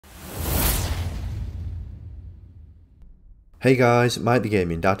Hey guys, Mike the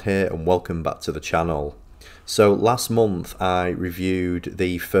Gaming Dad here and welcome back to the channel. So last month I reviewed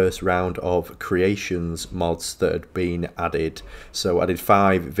the first round of creations mods that had been added. So I did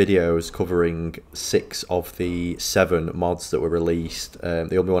 5 videos covering 6 of the 7 mods that were released.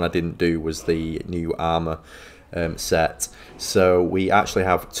 The only one I didn't do was the new armor set. So we actually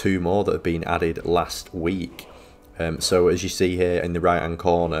have 2 more that have been added last week. So as you see here in the right hand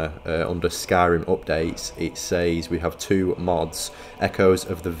corner under Skyrim updates, it says we have 2 mods, Echoes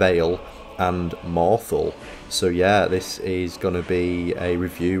of the Vale and Morthal. So yeah, this is going to be a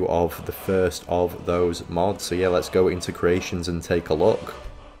review of the first of those mods. So yeah, let's go into creations and take a look.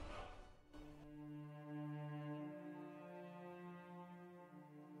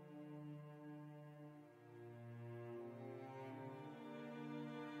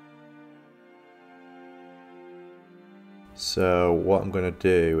 So what I'm going to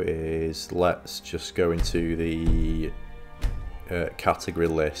do is let's just go into the category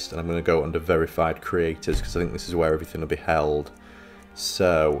list, and I'm going to go under verified creators because I think this is where everything will be held.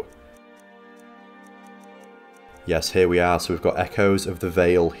 So yes, here we are. So we've got Echoes of the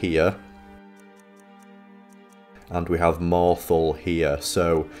Vale here and we have Morthal here.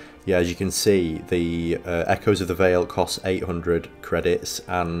 So yeah, as you can see, the Echoes of the Vale costs 800 credits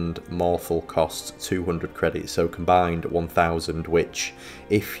and Morthal costs 200 credits, so combined 1000, which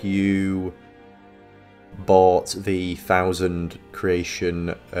if you bought the 1000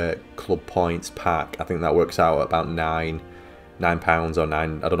 creation club points pack, I think that works out at about £9 or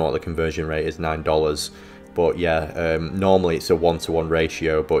 9, I don't know what the conversion rate is, $9. But yeah, normally it's a 1-to-1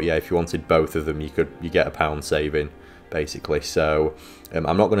 ratio, but yeah, if you wanted both of them, you get a £1 saving basically. So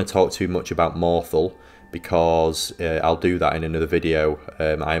I'm not going to talk too much about Morthal because I'll do that in another video.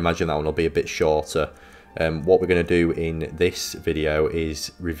 I imagine that one will be a bit shorter. What we're going to do in this video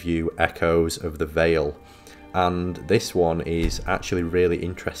is review Echoes of the Vale, and this one is actually really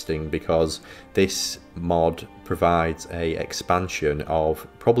interesting because this mod provides a expansion of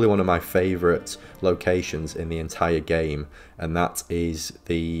probably one of my favourite locations in the entire game, and that is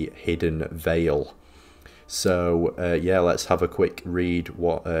the Hidden Vale. So yeah, let's have a quick read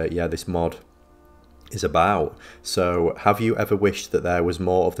what this mod is about. So, have you ever wished that there was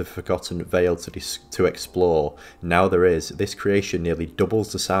more of the Forgotten Vale to explore? Now there is. This creation nearly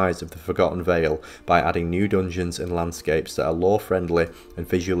doubles the size of the Forgotten Vale by adding new dungeons and landscapes that are lore friendly and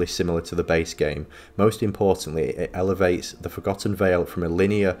visually similar to the base game. Most importantly, it elevates the Forgotten Vale from a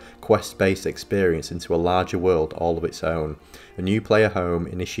linear quest-based experience into a larger world all of its own. A new player home,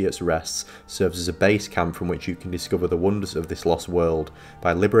 Initiate's Rests, serves as a base camp from which you can discover the wonders of this lost world.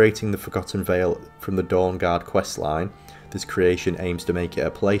 By liberating the Forgotten Vale from the Dawnguard questline, this creation aims to make it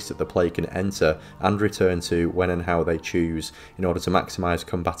a place that the player can enter and return to when and how they choose, in order to maximise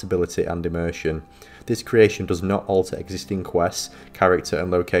compatibility and immersion. This creation does not alter existing quests, character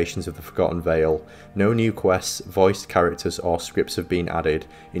and locations of the Forgotten Vale. No new quests, voiced characters or scripts have been added.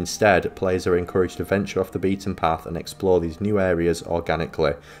 Instead, players are encouraged to venture off the beaten path and explore these new areas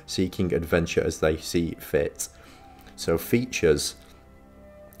organically, seeking adventure as they see fit. So features: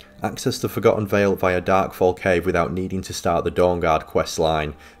 access the Forgotten Vale via Darkfall Cave without needing to start the Dawnguard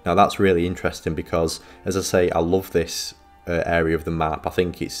questline. Now that's really interesting because, as I say, I love this area of the map. I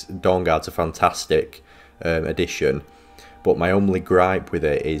think Dawnguard's a fantastic addition, but my only gripe with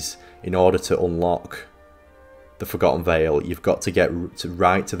it is, in order to unlock the Forgotten Vale, you've got to get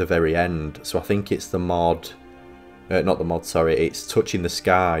right to the very end. So I think it's the mod, not the mod, sorry, it's Touching the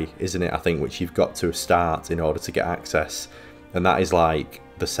Sky, isn't it, I think, which you've got to start in order to get access, and that is like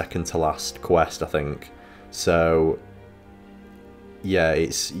the second to last quest, I think. So yeah,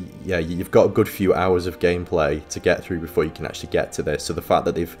 you've got a good few hours of gameplay to get through before you can actually get to this. So the fact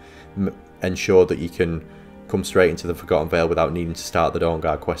that they've ensured that you can come straight into the Forgotten Vale without needing to start the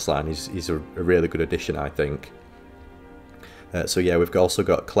Dawnguard questline is a really good addition, I think. So yeah, we've also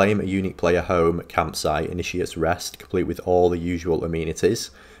got claim a unique player home campsite, Initiate's Rest, complete with all the usual amenities.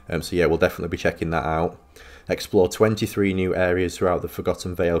 So yeah, we'll definitely be checking that out. Explore 23 new areas throughout the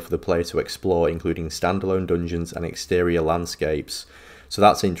Forgotten Vale for the player to explore, including standalone dungeons and exterior landscapes. So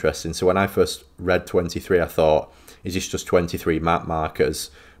that's interesting. So when I first read 23, I thought, is this just 23 map markers?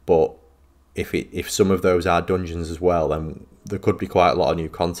 But if some of those are dungeons as well, then there could be quite a lot of new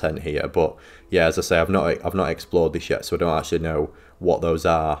content here. But yeah, as I say, I've not explored this yet, so I don't actually know what those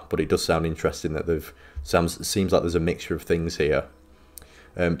are. But it does sound interesting that seems like there's a mixture of things here.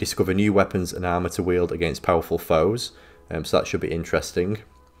 Discover new weapons and armour to wield against powerful foes, so that should be interesting.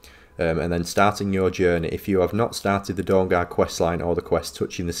 And then starting your journey, if you have not started the Dawnguard questline or the quest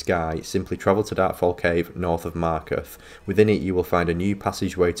Touching the Sky, simply travel to Darkfall Cave north of Markarth. Within it you will find a new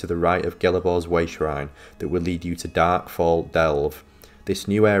passageway to the right of Gelibor's Way Shrine that will lead you to Darkfall Delve. This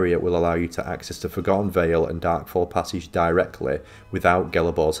new area will allow you to access the Forgotten Vale and Darkmaw Passage directly without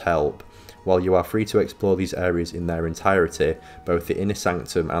Gelibor's help. While you are free to explore these areas in their entirety, both the Inner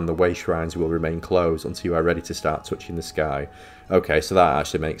Sanctum and the Way Shrines will remain closed until you are ready to start Touching the Sky. Okay, so that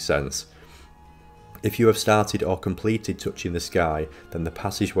actually makes sense. If you have started or completed Touching the Sky, then the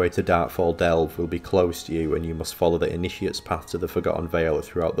passageway to Darkfall Delve will be closed to you and you must follow the Initiate's path to the Forgotten Vale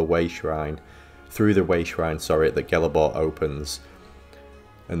throughout the Way Shrine. Through the Way Shrine, that Gelibor opens.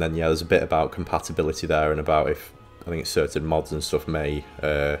 And then yeah, there's a bit about compatibility there and about if, I think certain mods and stuff may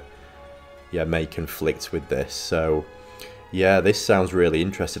conflict with this. So yeah, this sounds really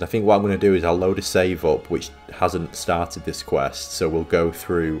interesting. I think what I'm going to do is I'll load a save up which hasn't started this quest, so we'll go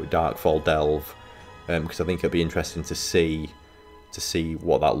through Darkfall Delve because I think it'll be interesting to see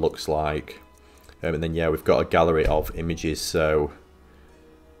what that looks like. And then yeah, we've got a gallery of images. So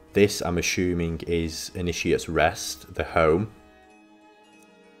this, I'm assuming, is Initiate's Rest, the home.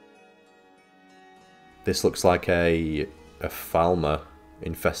 This looks like a Falmer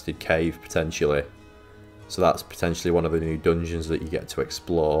infested cave potentially, so that's potentially one of the new dungeons that you get to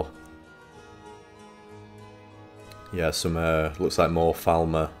explore. Yeah, some looks like more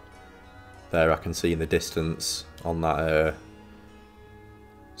Falmer there I can see in the distance on that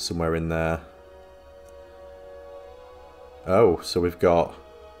somewhere in there. Oh, so we've got,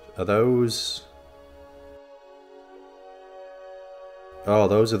 are those, oh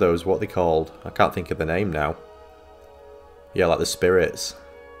those are those, what are they called? I can't think of the name now. Yeah, like the spirits.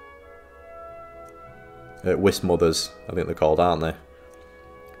 Wisp Mothers, I think they're called, aren't they?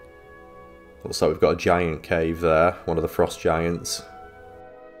 Looks like we've got a giant cave there, one of the frost giants.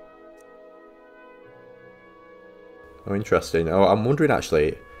 Oh, interesting. Oh, I'm wondering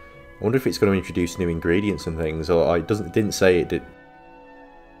actually, I wonder if it's going to introduce new ingredients and things, or it didn't say it did.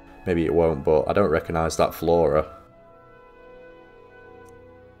 Maybe it won't, but I don't recognise that flora.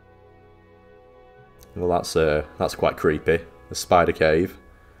 Well, that's quite creepy. The spider cave.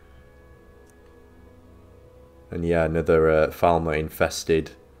 And yeah, another Falmer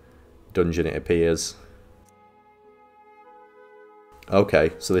infested dungeon, it appears.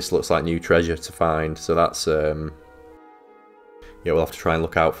 Okay, so this looks like new treasure to find. So that's yeah, we'll have to try and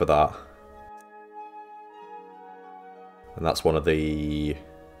look out for that. And that's one of the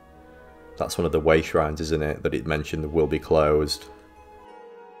way shrines, isn't it? That it mentioned that will be closed.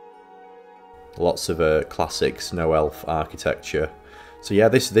 Lots of classic snow elf architecture. So yeah,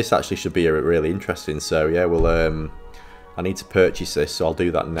 this actually should be really interesting. So yeah, we'll I need to purchase this, so I'll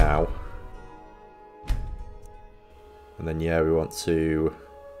do that now. And then yeah, we want to,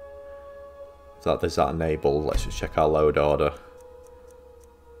 is that enabled? Let's just check our load order.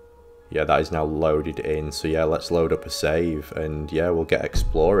 Yeah, that is now loaded in. So yeah, let's load up a save and yeah, we'll get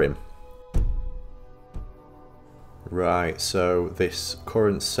exploring. Right, so this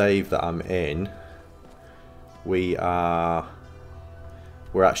current save that I'm in, we're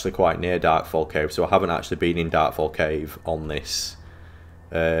actually quite near Darkfall Cave, so I haven't actually been in Darkfall Cave on this,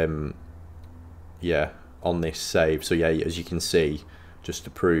 yeah, on this save. So yeah, as you can see, just to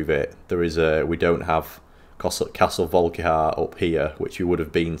prove it, there is we don't have Castle Volkihar up here, which we would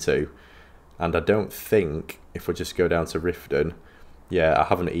have been to, and I don't think, if we just go down to Riften, yeah, I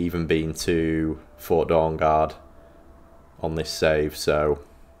haven't even been to Fort Dawnguard on this save. So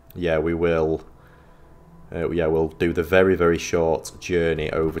yeah, we will yeah, we'll do the very short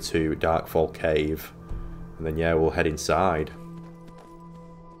journey over to Darkfall Cave, and then yeah, we'll head inside.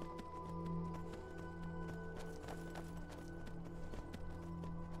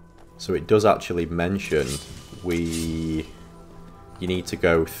 So it does actually mention you need to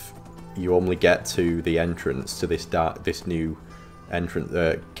go you only get to the entrance to this new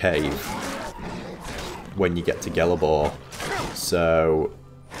entrance cave when you get to Gelibor. So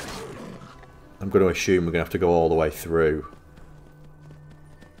I'm going to assume we're going to have to go all the way through.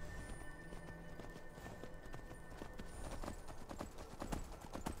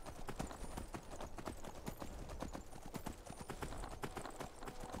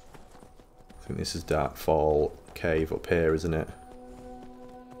 I think this is Darkfall Cave up here, isn't it?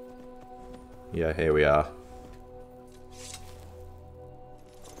 Yeah, here we are.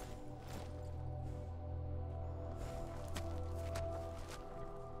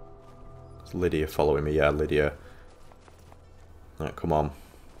 Is Lydia following me? Yeah, Lydia. Right, come on.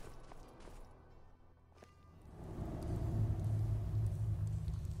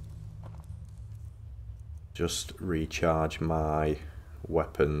 Just recharge my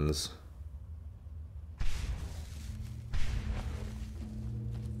weapons.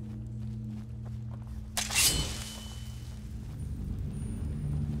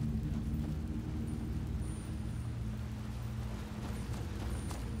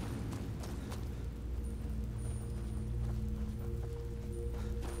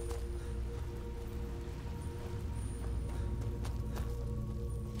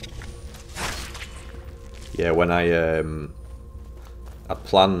 Yeah, when I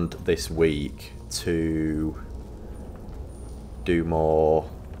planned this week to do more.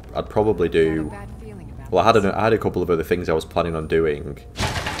 I'd probably do. Well, I had a couple of other things I was planning on doing,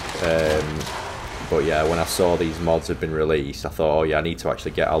 but yeah, when I saw these mods had been released, I thought, oh yeah, I need to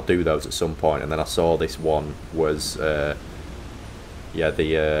actually get. I'll do those at some point, and then I saw this one was, yeah,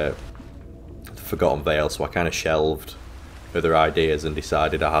 the Forgotten Vale, so I kind of shelved other ideas and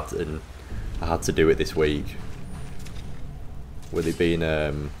decided I had to do it this week. With it being,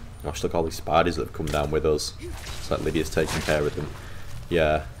 gosh, look, all these spiders that have come down with us. It's like Lydia's taking care of them.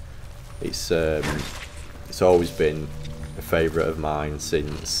 Yeah, it's always been a favourite of mine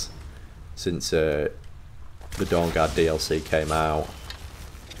since the Dawnguard DLC came out.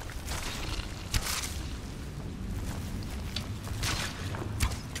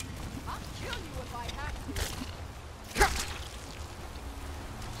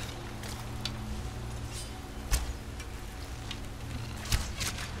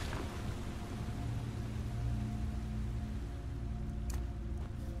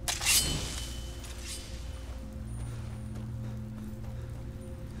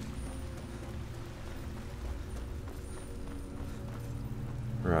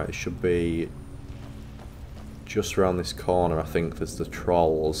 Right, it should be just around this corner. I think there's the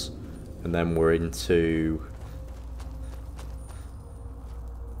trolls, and then we're into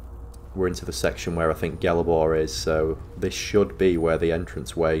the section where I think Gelabor is, so this should be where the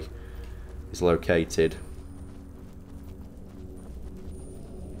entranceway is located.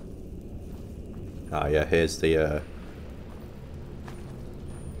 Ah yeah, here's the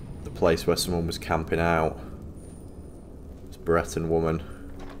place where someone was camping out. It's Breton woman.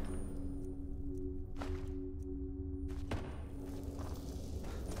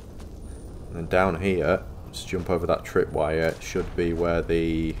 And then down here, just jump over that tripwire, should be where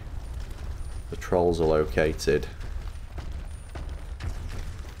the trolls are located.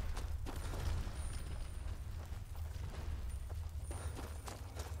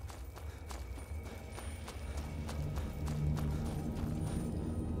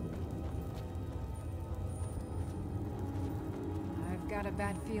 I've got a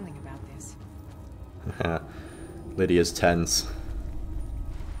bad feeling about this. Lydia's tense.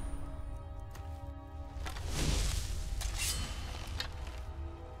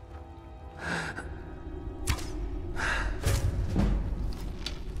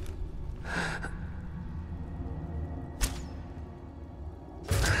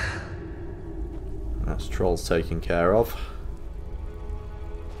 That's trolls taken care of.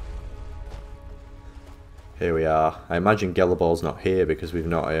 Here we are. I imagine Gelabor's not here because we've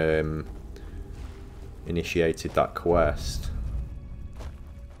not initiated that quest.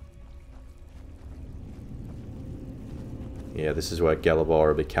 Yeah, this is where Gelabor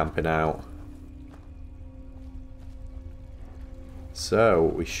will be camping out. So,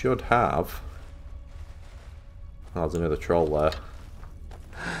 we should have... Oh, there's another troll there.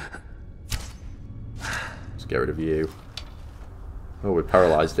 Let's get rid of you. Oh, we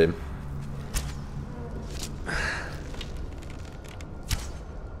paralysed him.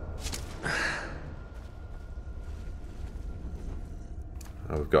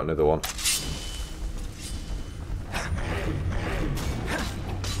 Oh, we've got another one.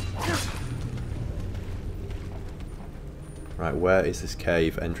 Right, where is this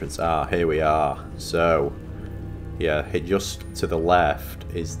cave entrance? Ah, here we are. So, yeah, just to the left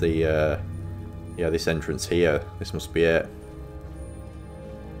is the, yeah, this entrance here. This must be it.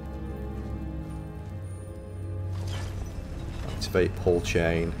 Activate pull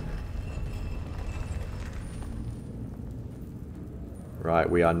chain. Right,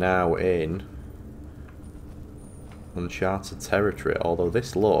 we are now in uncharted territory, although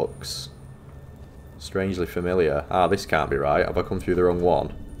this looks strangely familiar. Ah, this can't be right. Have I come through the wrong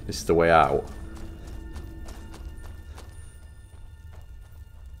one? This is the way out.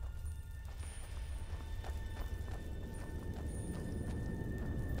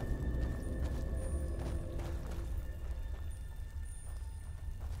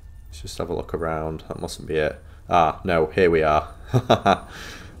 Let's just have a look around. That mustn't be it. Ah, no, here we are.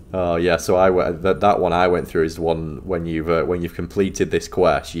 Oh yeah, so that one I went through is the one when you've completed this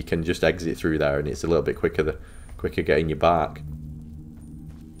quest, you can just exit through there, and it's a little bit quicker getting you back.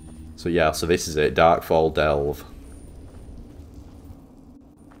 So yeah, so this is it, Darkfall Delve.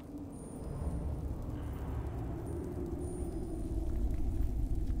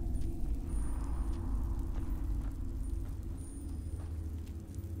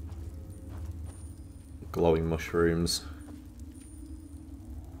 Glowing mushrooms.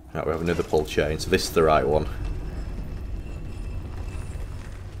 Right, we have another pull chain, so this is the right one.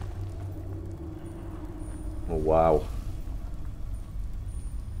 Oh wow.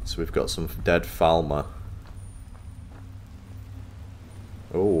 So we've got some dead Falmer.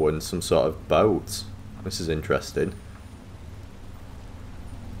 Oh, and some sort of boat. This is interesting.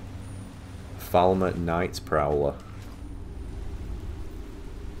 Falmer Night Prowler.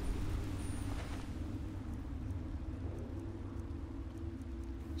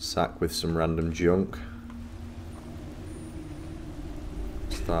 Sack with some random junk.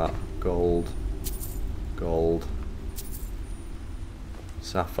 What's that? Gold. Gold.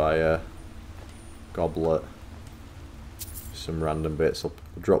 Sapphire. Goblet. Some random bits. I'll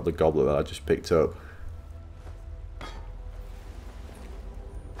drop the goblet that I just picked up.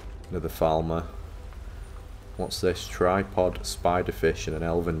 Another Falmer. What's this? Tripod, spiderfish, and an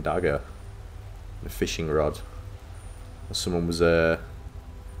elven dagger. And a fishing rod. Someone was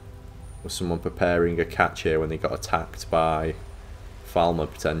someone preparing a catch here when they got attacked by Falmer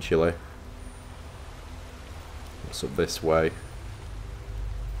potentially. What's up this way?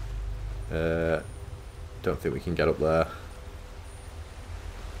 Don't think we can get up there.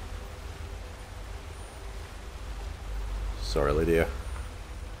 Sorry, Lydia.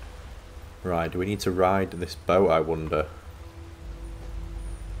 Right, do we need to ride this boat, I wonder?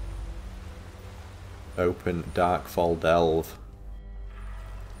 Open Darkfall Delve.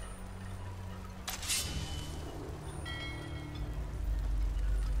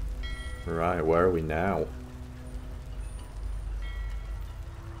 Right, where are we now?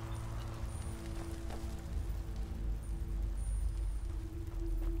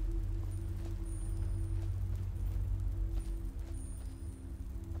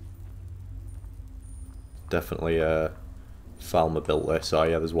 Definitely Falmer built this. Oh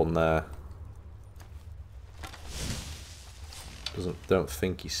yeah, there's one there. Don't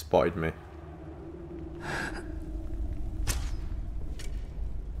think he spotted me.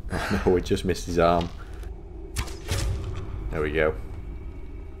 Oh no, we just missed his arm. There we go.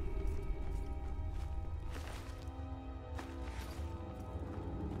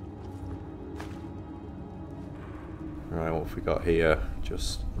 Right, what have we got here?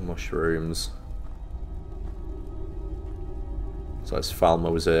 Just mushrooms. So as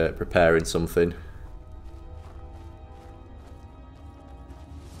Falmer was preparing something.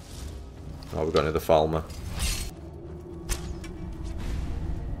 Oh, we've got another Falmer.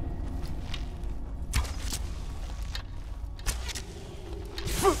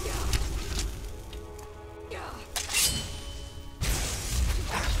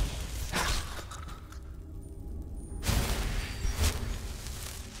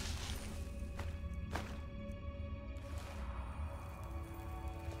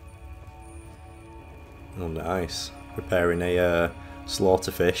 Oh, nice. Preparing a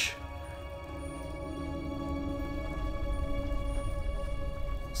slaughterfish.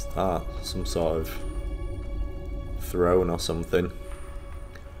 What's that? Some sort of throne or something.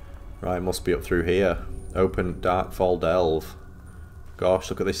 Right, must be up through here. Open Darkfall Delve. Gosh,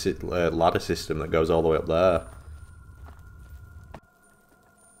 look at this ladder system that goes all the way up there.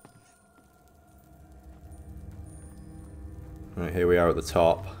 Right, here we are at the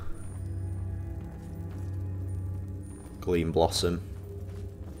top. Gleam Blossom.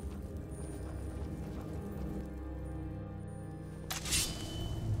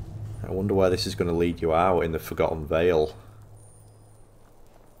 I wonder where this is going to lead you out in the Forgotten Vale.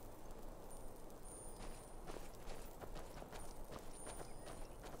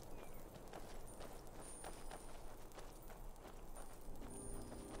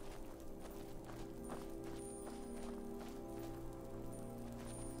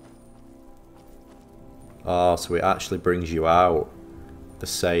 Oh, so it actually brings you out the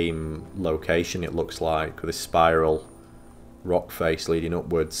same location, it looks like, with this spiral rock face leading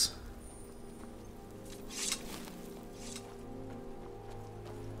upwards.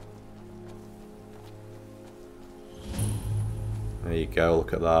 There you go,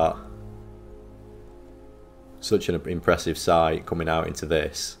 look at that. Such an impressive sight coming out into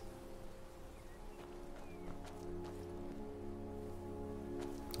this.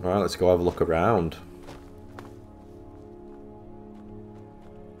 Alright, let's go have a look around.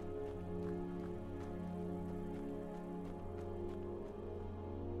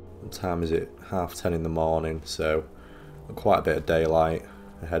 What time is it? 10:30 in the morning, so quite a bit of daylight.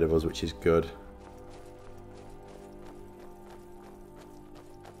 ahead of us, which is good.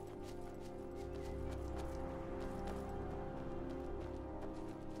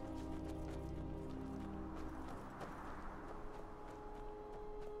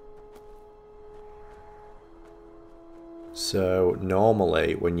 So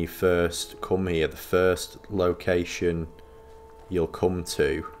normally when you first come here, the first location you'll come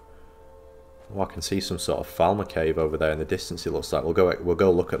to, oh, I can see some sort of Falmer cave over there in the distance. It looks like we'll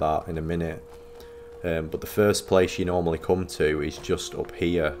go look at that in a minute. But the first place you normally come to is just up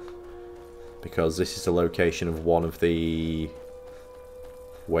here, because this is the location of one of the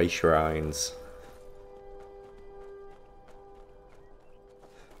way shrines.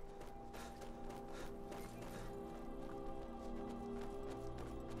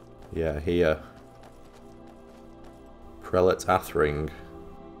 Yeah, here. Prelate Athring.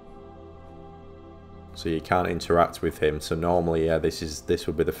 So you can't interact with him. So normally, yeah, this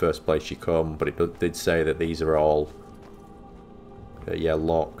would be the first place you come. But it did say that these are all, yeah,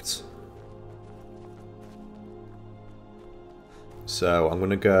 locked. So I'm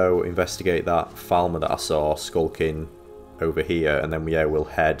gonna go investigate that Falmer that I saw skulking over here, and then yeah, we'll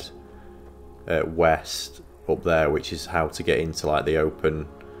head west up there, which is how to get into like the open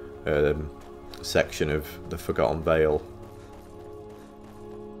section of the Forgotten Vale.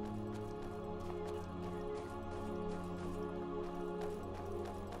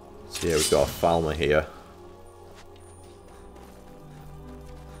 So yeah, we've got a Falmer here.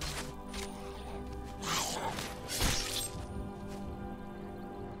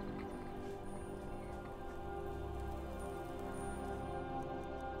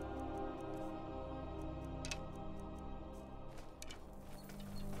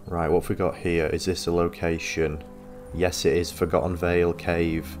 Right, what have we got here? Is this a location? Yes, it is. Forgotten Vale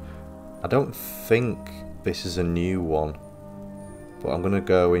Cave. I don't think this is a new one, but I'm going to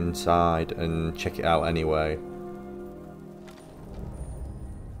go inside and check it out anyway.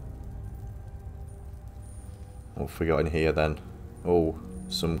 What have we got in here then? Oh,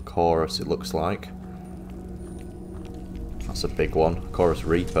 some Chorus it looks like. That's a big one. Chorus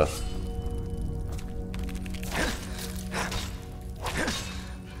Reaper.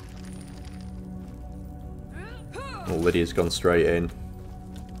 Oh, Lydia's gone straight in.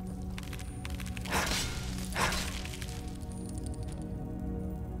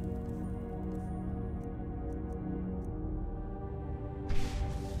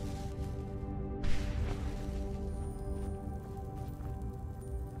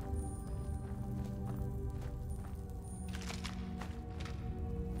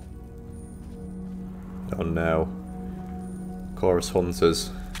 Oh no. Chorus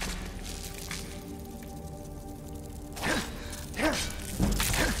Hunters.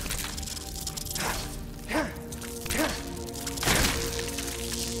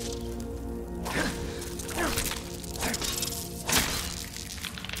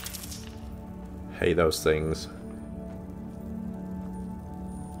 Hate those things.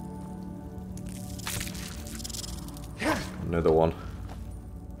 Another one.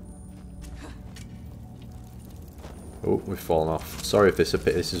 Oh, we've fallen off. Sorry if this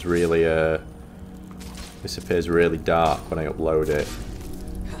is really this appears really dark when I upload it.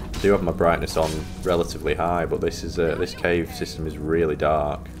 I do have my brightness on relatively high, but this cave system is really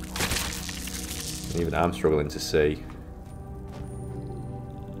dark. And even I'm struggling to see.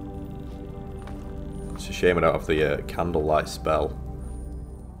 It's a shame I don't have the candlelight spell.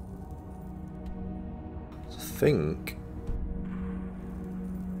 I think...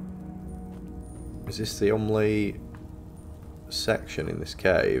 Is this the only section in this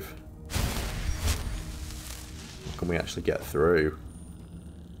cave? Or can we actually get through?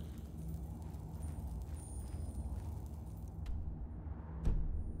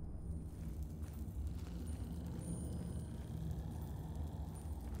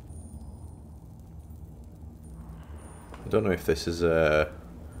 I don't know if this is a...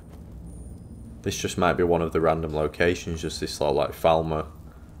 This just might be one of the random locations, just this sort of like Falmer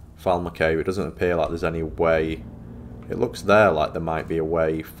cave. It doesn't appear like there's any way. It looks there like there might be a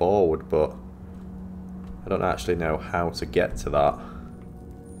way forward, but I don't actually know how to get to that.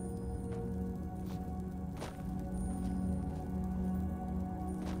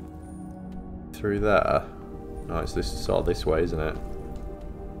 Through there? No, it's this sort of this way, isn't it?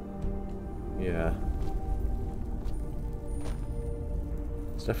 Yeah.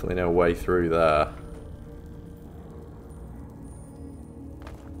 There's definitely no way through there.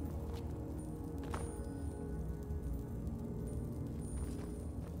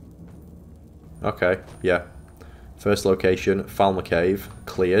 Okay, yeah. First location, Falmer Cave,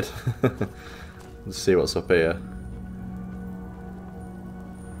 cleared. Let's see what's up here.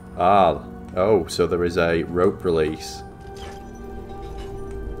 Ah, oh, so there is a rope release.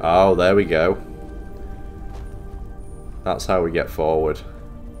 Oh, there we go. That's how we get forward.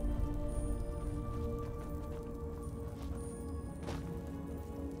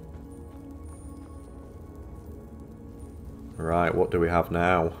 Right, what do we have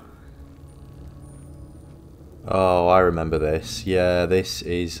now? Oh, I remember this. Yeah, this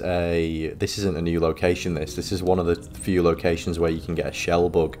isn't a new location, this is one of the few locations where you can get a shell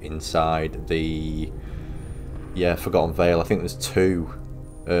bug inside the, yeah, Forgotten Vale. I think there's two.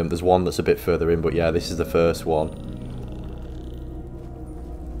 There's one that's a bit further in, but yeah, this is the first one.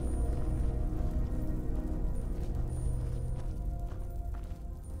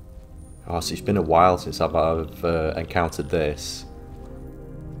 Oh, so it's been a while since I've encountered this.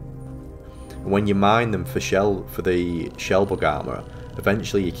 When you mine them for the shell bug armor,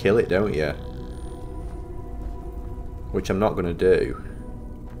 eventually you kill it, don't you? Which I'm not going to do.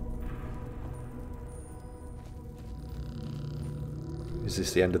 Is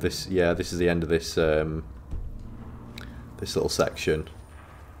this the end of this? Yeah, this is the end of this this little section.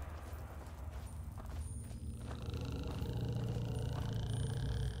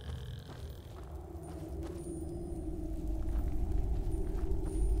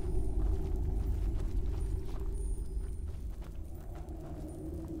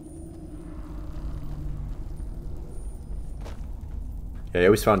 Yeah, I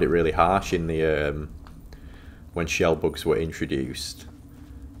always found it really harsh in the when shell bugs were introduced.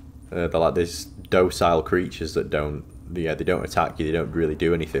 They're like these docile creatures that they don't attack you, they don't really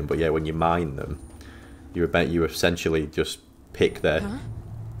do anything. But yeah, when you mine them, you essentially just pick their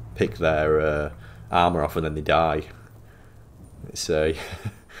armor off and then they die. It's it's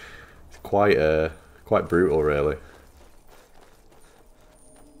quite brutal, really.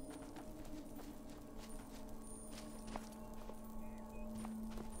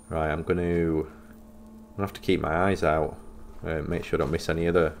 Right, I'm gonna have to keep my eyes out, make sure I don't miss any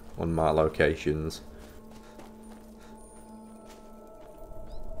other unmarked locations.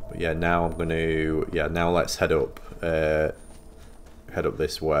 But yeah, now now let's head up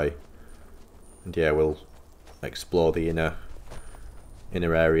this way, and yeah, we'll explore the inner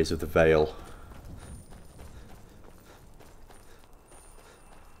areas of the Vale.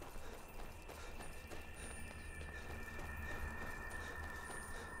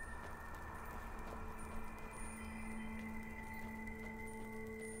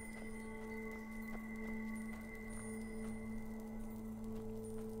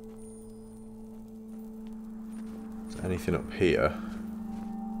 Anything up here?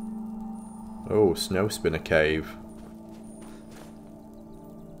 Oh, Snowspinner Cave.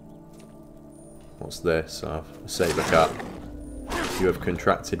 What's this? A saber cat. You have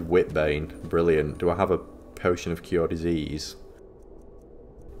contracted Whitbane. Brilliant. Do I have a potion of cure disease?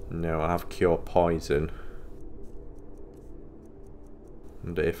 No, I have cure poison.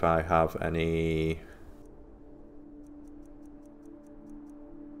 And if I have any...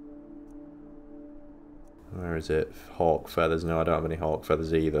 Where is it? Hawk feathers. No, I don't have any hawk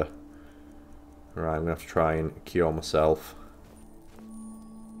feathers either. Right, I'm going to have to try and cure myself.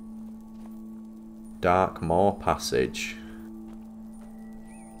 Darkmaw Passage.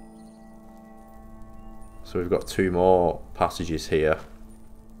 So we've got 2 more passages here.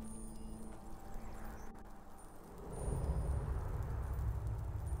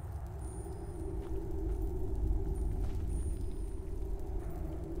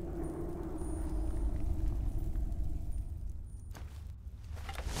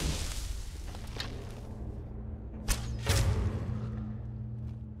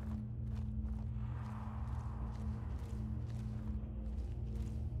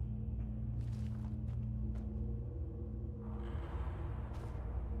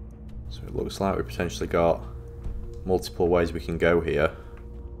 So it looks like we potentially got multiple ways we can go here.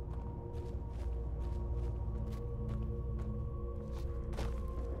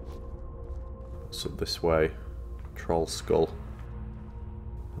 It's up this way. Troll skull.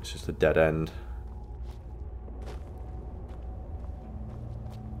 It's just a dead end.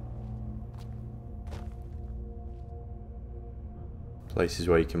 Places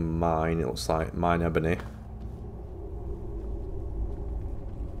where you can mine, it looks like mine ebony.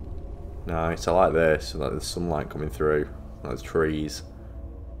 Nice, I like this, like there's sunlight coming through, like the trees.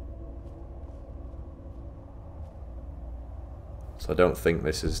 So I don't think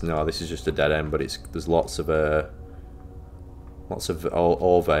this is, no, this is just a dead end, but there's lots of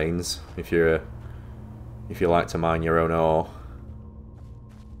ore veins if you like to mine your own ore.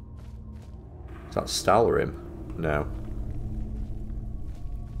 Is that Skyrim? No.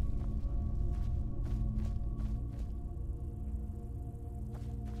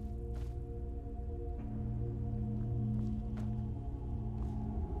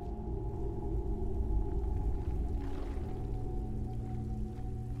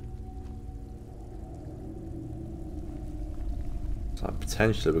 So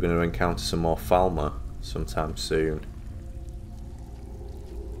potentially we're going to encounter some more Falmer sometime soon.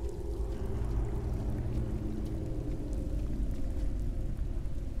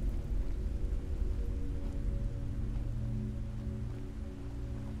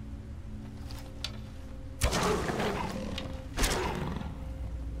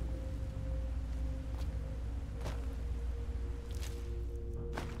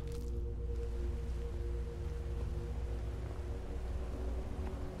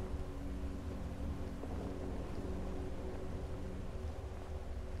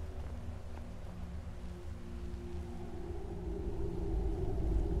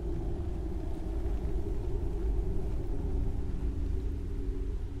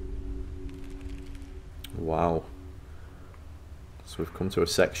 Wow. So we've come to a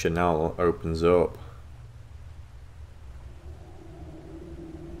section now that opens up.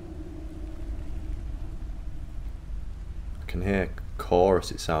 I can hear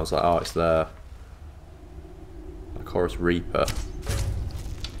chorus, it sounds like. Oh, it's there. A chorus Reaper.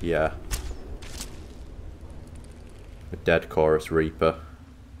 Yeah. A dead chorus Reaper.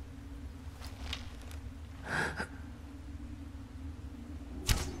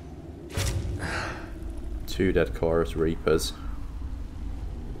 Two dead chorus Reapers.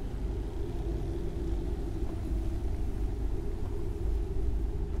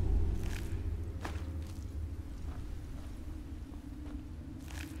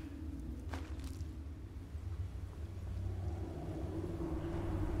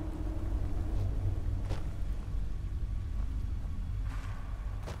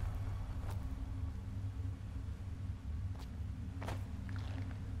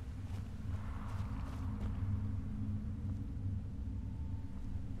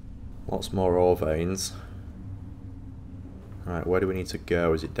 Lots more ore veins. Right, where do we need to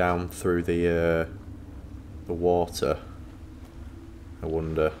go? Is it down through the water? I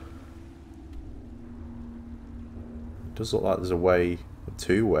wonder. It does look like there's a way,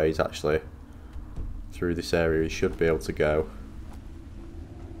 two ways actually, through this area. You should be able to go.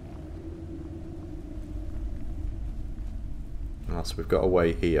 Ah, so we've got a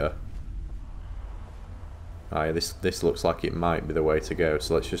way here. Ah, yeah, this looks like it might be the way to go,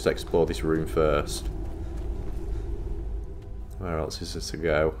 so let's just explore this room first. Where else is there to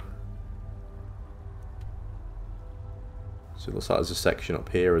go? So it looks like there's a section up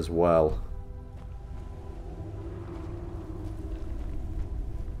here as well.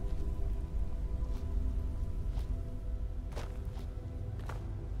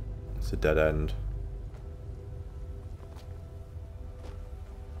 It's a dead end.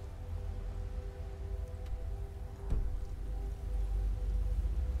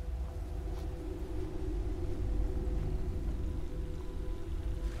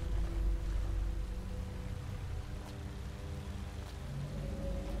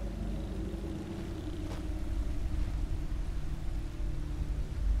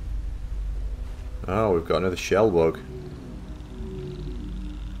 Oh, we've got another shell bug.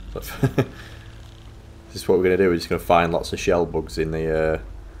 This is what we're going to do. We're just going to find lots of shell bugs in the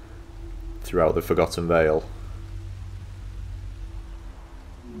throughout the Forgotten Vale.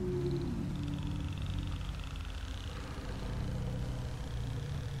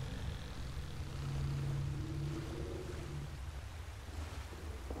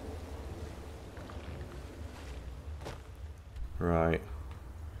 Right.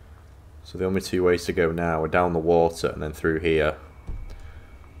 So the only two ways to go now are down the water and then through here.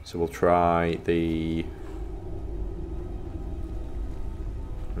 So we'll try the...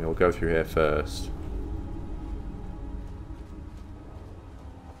 we'll go through here first.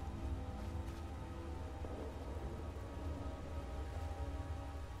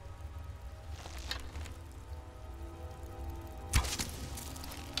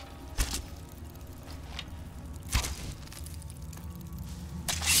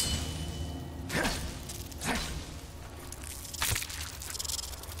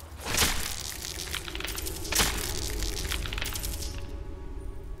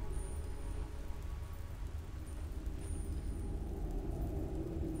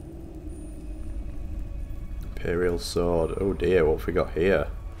 Imperial sword. Oh dear, what have we got here?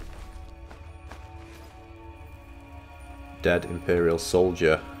 Dead Imperial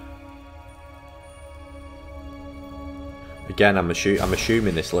soldier. Again, I'm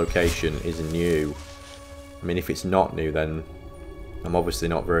assuming this location is new. I mean, if it's not new, then I'm obviously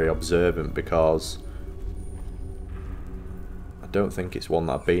not very observant, because I don't think it's one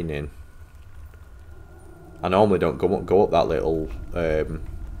that I've been in. I normally don't go up that little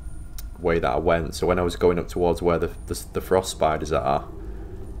way that I went, so when I was going up towards where the frost spiders are,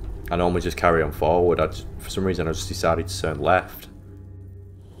 I normally just carry on forward. For some reason I just decided to turn left.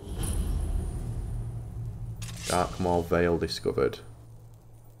 Darkmaw Vale discovered.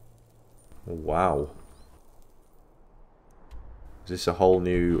 Wow. Is this a whole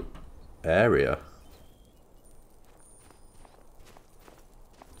new area?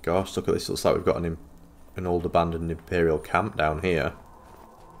 Gosh, look at this. Looks like we've got an old abandoned Imperial camp down here.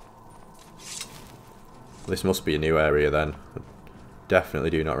 This must be a new area then. I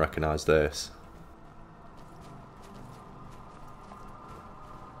definitely do not recognise this.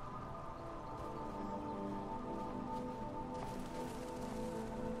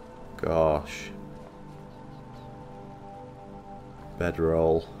 Gosh.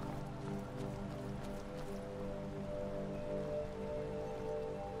 Bedroll.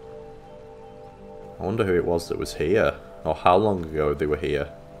 I wonder who it was that was here, or how long ago they were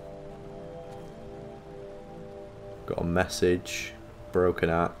here. Got a message, broken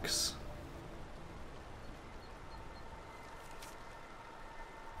axe.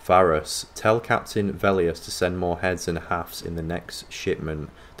 Varus, tell Captain Velius to send more heads and halves in the next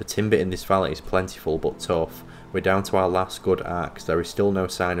shipment. The timber in this valley is plentiful but tough. We're down to our last good axe. There is still no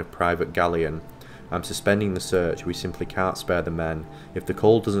sign of Private Galleon. I'm suspending the search. We simply can't spare the men. If the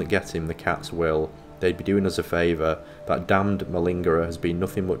cold doesn't get him, the cats will. They'd be doing us a favour. That damned malingerer has been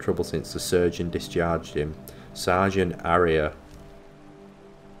nothing but trouble since the surgeon discharged him. Sergeant Aria.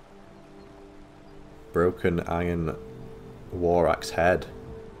 Broken iron war axe head.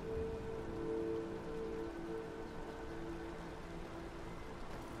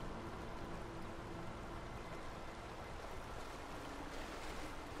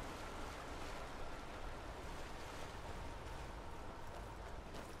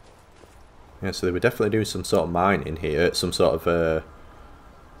 Yeah, so they were definitely doing some sort of mining here, some sort of,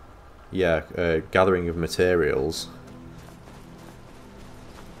 gathering of materials.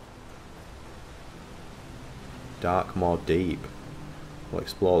 Darkmaw Deep. We'll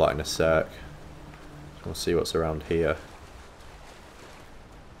explore that in a sec. We'll see what's around here.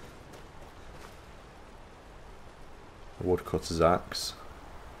 A woodcutter's axe.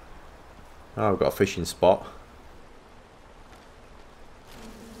 Oh, we've got a fishing spot.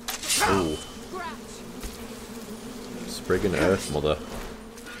 Ooh. Spriggan Earth Mother.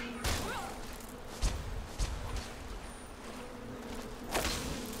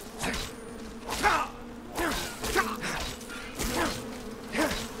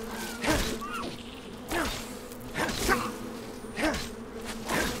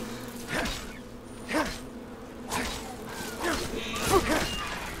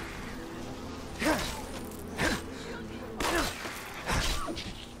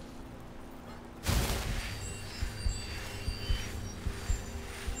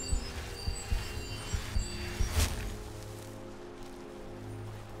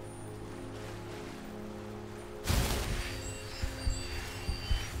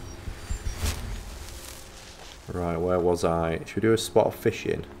 Right, where was I? Should we do a spot of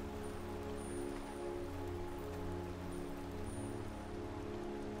fishing?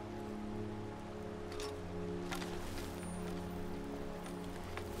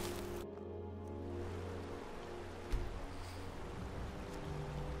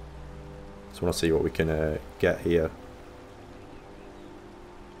 Just want to see what we can get here.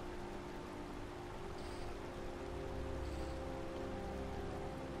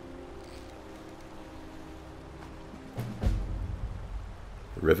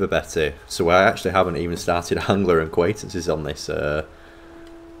 River Betty. So I actually haven't even started Angler and Acquaintances on this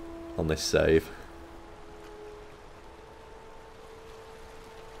save.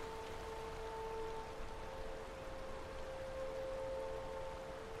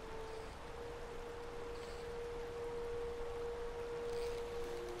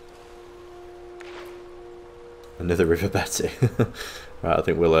 Another River Betty. Right, I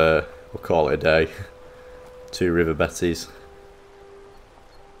think we'll call it a day. 2 River Betties.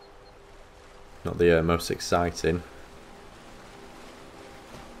 Not the most exciting.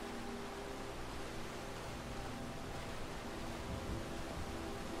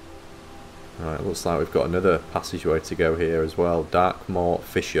 Right, looks like we've got another passageway to go here as well. Darkmaw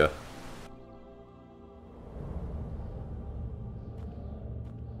Fissure.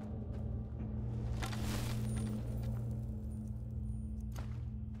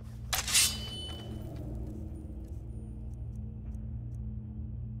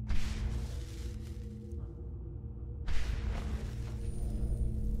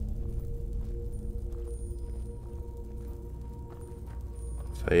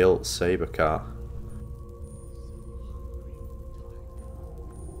 Failed saber car.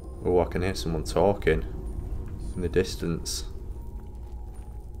 Oh, I can hear someone talking in the distance.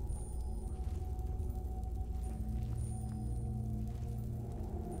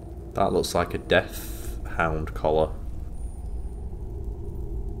 That looks like a death hound collar.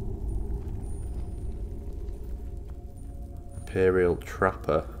 Imperial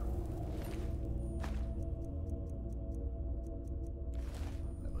Trapper.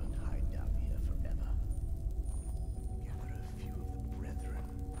 I won't hide down here forever. Gather a few of the brethren.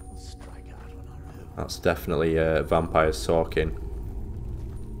 We'll strike out on our own. That's definitely vampires talking.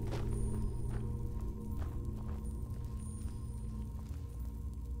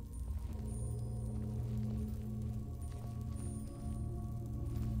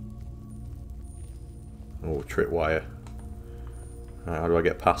 Oh, tripwire. Right, how do I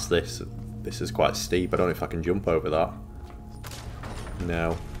get past this? This is quite steep. I don't know if I can jump over that.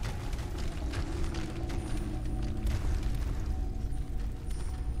 No.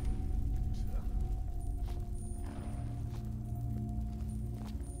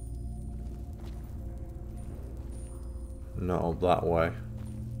 Not up that way.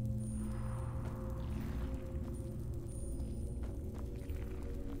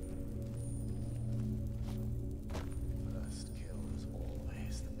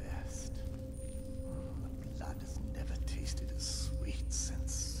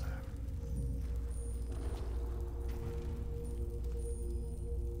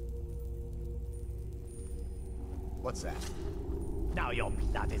 What's that? Now your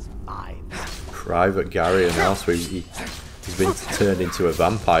blood is mine. Private Gary and else he's been turned into a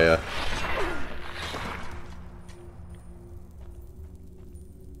vampire.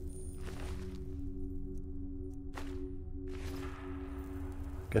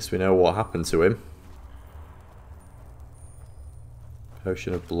 Guess we know what happened to him.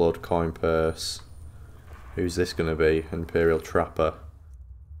 Potion of blood, coin purse. Who's this gonna be? Imperial Trapper.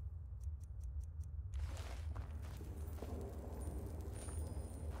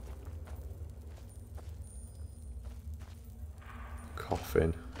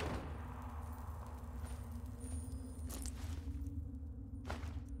 Coffin.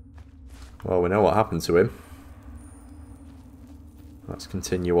 Well, we know what happened to him. Let's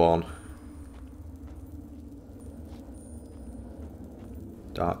continue on.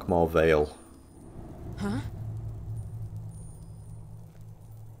 Darkmaw Vale. Huh?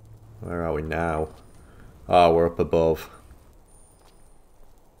 Where are we now? Oh, we're up above.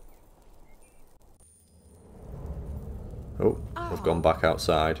 Oh, we've gone back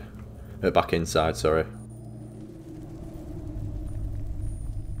outside. Back inside, sorry.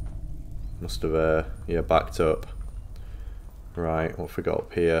 Must have, yeah, backed up. Right, what have we got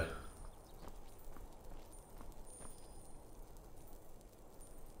up here?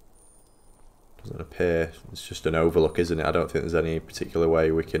 Doesn't appear. It's just an overlook, isn't it? I don't think there's any particular way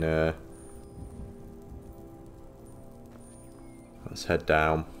we can, let's head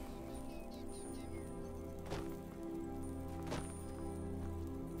down.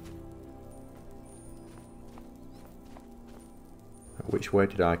 Which way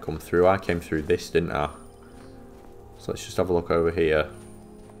did I come through? I came through this, didn't I? So let's just have a look over here.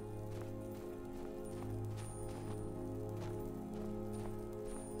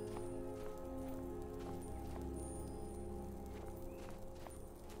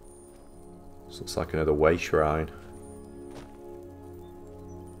 This looks like another way shrine.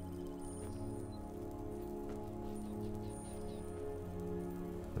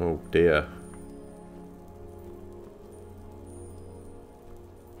 Oh dear.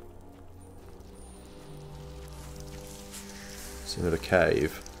 It's another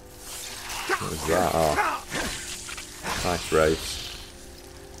cave. What was that? Oh. Nice race.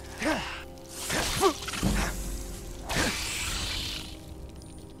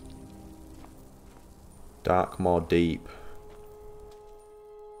 Darkmaw Deep.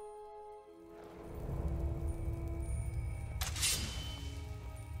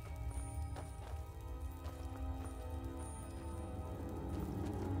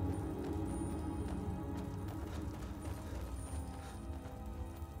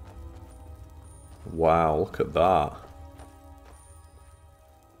 Wow, look at that.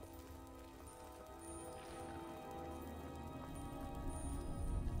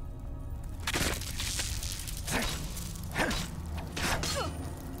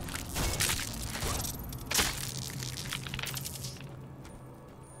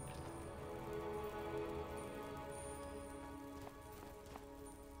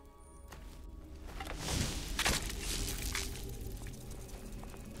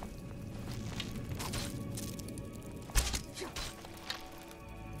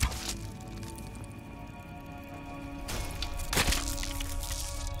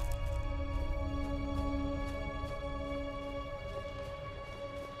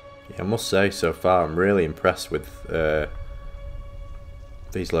 I must say, so far I'm really impressed with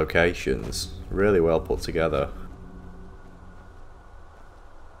these locations. Really well put together.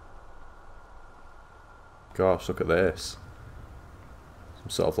 Gosh, look at this. Some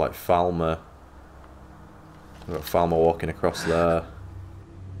sort of like Falmer. We've got Falmer walking across there.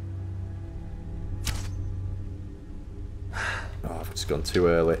 Oh, I've just gone too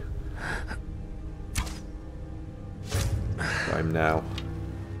early. Got him now.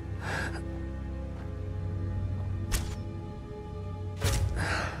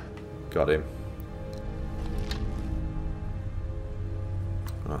 Got him.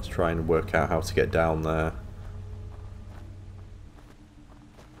 Let's try and work out how to get down there.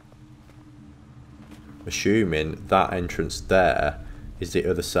 Assuming that entrance there is the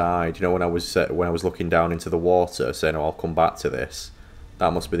other side. You know, when I was looking down into the water, saying, "Oh, I'll come back to this."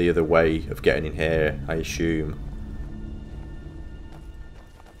 That must be the other way of getting in here, I assume.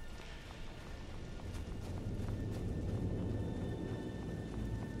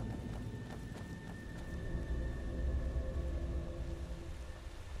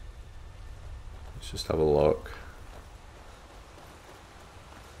 Let's just have a look.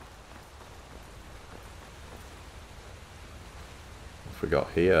 What have we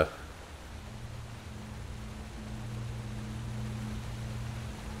got here?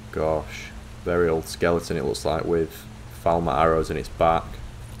 Gosh, very old skeleton it looks like, with Falmer arrows in its back.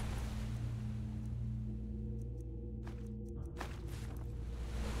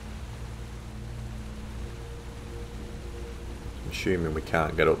 I'm assuming we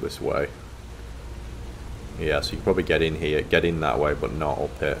can't get up this way. Yeah, so you can probably get in here, get in that way, but not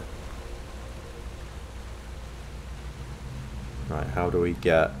up it. Right, how do we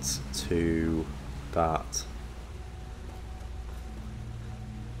get to that?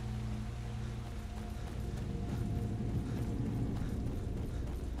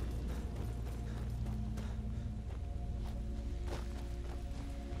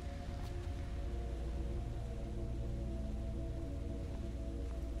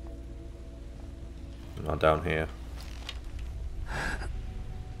 Not down here.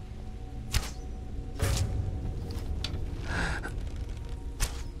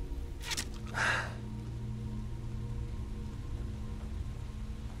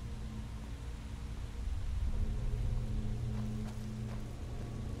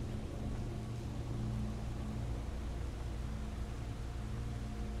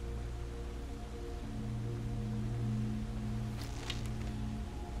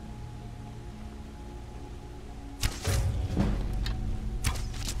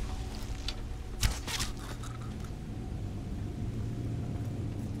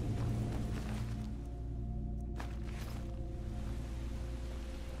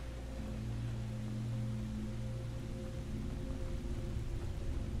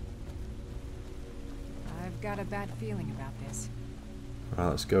 Got a bad feeling about this. Right,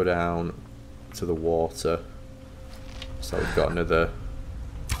 let's go down to the water. So we've got another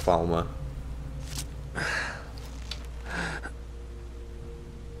Falmer.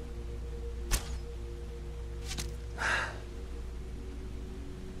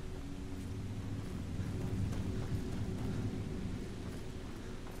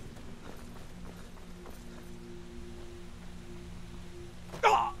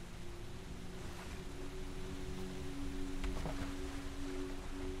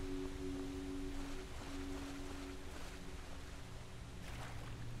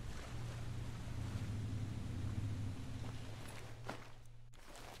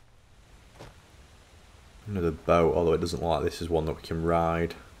 Another boat, although it doesn't look like this is one that we can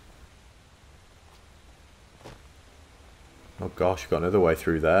ride. Oh gosh, we've got another way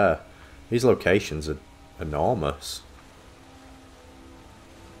through there. These locations are enormous.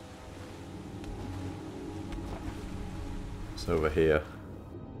 It's over here.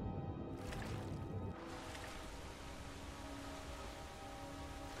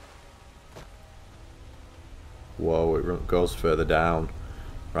 Whoa, it goes further down.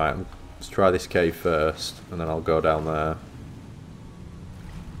 Right, let's try this cave first, and then I'll go down there.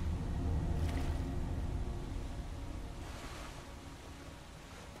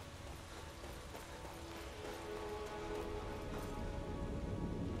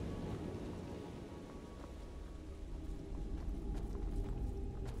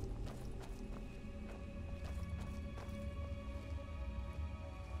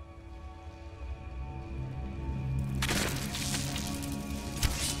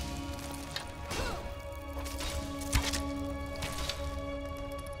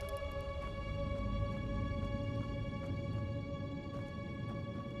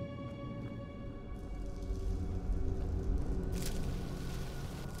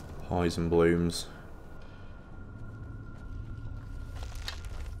 Poison blooms.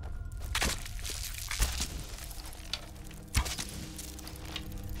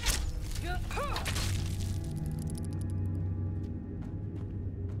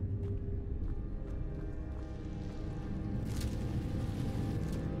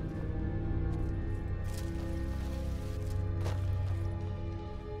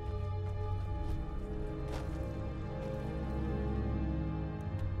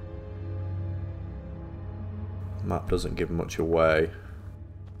 Map doesn't give much away.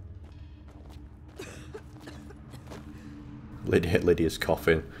 Lydia's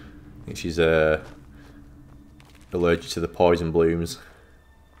coughing. I think she's allergic to the poison blooms.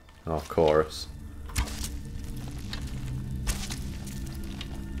 Oh, chorus.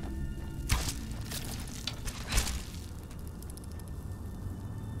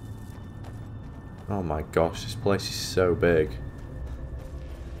 Oh my gosh, this place is so big.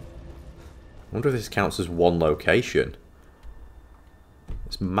 I wonder if this counts as one location.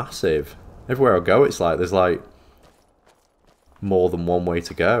 It's massive. Everywhere I go, it's like there's like more than one way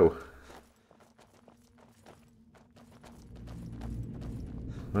to go.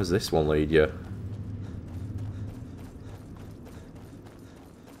 Where's this one lead you?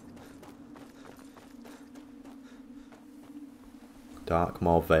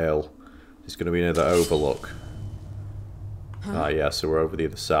 Darkmaw Vale. It's going to be near the overlook. Ah, yeah, so we're over the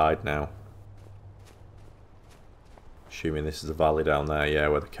other side now. Assuming this is the valley down there, yeah,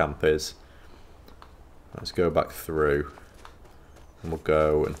 where the camp is. Let's go back through. And we'll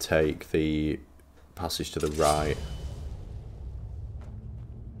go and take the passage to the right.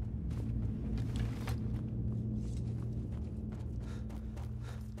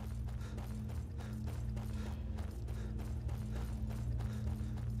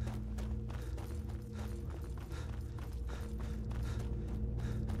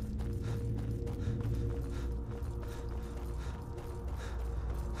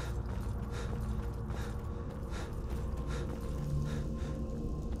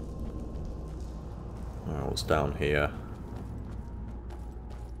 What's down here?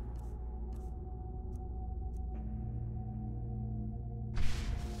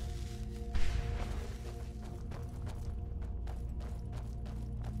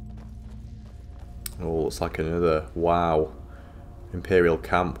 Oh, looks like another, wow, Imperial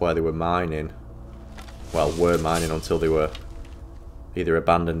camp where they were mining. Well, were mining until they were either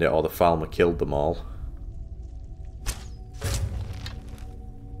abandoned it or the Falmer killed them all.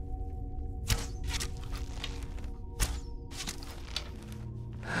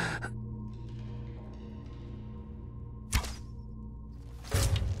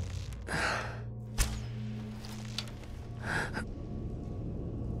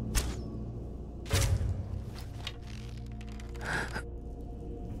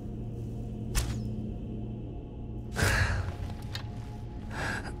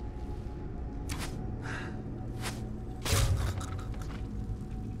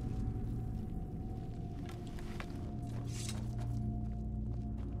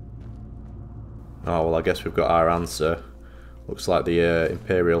 Oh, well, I guess we've got our answer. Looks like the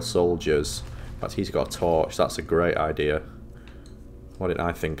Imperial soldiers. In fact, he's got a torch. That's a great idea. Why didn't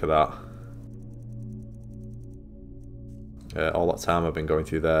I think of that? All that time I've been going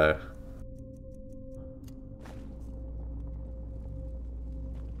through there.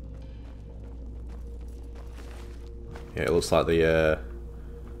 Yeah, it looks like the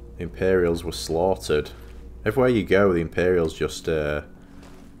Imperials were slaughtered. Everywhere you go, the Imperials just... they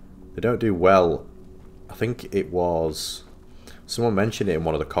don't do well. I think it was... Someone mentioned it in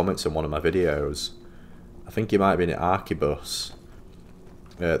one of the comments in one of my videos. I think it might have been at Archibus.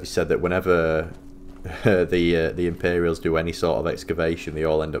 They said that whenever the Imperials do any sort of excavation, they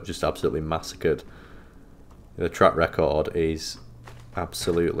all end up just absolutely massacred. The track record is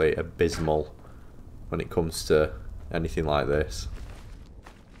absolutely abysmal when it comes to anything like this.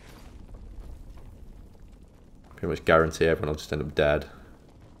 Pretty much guarantee everyone will just end up dead.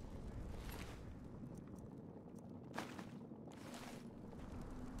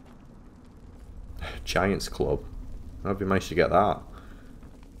 Giants Club. How have we managed to get that?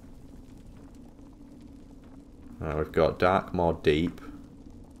 We've got Darkmaw Deep.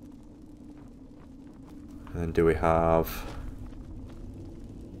 And then do we have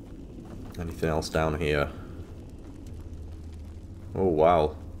anything else down here? Oh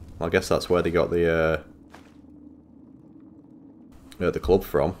wow. Well, I guess that's where they got the club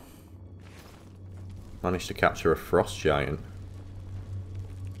from. Managed to capture a frost giant.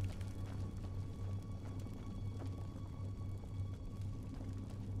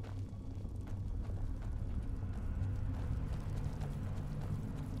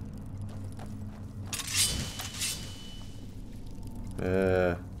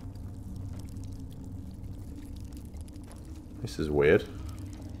 This is weird.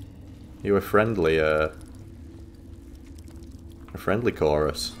 You were friendly, a friendly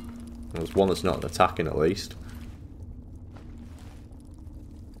chorus. There's one that's not attacking at least.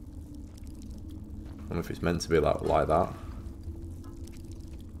 I don't know if it's meant to be like that.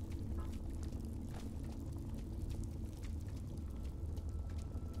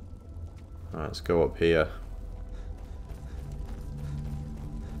 Alright, let's go up here.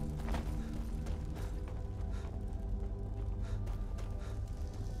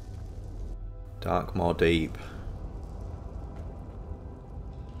 Darkmaw Deep.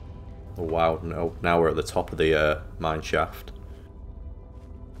 Oh wow, no, now we're at the top of the mine shaft.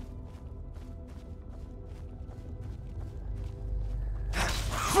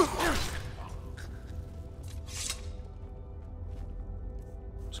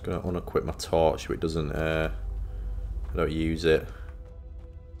 Just gonna unequip my torch so it doesn't, I don't use it.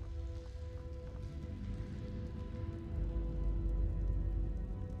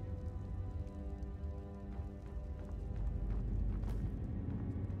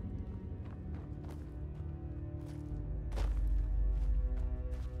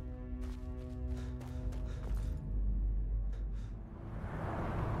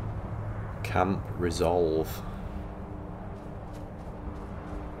 Camp Resolve.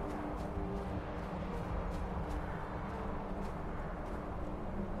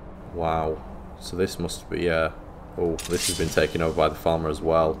 Wow. So this must be, oh, this has been taken over by the Falmer as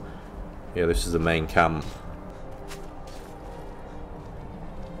well. Yeah, this is the main camp.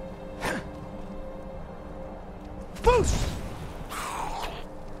 Boost!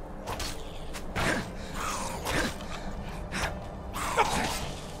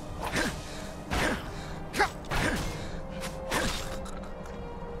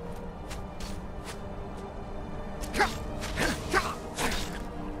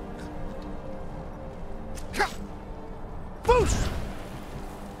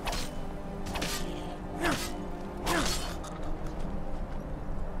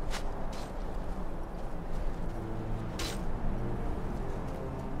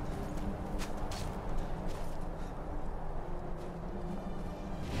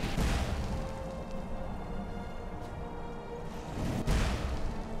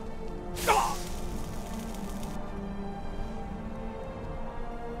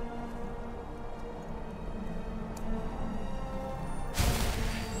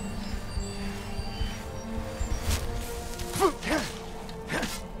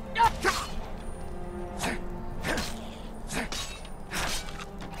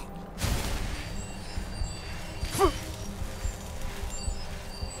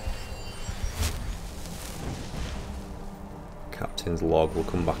 Captain's log, we'll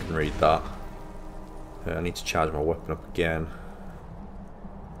come back and read that. I need to charge my weapon up again.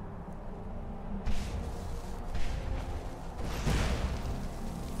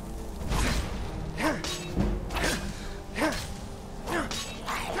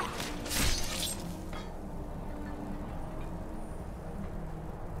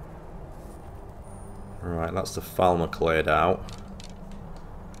 Right, that's the Falmer cleared out.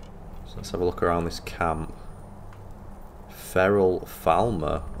 So let's have a look around this camp. Feral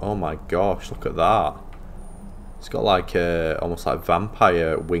Falmer. Oh my gosh, look at that. It's got like almost like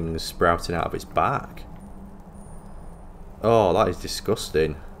vampire wings sprouting out of its back. Oh, that is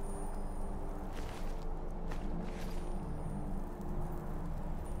disgusting.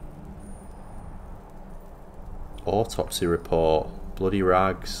 Autopsy report. Bloody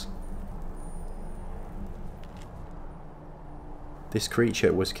rags. This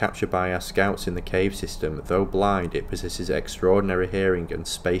creature was captured by our scouts in the cave system. Though blind, it possesses extraordinary hearing and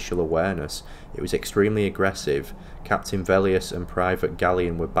spatial awareness. It was extremely aggressive. Captain Velius and Private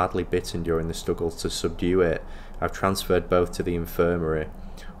Galleon were badly bitten during the struggles to subdue it. I've transferred both to the infirmary.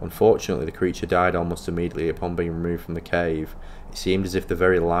 Unfortunately, the creature died almost immediately upon being removed from the cave. It seemed as if the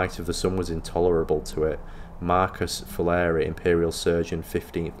very light of the sun was intolerable to it. Marcus Fuleri, Imperial Surgeon,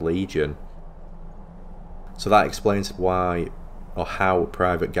 15th Legion. So that explains why or how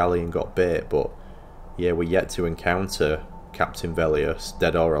Private Galleon got bit, but yeah, we're yet to encounter Captain Velius,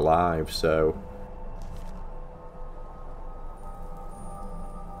 dead or alive, so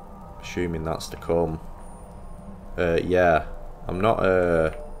assuming that's to come. Yeah, I'm not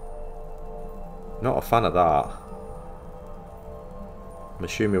a fan of that. I'm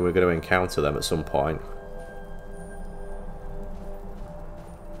assuming we're going to encounter them at some point.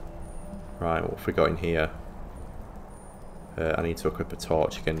 Right, what have we got in here? I need to equip a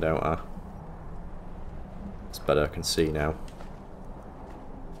torch again, don't I? It's better, I can see now.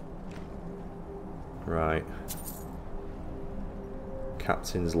 Right.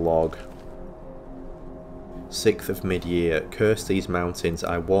 Captain's log. 6th of mid-year. Curse these mountains.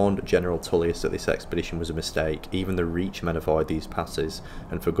 I warned General Tullius that this expedition was a mistake. Even the Reach men avoid these passes,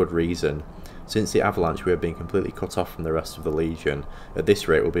 and for good reason. Since the avalanche, we have been completely cut off from the rest of the Legion. At this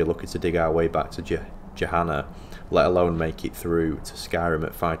rate, we'll be lucky to dig our way back to Johanna, let alone make it through to Skyrim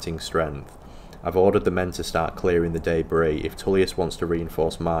at fighting strength. I've ordered the men to start clearing the debris. If Tullius wants to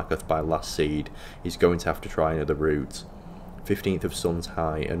reinforce Marketh by last seed, he's going to have to try another route. 15th of Sun's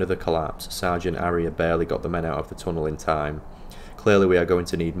High, another collapse. Sergeant Arya barely got the men out of the tunnel in time. Clearly we are going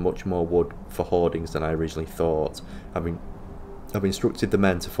to need much more wood for hoardings than I originally thought. I've instructed the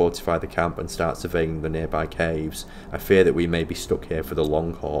men to fortify the camp and start surveying the nearby caves. I fear that we may be stuck here for the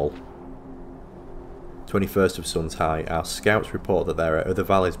long haul. 21st of Sun's High. Our scouts report that there are other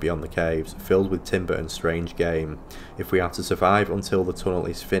valleys beyond the caves, filled with timber and strange game. If we are to survive until the tunnel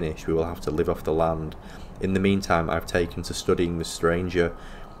is finished, we will have to live off the land. In the meantime, I've taken to studying the strange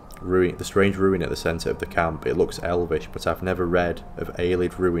ruin at the centre of the camp. It looks elvish, but I've never read of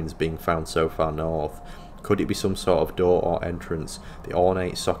Aelid ruins being found so far north. Could it be some sort of door or entrance? The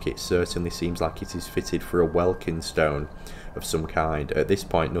ornate socket certainly seems like it is fitted for a Welkin stone of some kind. At this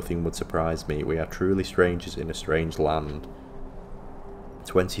point, nothing would surprise me. We are truly strangers in a strange land.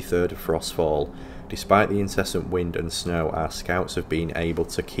 23rd of Frostfall. Despite the incessant wind and snow, our scouts have been able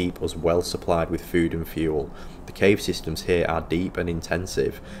to keep us well supplied with food and fuel. The cave systems here are deep and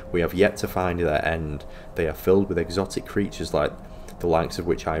intensive. We have yet to find their end. They are filled with exotic creatures like the likes of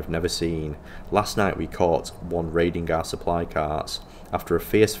which I have never seen. Last night we caught one raiding our supply carts. After a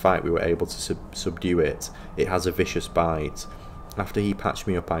fierce fight we were able to subdue it. It has a vicious bite. After he patched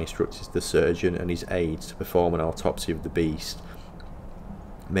me up, I instructed the surgeon and his aides to perform an autopsy of the beast.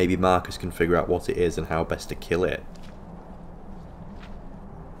 Maybe Marcus can figure out what it is and how best to kill it.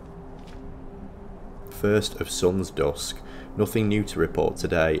 1st of Sun's Dusk. Nothing new to report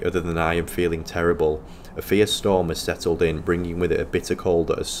today, other than I am feeling terrible. A fierce storm has settled in, bringing with it a bitter cold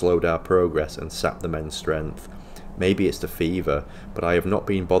that has slowed our progress and sapped the men's strength. Maybe it's the fever, but I have not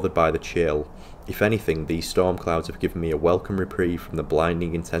been bothered by the chill. If anything, these storm clouds have given me a welcome reprieve from the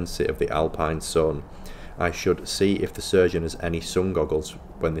blinding intensity of the alpine sun. I should see if the surgeon has any sun goggles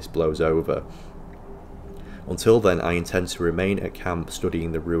when this blows over. Until then, I intend to remain at camp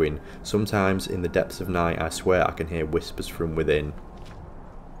studying the ruin. Sometimes in the depths of night I swear I can hear whispers from within.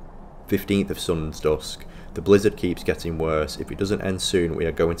 15th of Sun's Dusk. The blizzard keeps getting worse. If it doesn't end soon, we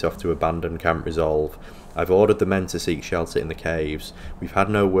are going to have to abandon Camp Resolve. I've ordered the men to seek shelter in the caves. We've had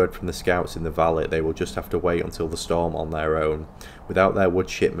no word from the scouts in the valley. They will just have to wait until the storm on their own. Without their wood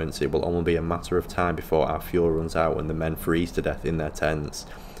shipments, it will only be a matter of time before our fuel runs out and the men freeze to death in their tents.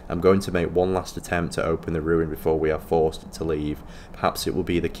 I'm going to make one last attempt to open the ruin before we are forced to leave. Perhaps it will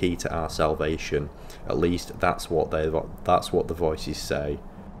be the key to our salvation. At least that's what the voices say.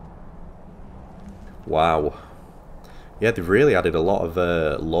 Wow. Yeah, they've really added a lot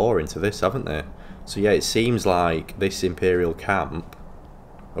of lore into this, haven't they? So yeah, it seems like this Imperial camp...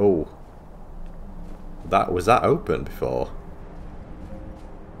 Oh. Was that open before?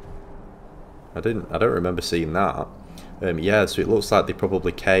 I don't remember seeing that. Yeah, so it looks like they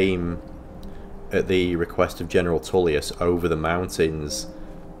probably came at the request of General Tullius over the mountains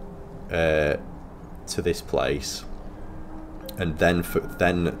to this place, and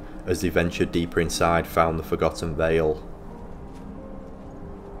then as they ventured deeper inside, found the Forgotten Vale.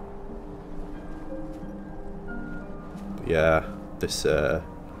 But yeah, this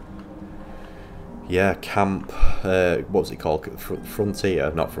yeah, camp. What was it called?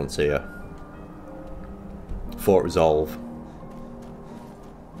 Frontier, not Frontier. Fort Resolve.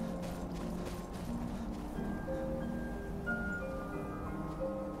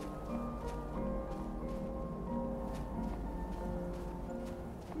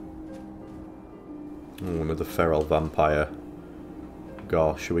 Ooh, another feral vampire.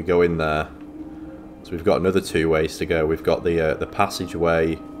 Gosh, should we go in there? So we've got another 2 ways to go. We've got the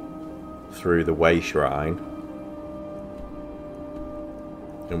passageway through the Way Shrine,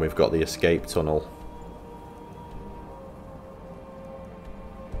 and we've got the escape tunnel.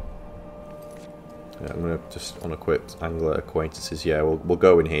 Yeah, I'm going to just unequip Angler Acquaintances. Yeah, we'll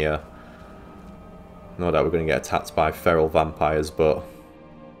go in here. No doubt we're going to get attacked by feral vampires, but...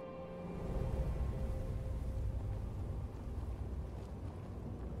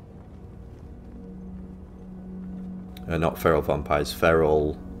 not feral vampires,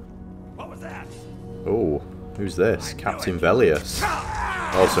 feral... What was that? Oh, who's this? Captain Velius.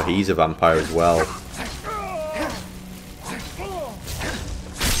 Oh, so he's a vampire as well.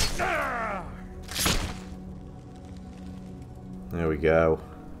 There we go.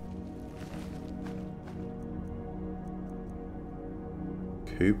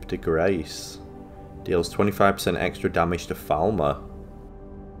 Coup De Grace. Deals 25% extra damage to Falmer.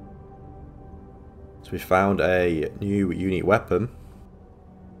 So we found a new unique weapon.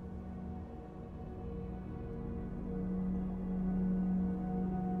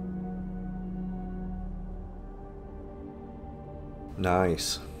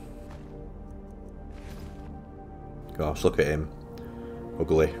 Nice. Gosh, look at him.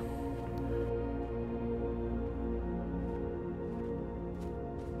 Ugly.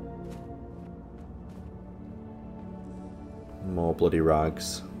 More bloody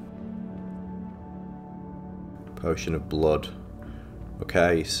rags. Potion of blood.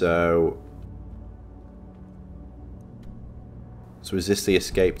 Okay, so is this the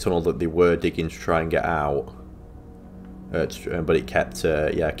escape tunnel that they were digging to try and get out? But it kept,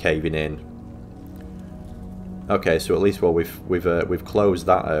 yeah, caving in. Okay, so at least, well, we've closed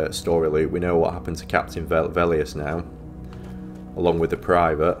that story loop. We know what happened to Captain Velius now, along with the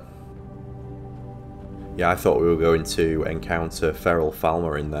private. Yeah, I thought we were going to encounter Feral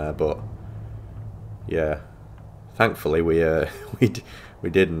Falmer in there, but yeah, thankfully we we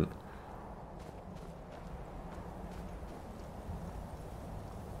didn't.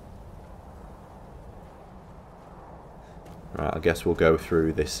 Right, I guess we'll go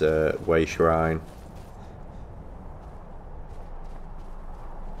through this way shrine.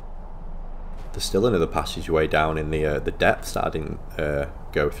 There's still another passageway down in the depths that I didn't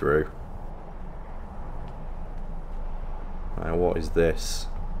go through. Right, what is this?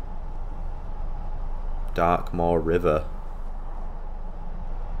 Darkmaw River.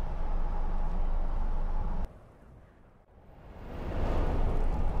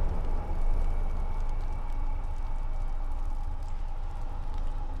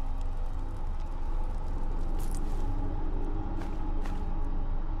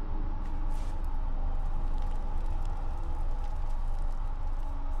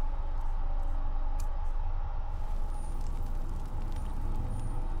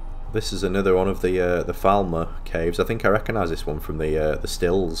 This is another one of the Falmer caves. I think I recognise this one from the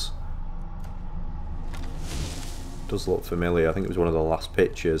stills. Does look familiar. I think it was one of the last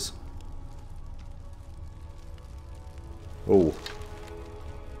pictures. Oh,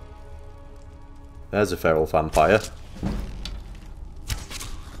 there's a feral vampire.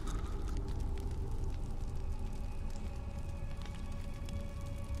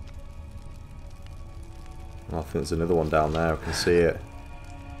 I think there's another one down there. I can see it.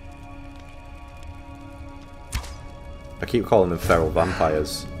 I keep calling them feral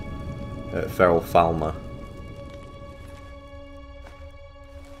vampires. Feral Falmer.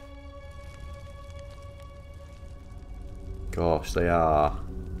 Gosh, they are.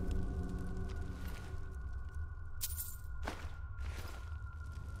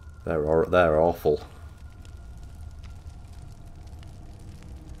 They're awful.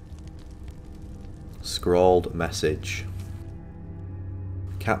 Scrawled message.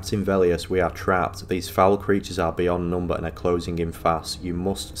 Captain Velius, we are trapped. These foul creatures are beyond number and are closing in fast. You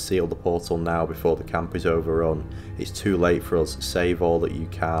must seal the portal now before the camp is overrun. It's too late for us. Save all that you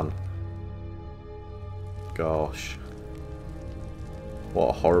can. Gosh. What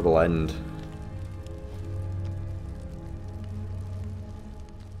a horrible end.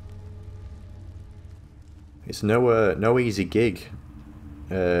 It's no easy gig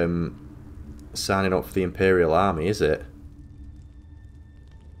signing up for the Imperial Army, is it?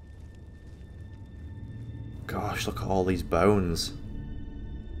 Gosh, look at all these bones.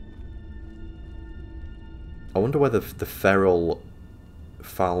 I wonder whether the feral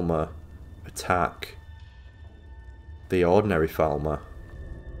Falmer attack the ordinary Falmer.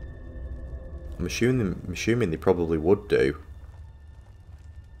 I'm assuming they probably would do.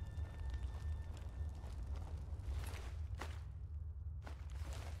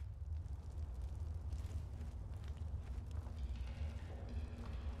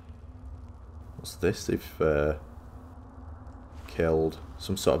 What's this? They've killed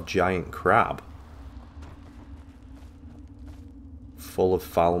some sort of giant crab. Full of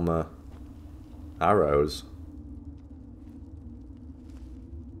Falmer arrows.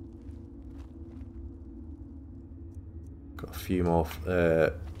 Got a few more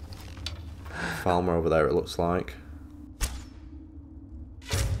Falmer over there, it looks like.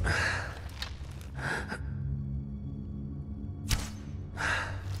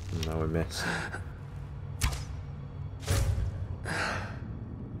 No, we missed.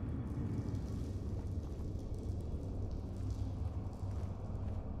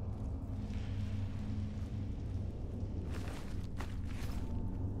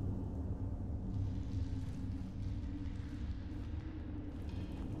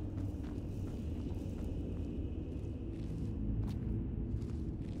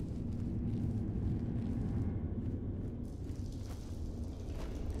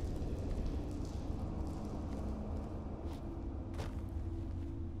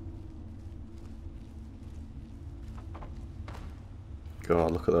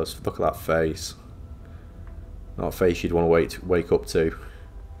 God, look at those! Look at that face. Not a face you'd want to wake up to.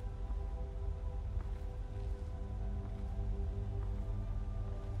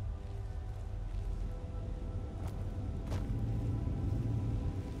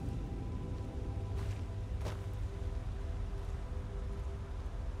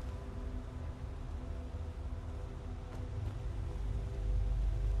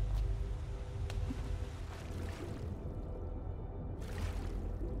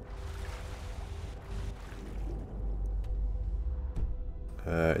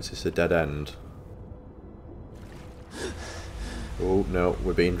 Is this a dead end? Oh no,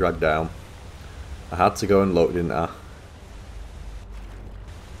 we're being dragged down. I had to go and look, didn't I?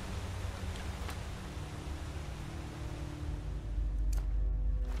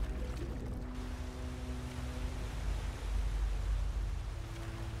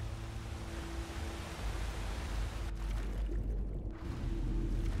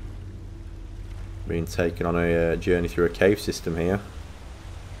 Being taken on a journey through a cave system here.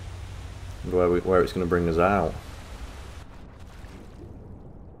 And where it's going to bring us out.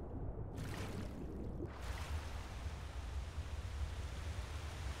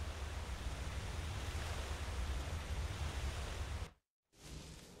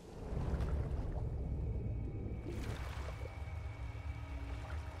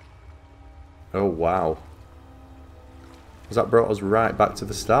 Oh wow. Has that brought us right back to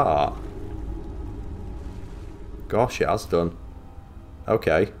the start? Gosh, it has done.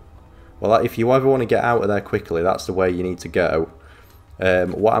 Okay. Well, if you ever want to get out of there quickly, that's the way you need to go.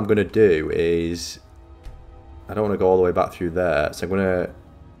 What I'm going to do is... I don't want to go all the way back through there, so I'm going to...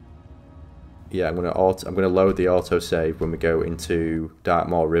 Yeah, I'm going to load the autosave when we go into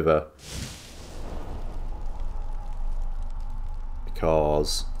Darkmaw River.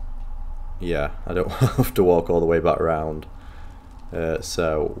 Because... Yeah, I don't have to walk all the way back around.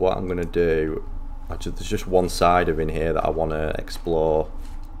 So, what I'm going to do... Actually, there's just one side of in here that I want to explore.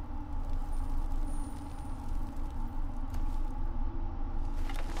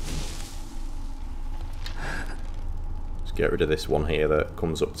 Let's get rid of this one here that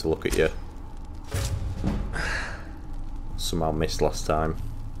comes up to look at you. Somehow missed last time.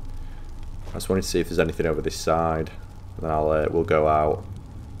 I just wanted to see if there's anything over this side. And then we'll go out.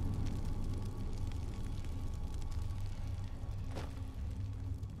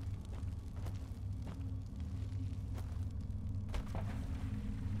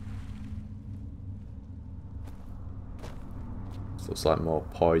 Looks like more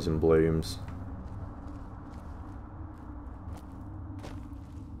poison blooms.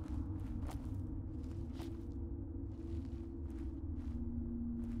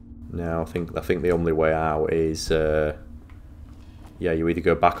 Now I think the only way out is yeah, you either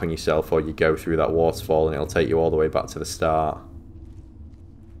go back on yourself or you go through that waterfall and it'll take you all the way back to the start.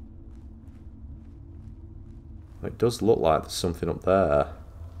 It does look like there's something up there.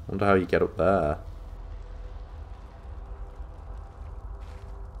 I wonder how you get up there.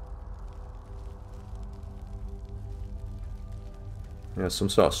 Yeah, some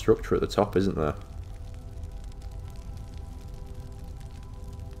sort of structure at the top, isn't there?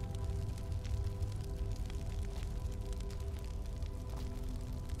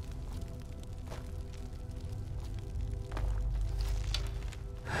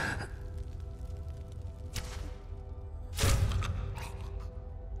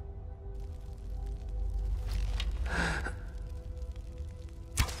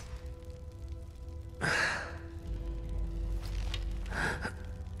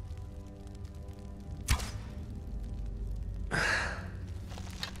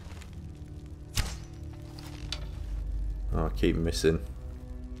 Oh, I keep missing.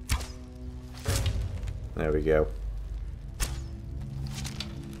 There we go.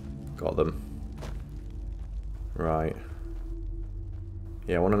 Got them. Right.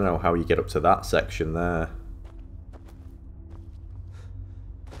 Yeah, I want to know how you get up to that section there.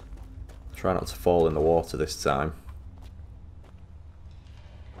 Try not to fall in the water this time.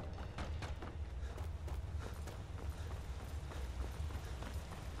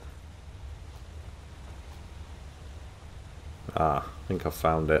 Ah, I think I've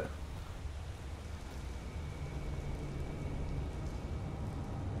found it.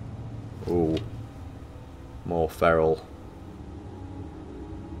 Ooh. More feral.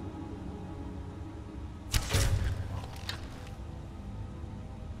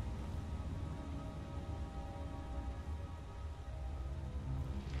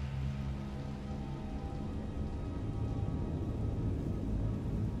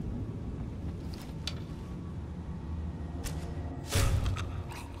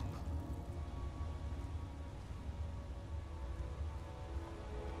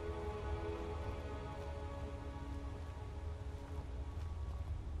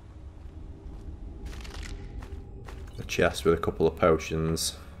 A chest with a couple of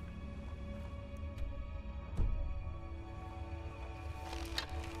potions.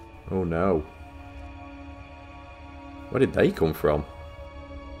 Oh no. Where did they come from?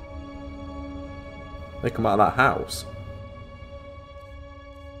 They come out of that house.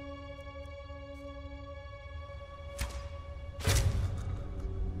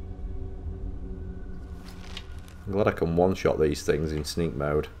 I'm glad I can one-shot these things in sneak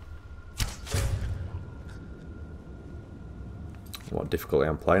mode. What difficulty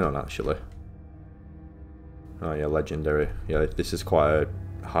I'm playing on, actually. Oh yeah, legendary. Yeah, this is quite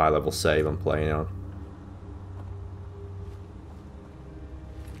a high level save I'm playing on.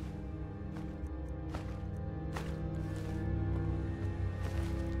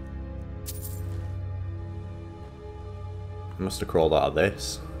 I must have crawled out of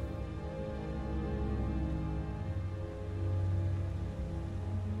this.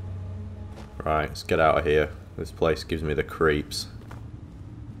 Right, let's get out of here. This place gives me the creeps.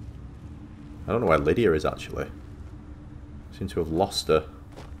 I don't know where Lydia is, actually. I seem to have lost her.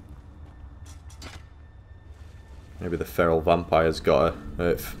 Maybe the feral vampire's got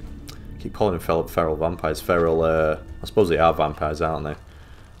her. I keep calling them feral vampires. Feral, I suppose they are vampires, aren't they?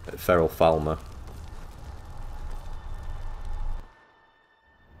 Feral Falmer.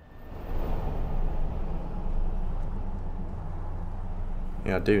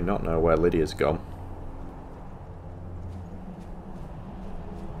 Yeah, I do not know where Lydia's gone.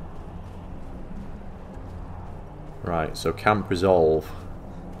 Right, so camp resolve.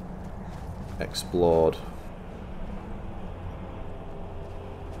 Explored.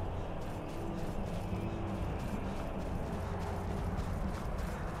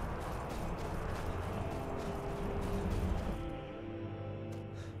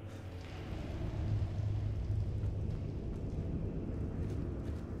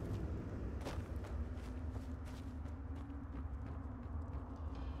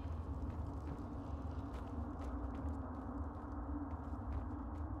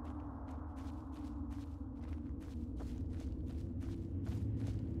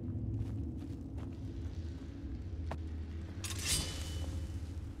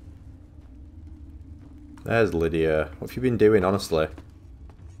 There's Lydia. What have you been doing, honestly?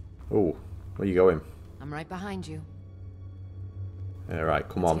 Oh, where are you going? I'm right behind you. Alright,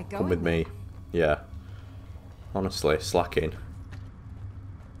 come on, come with me. Yeah. Honestly, slacking.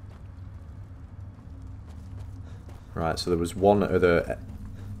 Right, so there was one other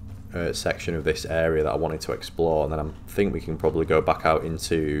section of this area that I wanted to explore, and then I think we can probably go back out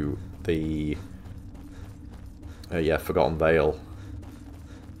into the yeah, Forgotten Vale.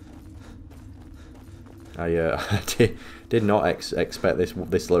 I did not expect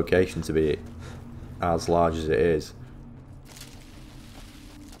this location to be as large as it is.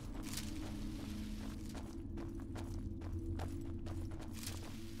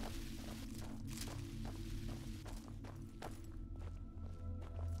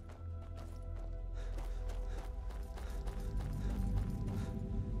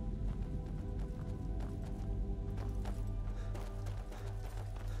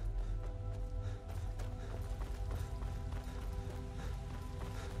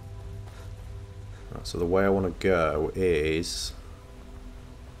 So the way I want to go is,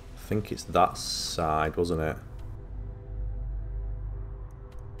 I think it's that side, wasn't it?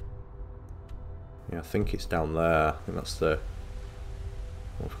 Yeah, I think it's down there. I think that's the...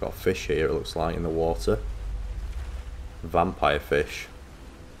 Oh, we've got a fish here, it looks like, in the water. Vampire fish.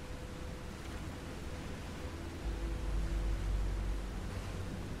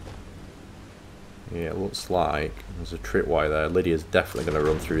 Yeah, it looks like there's a tripwire there. Lydia's definitely going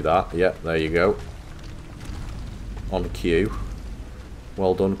to run through that. Yep, there you go. On cue.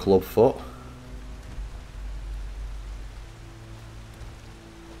 Well done, Clubfoot.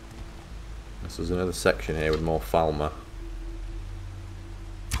 So there's another section here with more Falmer.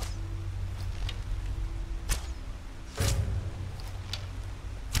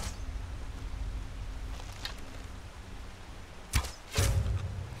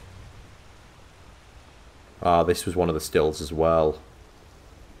 Ah, this was one of the stills as well.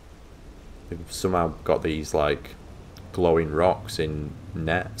 They've somehow got these, like, glowing rocks in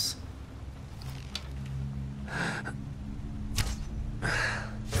nets.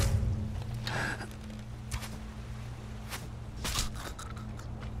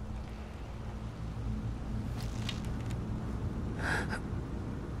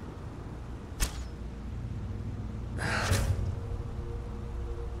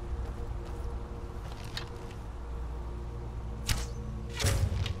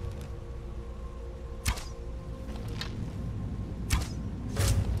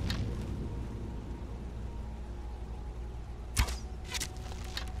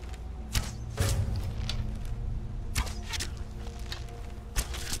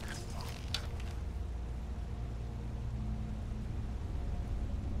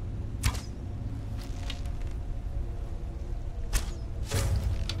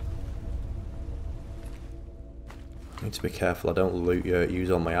 Need to be careful I don't use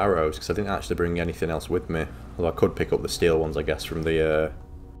all my arrows, because I didn't actually bring anything else with me. Although I could pick up the steel ones, I guess, from the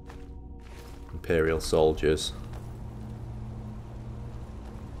Imperial soldiers.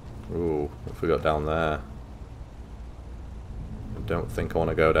 Ooh, what have we got down there? I don't think I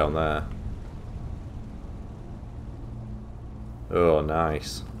want to go down there. Oh,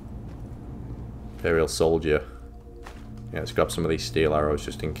 nice. Imperial soldier. Yeah, let's grab some of these steel arrows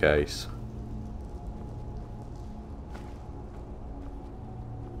just in case.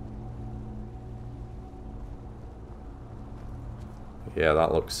 Yeah,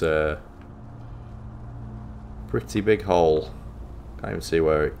 that looks pretty big hole. Can't even see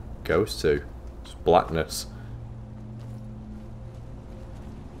where it goes to. Just blackness.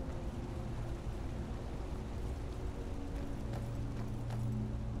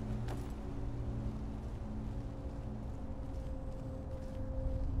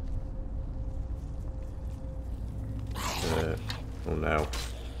 Oh no.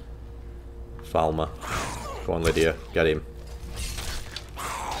 Falmer. Go on, Lydia. Get him.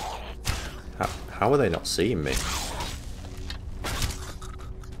 How are they not seeing me?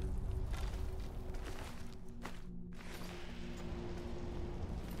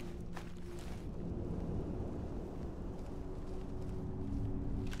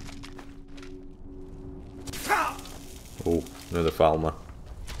 Oh, another Falmer.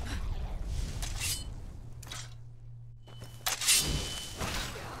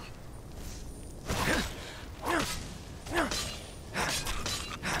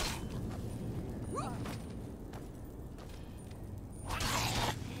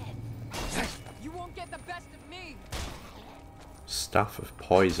 Staff of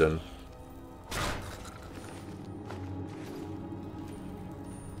poison.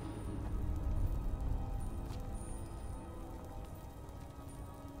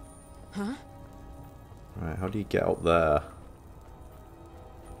 Huh? Right, how do you get up there?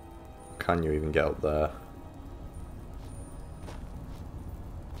 Can you even get up there?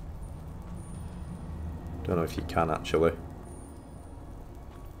 Don't know if you can actually.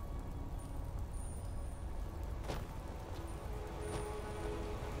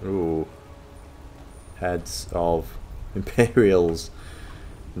 Ooh. Heads of Imperials.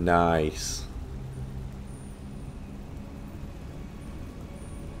 Nice.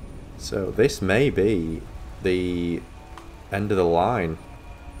 So this may be the end of the line.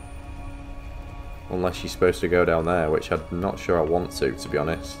 Unless you're supposed to go down there, which I'm not sure I want to be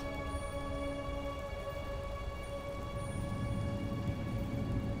honest.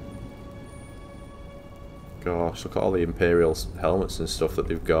 Gosh, look at all the Imperial helmets and stuff that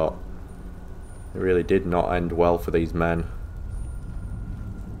they've got. It really did not end well for these men.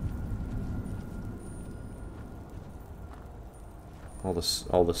 All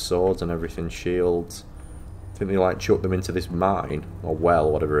the swords and everything, shields. I think they like chucked them into this mine, or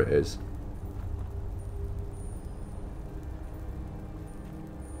well, whatever it is.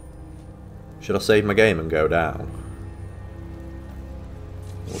 Should I save my game and go down?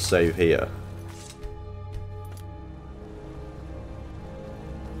 We'll save here.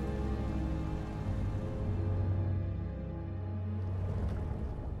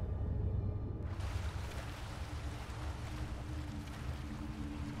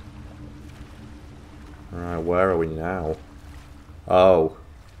 Right, where are we now? Oh.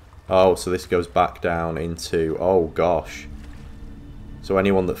 Oh, so this goes back down into... Oh, gosh. So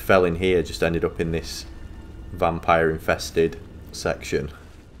anyone that fell in here just ended up in this vampire-infested section.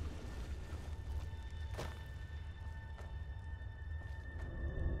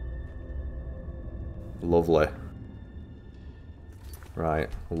 Lovely. Right,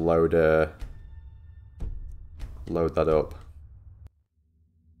 load that up.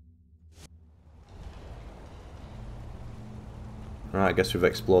 Right, I guess we've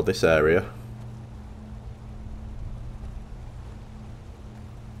explored this area.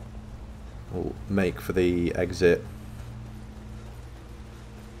 We'll make for the exit.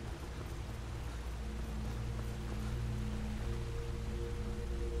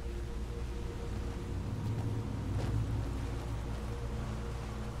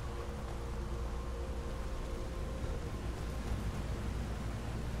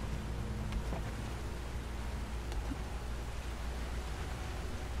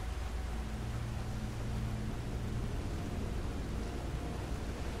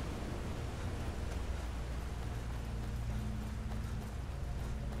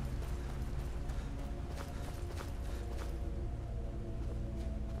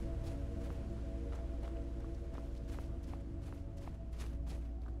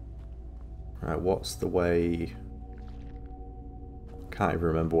 Right, what's the way... Can't even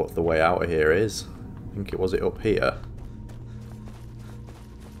remember what the way out of here is. I think it was it up here.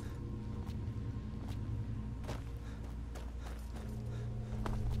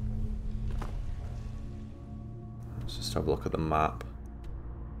 have a look at the map.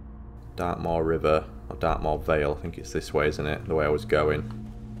 Darkmaw River, or Darkmaw Vale, I think it's this way, isn't it? The way I was going.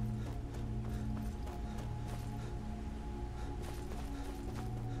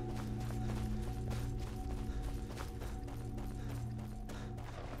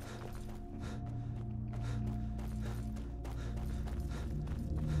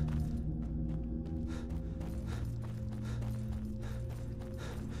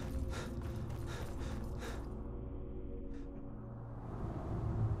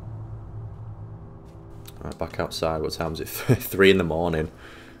 Right, back outside. What time is it? 3 in the morning.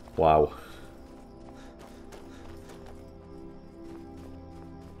 Wow.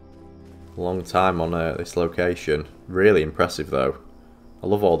 Long time on this location. Really impressive though. I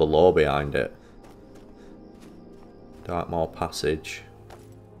love all the lore behind it. Darkmaw Passage.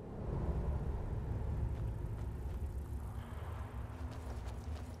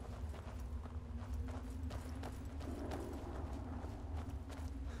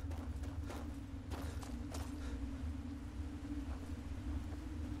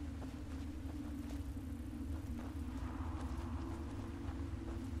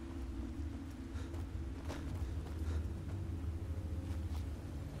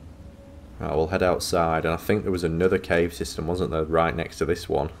 Right, we'll head outside, and I think there was another cave system, wasn't there, right next to this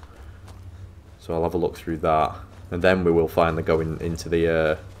one. So I'll have a look through that, and then we will finally go into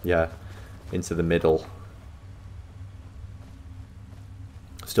the, into the middle.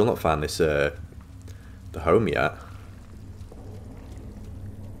 Still not found this, the home yet.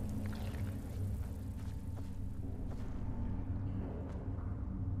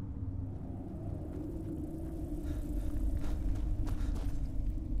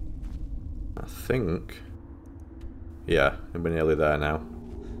 I think, yeah, we're nearly there now.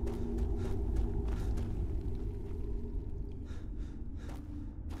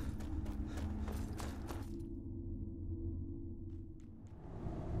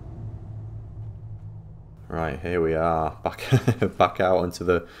 Right, here we are, back out into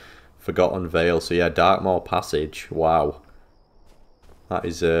the Forgotten Vale. So yeah, Darkmaw Passage. Wow, that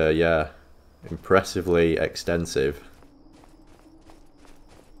is yeah, impressively extensive.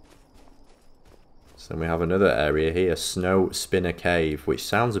 So we have another area here, Snowspinner Cave, which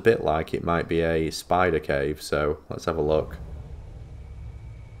sounds a bit like it might be a spider cave, so let's have a look.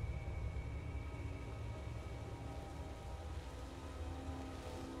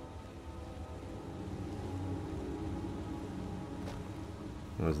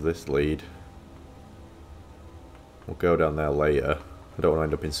 Where's this lead? We'll go down there later. I don't want to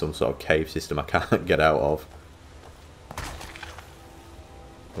end up in some sort of cave system I can't get out of.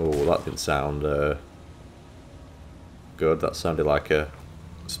 Oh, that didn't sound good. That sounded like a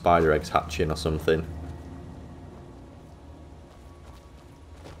spider eggs hatching or something.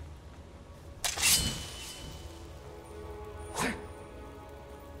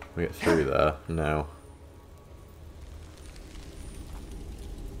 We get through there? No.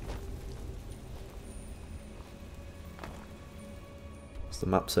 Does the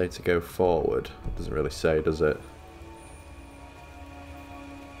map say to go forward? It doesn't really say, does it?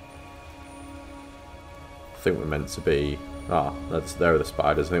 I think we're meant to be... Ah, there are the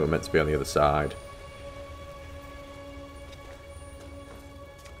spiders. I think we're meant to be on the other side.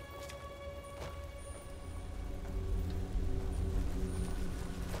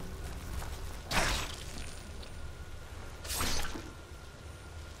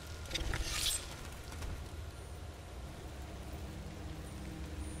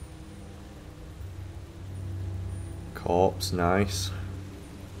 Corpse, nice.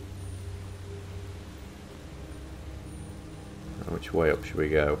 Which way up should we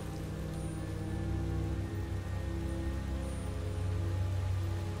go?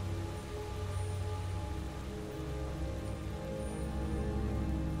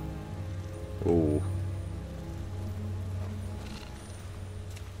 Ooh.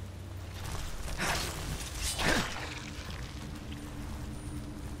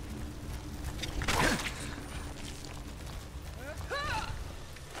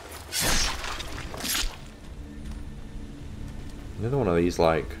 Another one of these,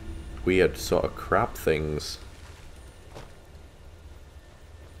 like, weird sort of crab things.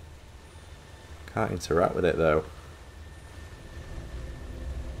 Can't interact with it, though.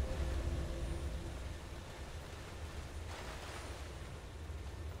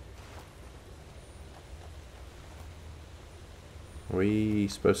 Are we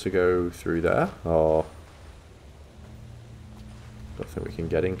supposed to go through there? Or... don't think we can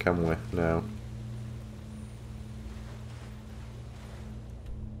get in, can we? No.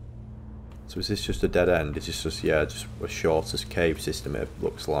 So is this just a dead end? Is this just, yeah, just a shortest cave system it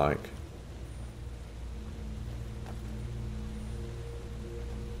looks like?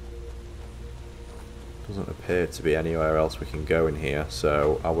 Doesn't appear to be anywhere else we can go in here,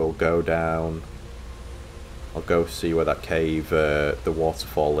 so I will go down. I'll go see where that cave, the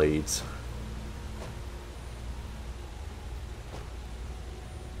waterfall leads.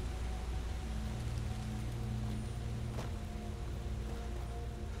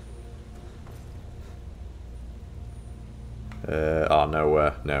 Oh,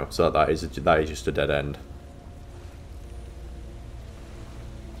 nowhere. No, so that is just a dead end.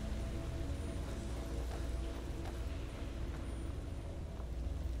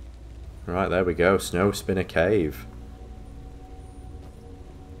 Right, there we go. Snowspinner Cave.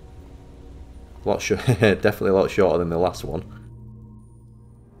 Definitely a lot shorter than the last one.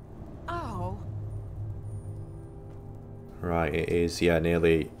 Oh. Right, it is, yeah,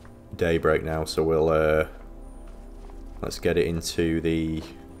 nearly daybreak now, so we'll let's get it into the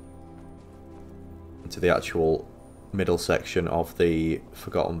actual middle section of the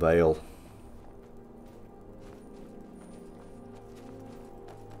Forgotten Vale.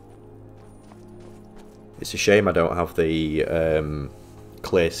 It's a shame I don't have the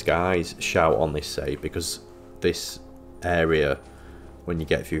clear skies shout on this save, because this area, when you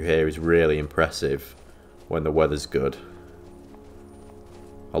get through here, is really impressive when the weather's good.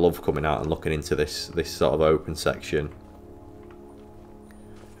 I love coming out and looking into this sort of open section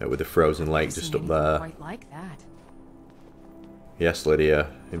with the frozen lake just up there. Quite like that. Yes,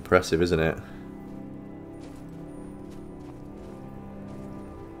 Lydia, impressive, isn't it?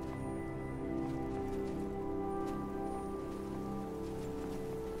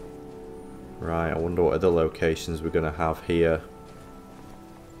 Right, I wonder what other locations we're going to have here.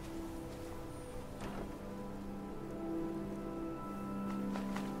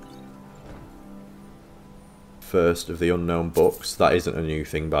 First of the Unknown books. That isn't a new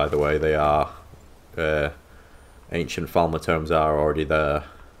thing, by the way. They are ancient Falmer tomes are already there.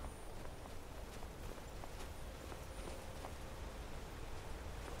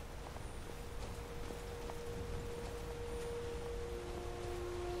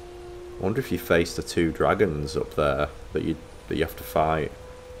 I wonder if you face the two dragons up there that you have to fight.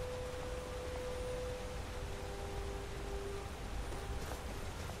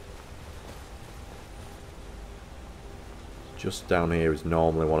 Just down here is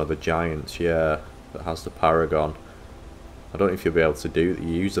normally one of the giants, yeah, that has the paragon. I don't know if you'll be able to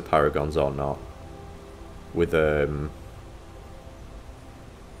use the paragons or not with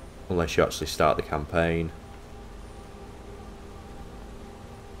unless you actually start the campaign.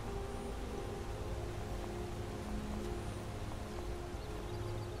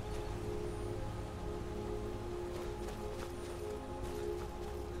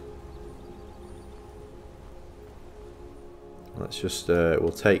 Let's just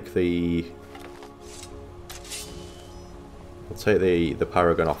we'll take the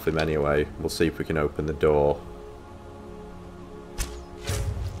paragon off him anyway. We'll see if we can open the door.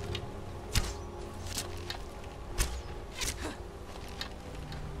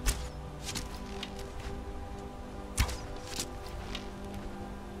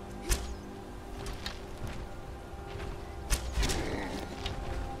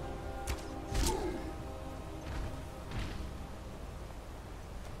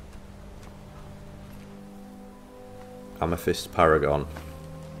 Amethyst Paragon.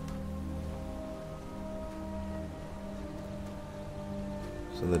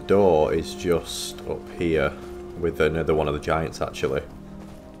 So the door is just up here with another one of the giants, actually.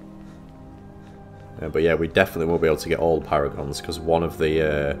 But yeah, we definitely won't be able to get all paragons, because one of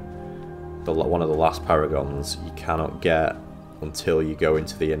the last paragons you cannot get until you go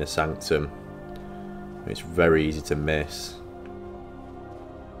into the inner sanctum. It's very easy to miss.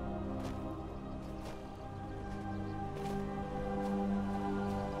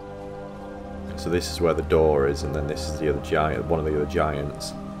 So this is where the door is, and then this is the other giant, one of the other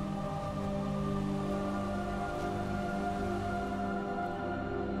giants.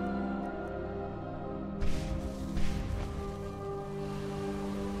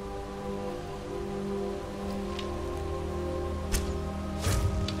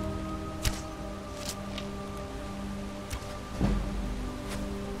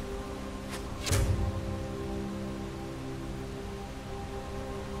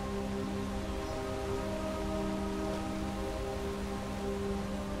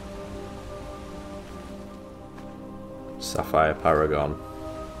 Sapphire Paragon.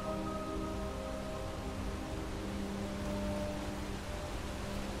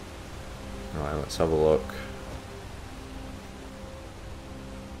 Right, let's have a look.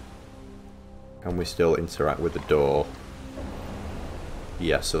 Can we still interact with the door?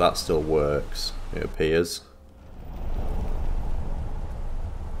 Yeah, so that still works, it appears.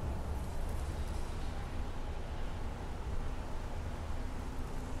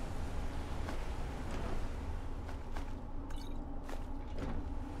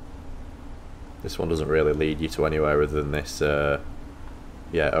 This one doesn't really lead you to anywhere other than this,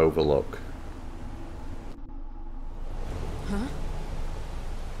 yeah, overlook. Huh?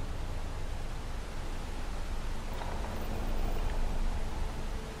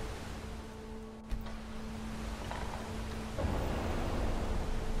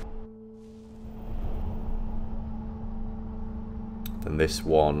 And this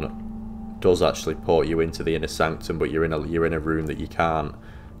one does actually port you into the inner sanctum, but you're in a room that you can't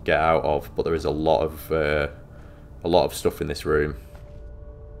get out of. But there is a lot of stuff in this room.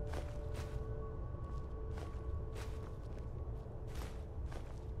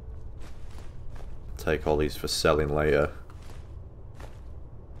 Take all these for selling later.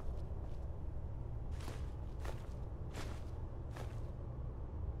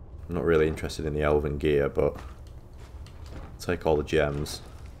 I'm not really interested in the elven gear, but take all the gems.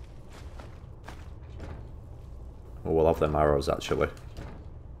 Oh, we'll have them arrows actually.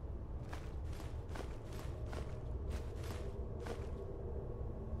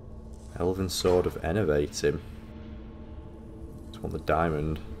 Elven Sword of Enervating. Just want the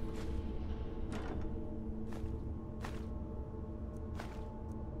diamond.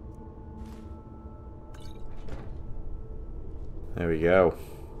 There we go.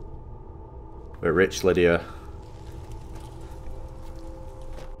 We're rich, Lydia.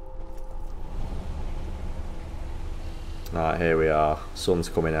 Alright, here we are. Sun's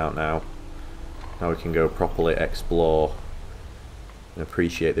coming out now. Now we can go properly explore and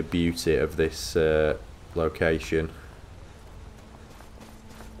appreciate the beauty of this location.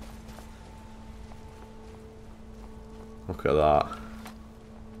 Look at that.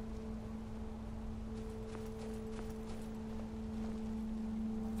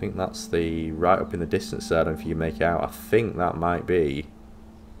 I think that's the right up in the distance there. I don't know if you can make it out. I think that might be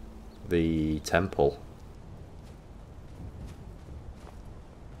the temple.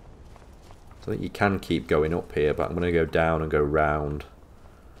 So I think you can keep going up here, but I'm going to go down and go round.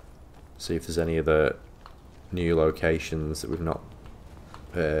 See if there's any other new locations that we've not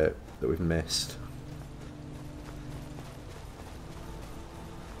that we've missed.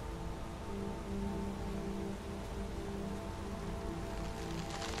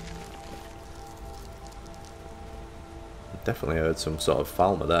 Definitely heard some sort of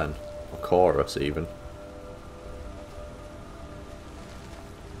Falmer then, or chorus even.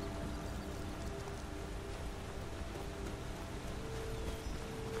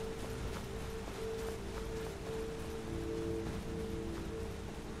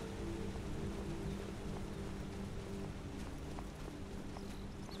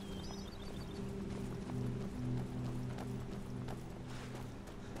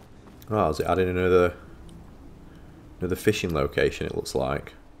 Oh, is it adding another fishing location, it looks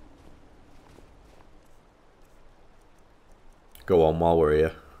like. Go on while we're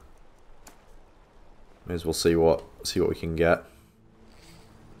here. May as well see what we can get.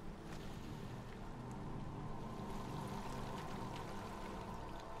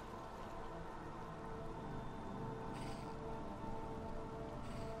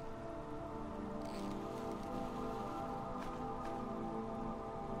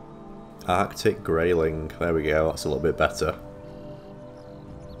 Arctic Grayling, there we go, that's a little bit better.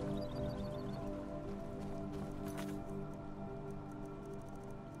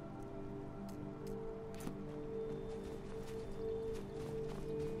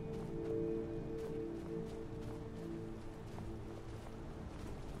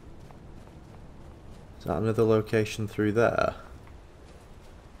 Is that another location through there?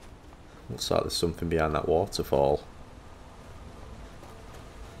 Looks like there's something behind that waterfall.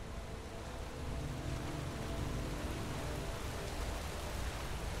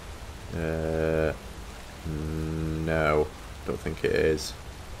 No, don't think it is.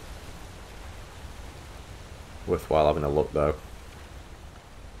 Worthwhile having a look though.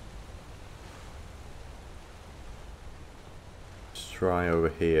 Let's try over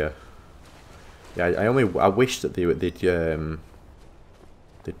here. Yeah, I wish that they'd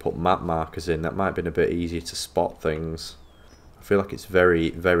put map markers in. That might have been a bit easier to spot things. I feel like it's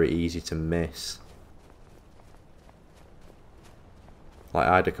very, very easy to miss. Like,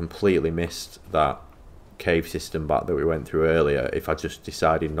 I'd have completely missed that cave system back that we went through earlier if I just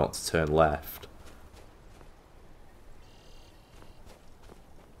decided not to turn left.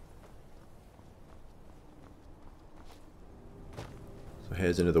 So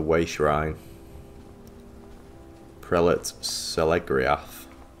here's another way shrine. Prelate Celegriath,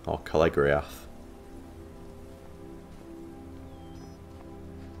 or Calegriath.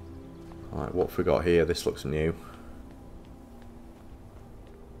 Alright, what have we got here? This looks new.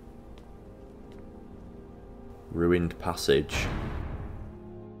 Ruined Passage.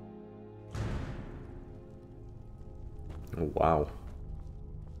 Wow.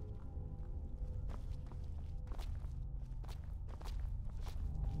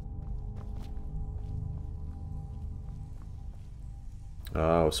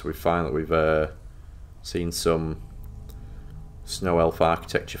 Oh, so we've seen some snow elf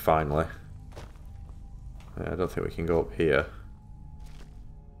architecture finally. I don't think we can go up here.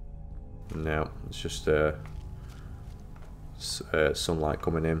 No, it's just sunlight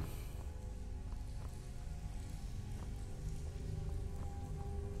coming in.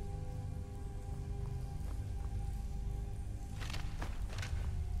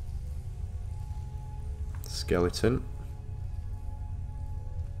 Skeleton.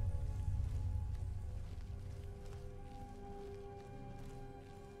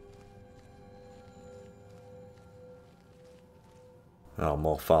 Oh,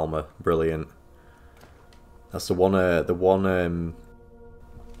 more Falmer, brilliant. That's the one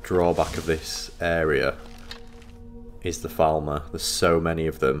drawback of this area is the Falmer. There's so many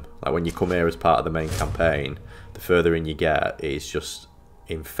of them. Like when you come here as part of the main campaign, the further in you get, it's just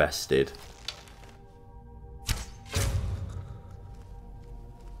infested.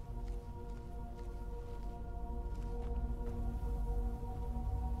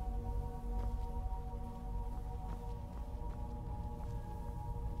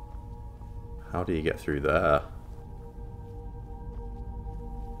 How do you get through there?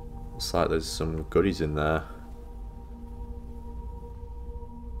 Looks like there's some goodies in there.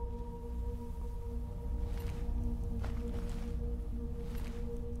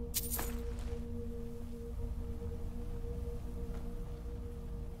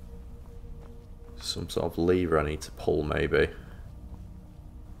 Some sort of lever I need to pull, maybe.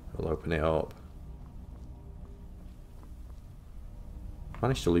 I'll open it up.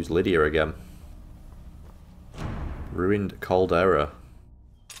 Managed to lose Lydia again. Ruined Caldera.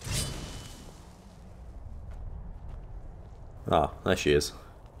 Ah, there she is.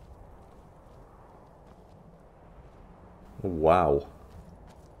 Wow.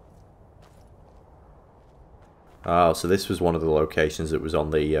 Oh, so this was one of the locations that was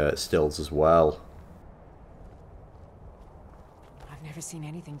on the stills as well. I've never seen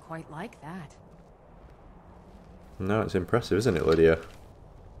anything quite like that. No, it's impressive, isn't it, Lydia?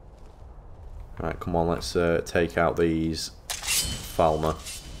 Right, come on, let's take out these Falmer.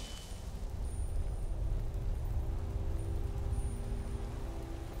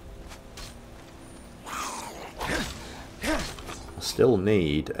 I still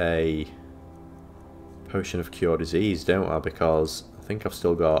need a potion of cure disease, don't I? Because I think I've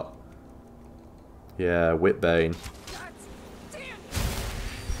still got, yeah, Whitbane.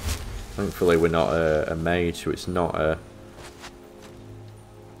 Thankfully we're not a mage, so it's not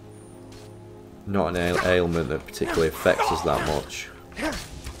an ailment that particularly affects us that much.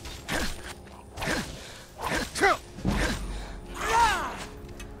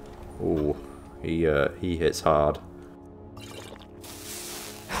 Ooh, he hits hard.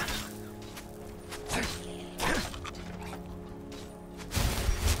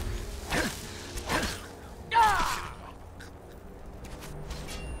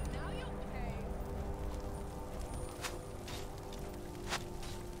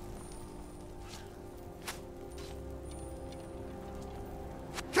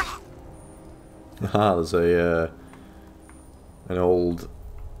 Ah, there's an old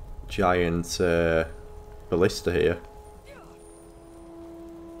giant ballista here.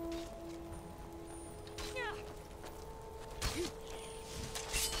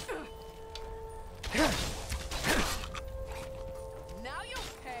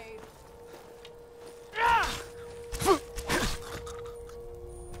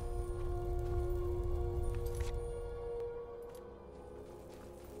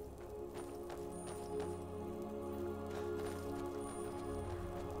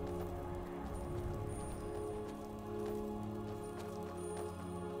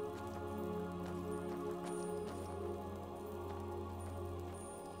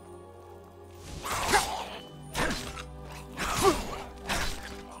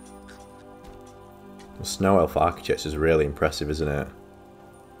 The Snow Elf architecture is really impressive, isn't it?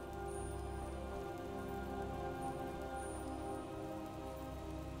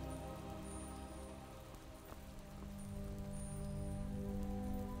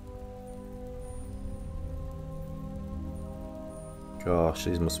 Gosh,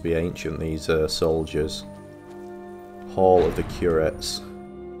 these must be ancient, these soldiers. Hall of the Curates.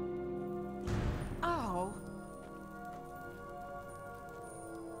 Oh.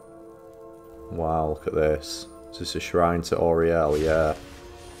 Wow, look at this. Is this a shrine to Auriel? Yeah.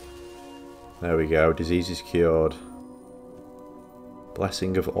 There we go. Disease is cured.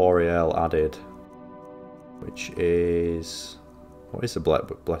 Blessing of Auriel added. which is... what is the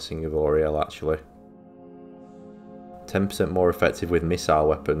Blessing of Auriel actually? 10% more effective with missile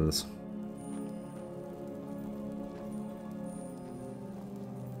weapons.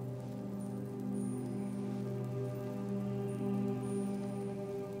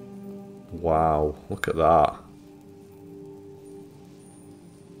 Wow, look at that.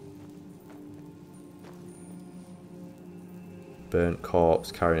 Burnt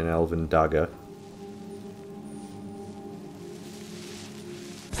corpse carrying an elven dagger.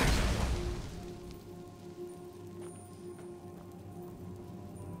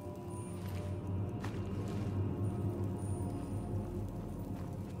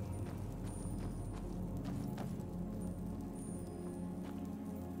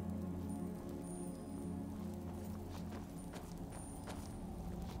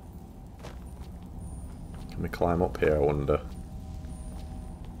 Can we climb up here, I wonder?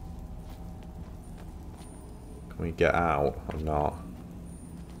 Can we get out or not?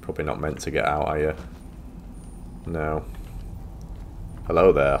 Probably not meant to get out, are you? No.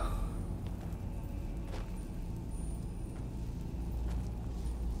 Hello there.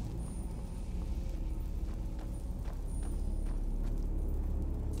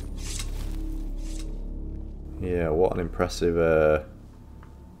 Yeah, what an impressive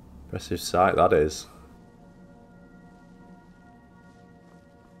sight that is.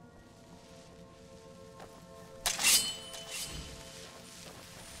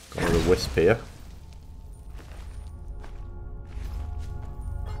 Got another wisp here.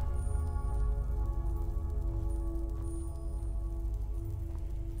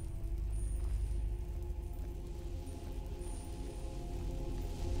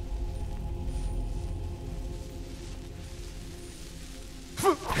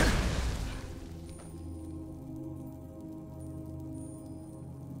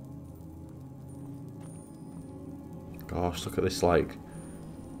 Gosh, look at this like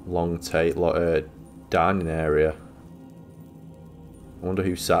long dining area. I wonder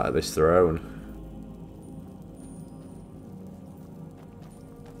who sat at this throne.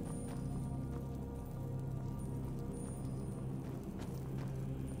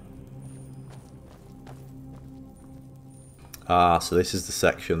 Ah, so this is the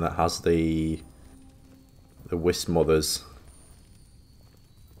section that has the Wisp Mothers.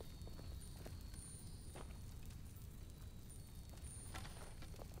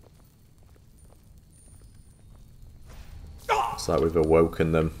 It's like we've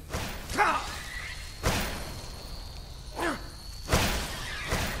awoken them.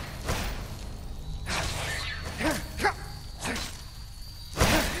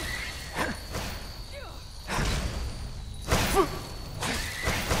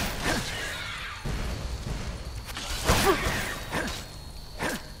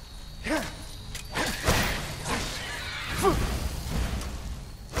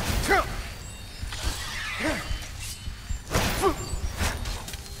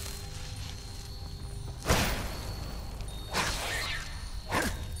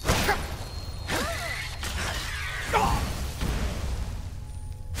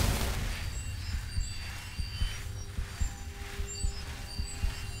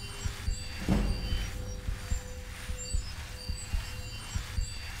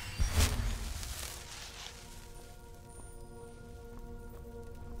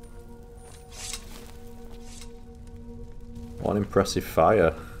 What an impressive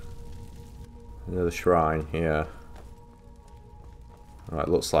fire. Near the shrine, yeah. Right,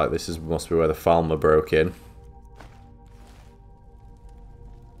 looks like this must be where the Falmer broke in.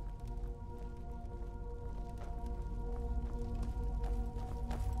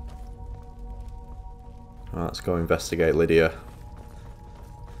 Right, let's go investigate Lydia.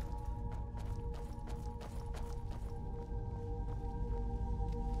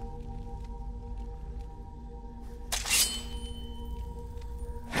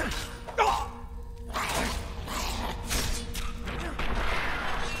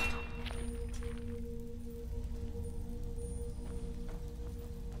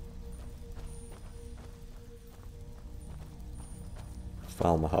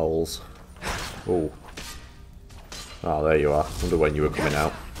 Falmer holes. Oh. Oh, there you are. Wonder when you were coming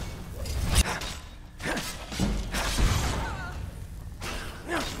out.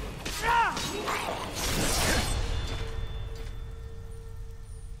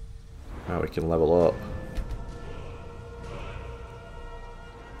 Now we can level up.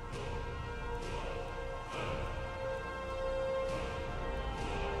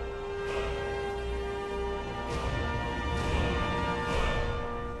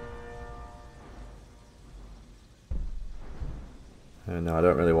 No, I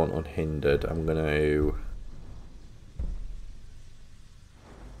don't really want unhindered. I'm going to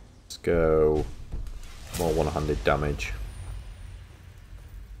Let's go more one-handed damage.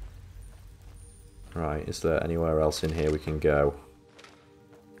 Right, is there anywhere else in here we can go?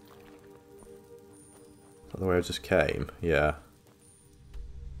 Is that the way I just came? Yeah.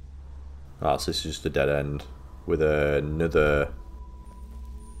 Ah, so this is just a dead end with another...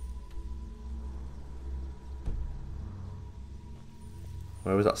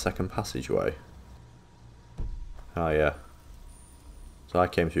 Where was that second passageway? Oh yeah. So I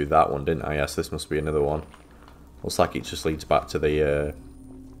came through that one, didn't I? Yes, this must be another one. Looks like it just leads back to the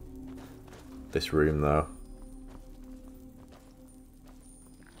this room though.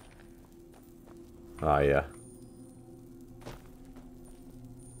 Ah yeah.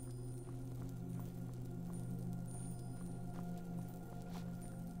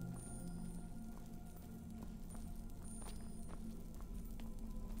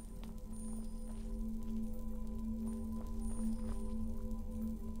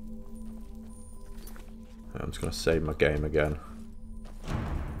 I'm just going to save my game again.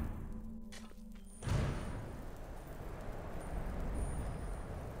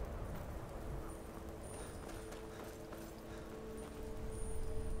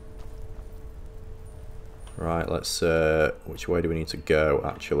 Right, let's... which way do we need to go,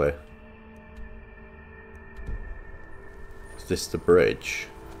 actually? Is this the bridge?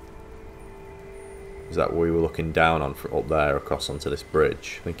 Is that what we were looking down on from up there across onto this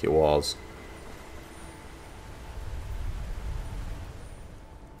bridge? I think it was.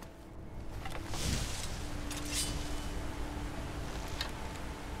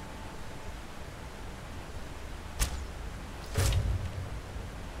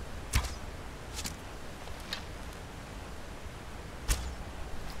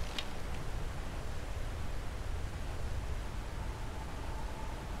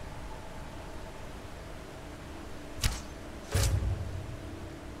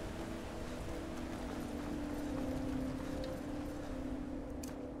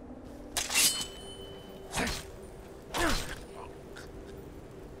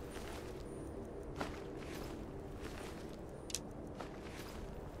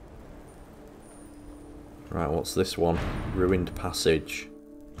 Right, what's this one? Ruined Passage.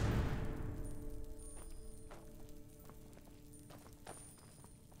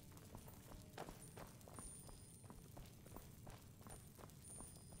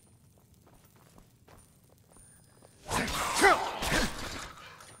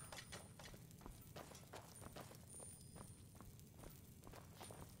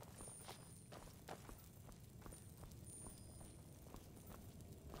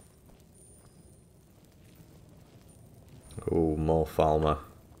 Oh, more Falmer.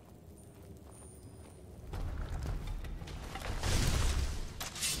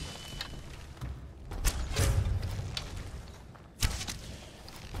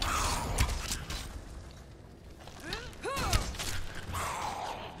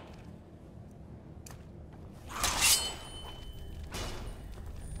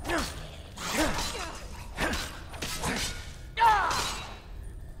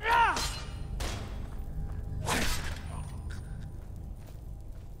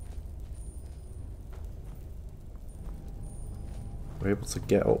 We're able to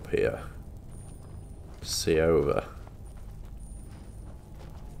get up here. See over.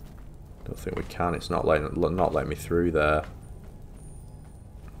 Don't think we can. It's not letting me through there.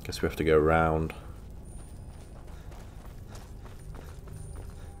 Guess we have to go round.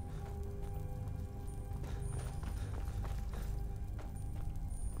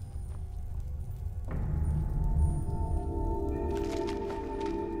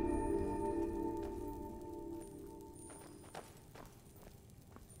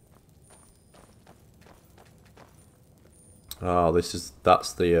 Oh, that's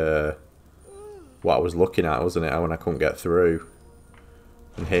the what I was looking at, wasn't it? When I couldn't get through.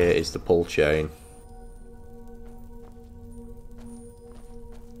 And here is the pull chain.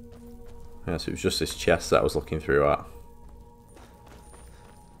 Yes, it was just this chest that I was looking through at.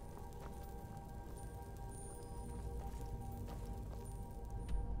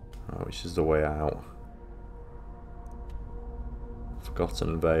 Oh, which is the way out?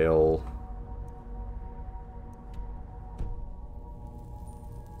 Forgotten Vale.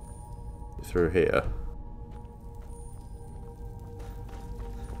 Through here.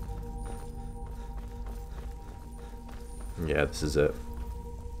 Yeah, this is it.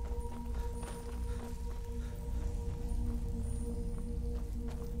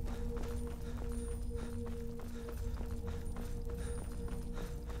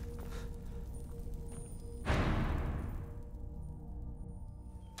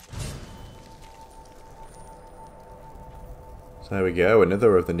 There we go,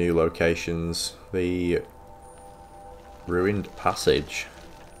 another of the new locations. The Ruined Passage.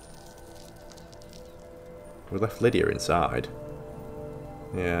 We left Lydia inside.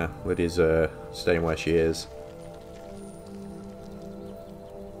 Yeah, Lydia's staying where she is.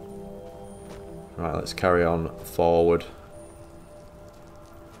 Right, let's carry on forward.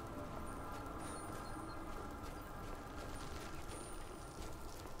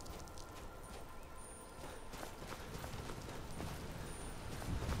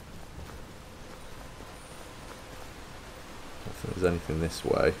 I don't think there's anything this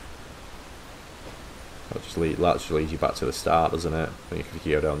way. That just leads you back to the start, doesn't it? I think if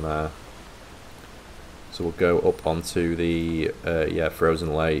you go down there. So we'll go up onto the yeah,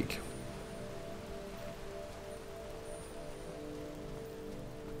 frozen lake.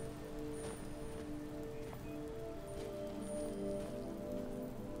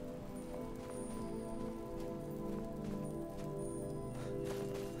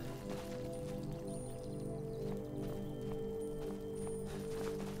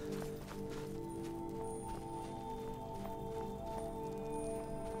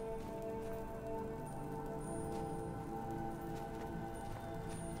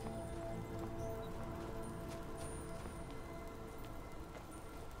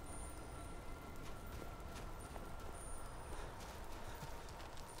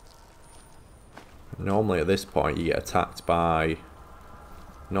 Normally at this point you get attacked by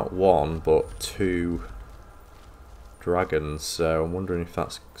not one but two dragons, so I'm wondering if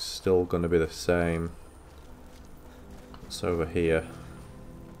that's still going to be the same. It's over here.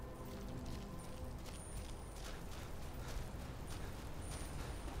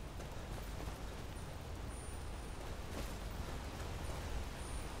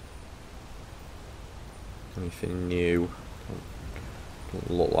 Anything new?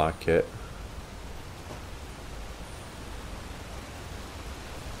 Don't look like it.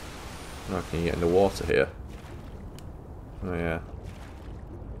 Oh, can you get in the water here? Oh yeah.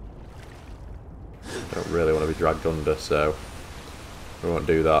 Don't really want to be dragged under, so we won't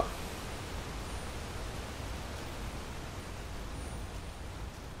do that.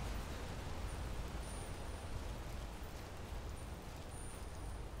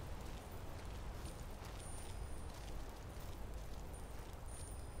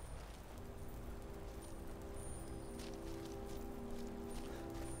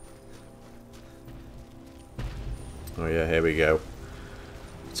 Oh yeah, here we go.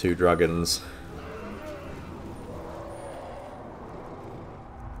 Two dragons.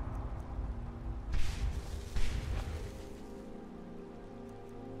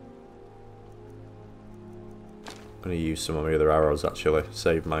 I'm going to use some of my other arrows actually,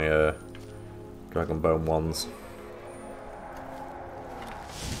 save my dragon bone ones.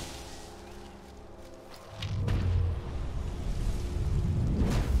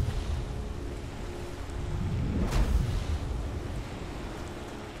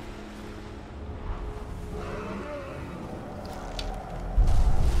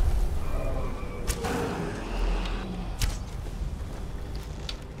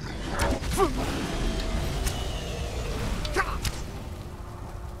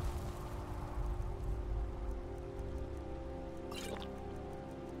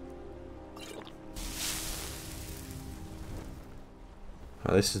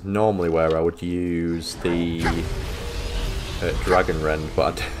 Now, this is normally where I would use the dragon rend,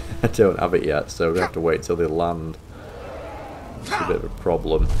 but I don't have it yet, so we're going to have to wait till they land. It's a bit of a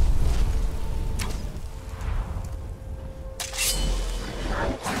problem.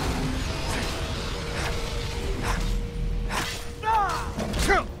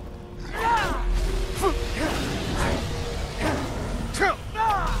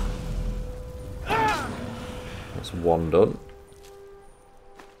 That's one done.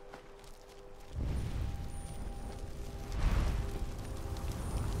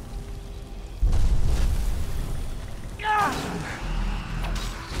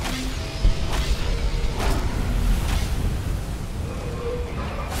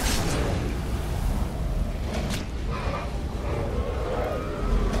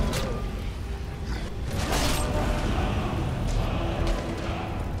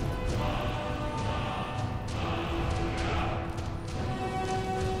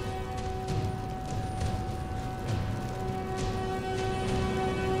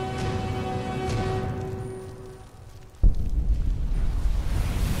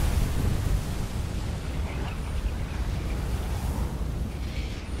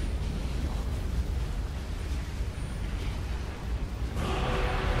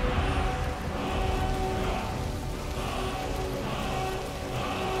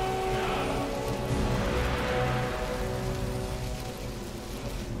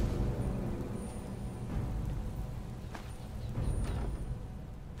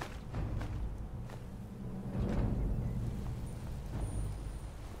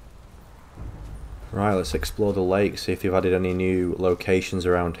 Right, let's explore the lake, see if they've added any new locations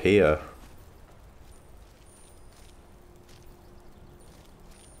around here.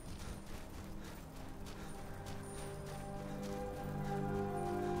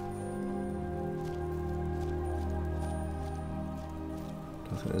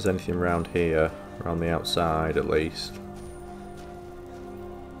 Don't think there's anything around here, around the outside at least.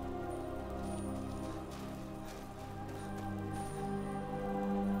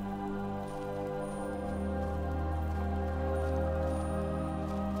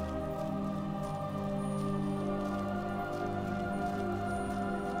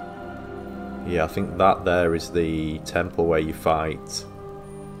 Yeah, I think that there is the temple where you fight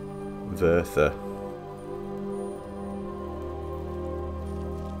Vertha.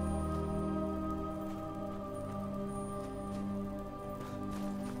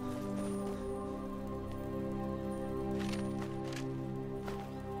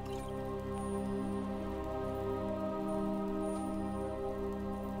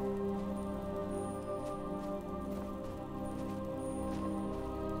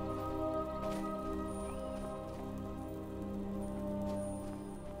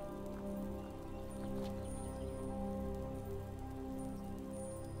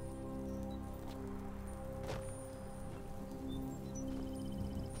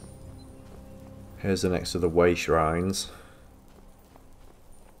 Here's the next of the way shrines.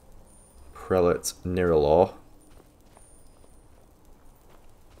 Prelate Niralaw.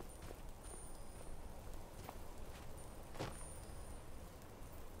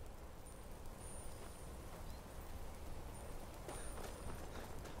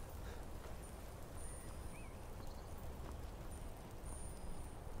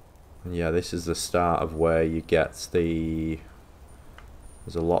 And yeah, this is the start of where you get the...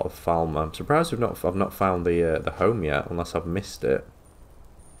 There's a lot of Falmer. I'm surprised I've not found the home yet, unless I've missed it.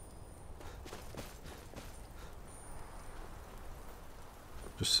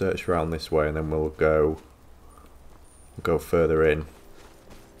 Just search around this way, and then we'll go further in.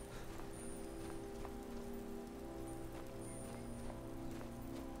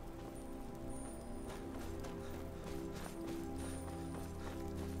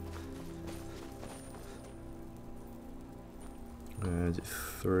 Is it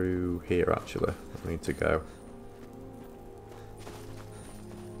through here actually? I need to go.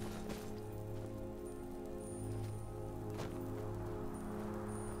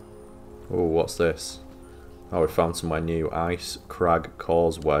 Oh, what's this? Oh, we found somewhere new. Icecrag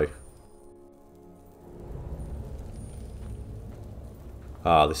Causeway.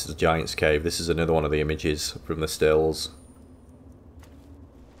 Ah, this is a giant's cave. This is another one of the images from the stills.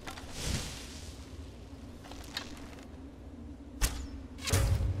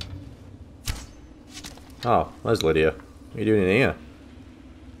 Oh, there's Lydia. What are you doing in here?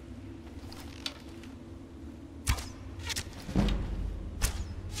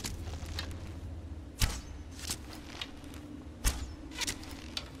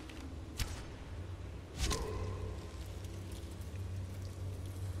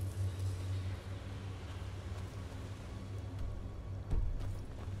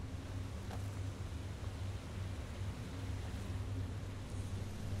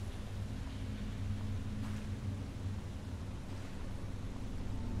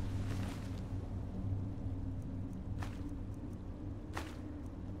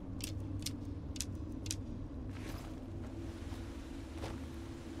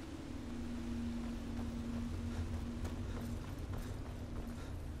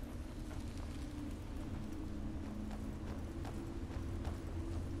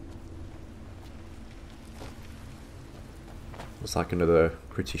 It's like another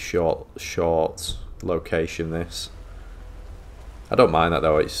pretty short location. This. I don't mind that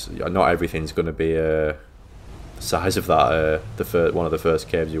though. It's not everything's going to be the size of that. One of the first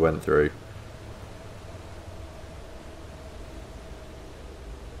caves you went through.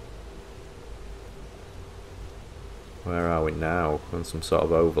 Where are we now? On some sort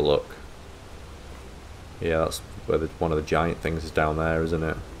of overlook. Yeah, that's where one of the giant things is down there, isn't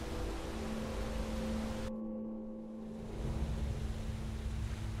it?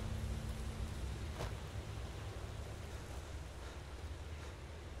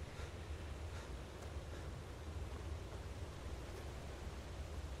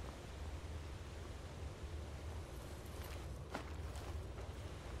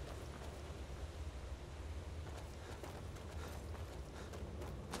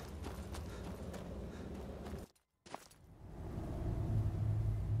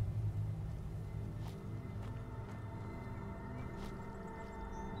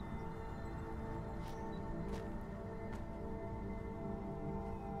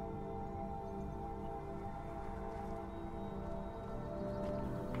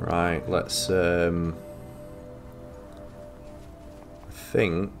 Right, let's I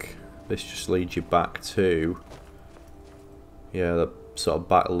think this just leads you back to, yeah, the sort of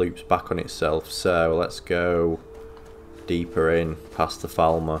back loops back on itself, so let's go deeper in past the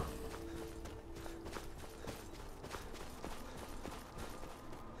Falmer.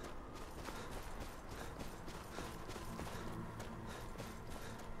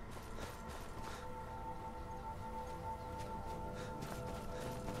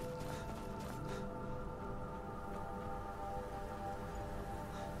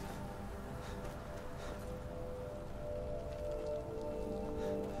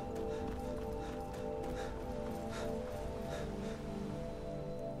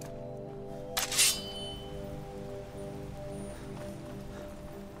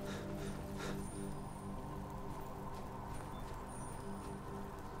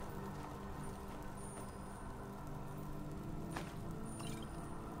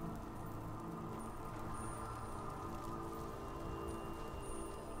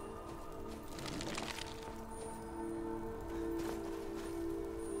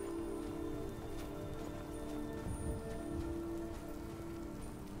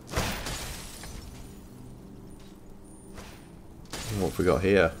 What have we got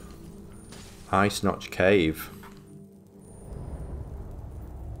here? Icecrag Cave.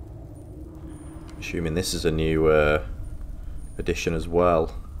 Assuming this is a new addition as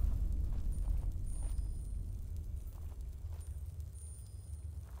well.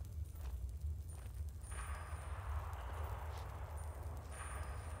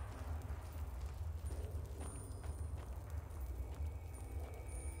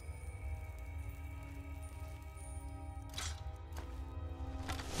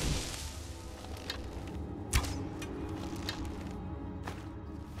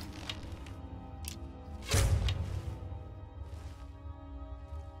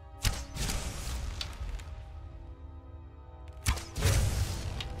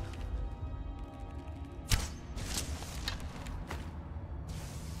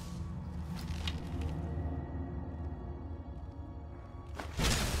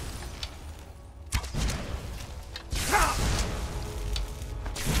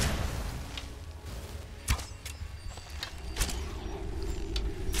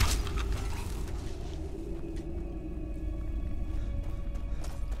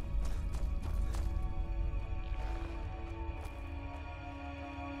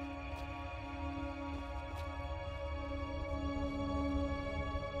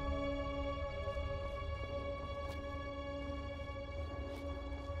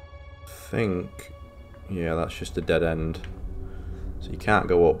 Think, yeah, that's just a dead end, so you can't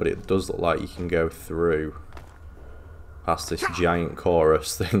go up, but it does look like you can go through past this giant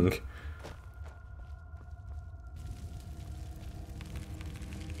chorus thing.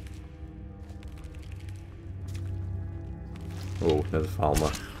 Oh, another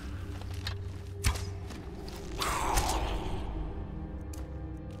Falmer.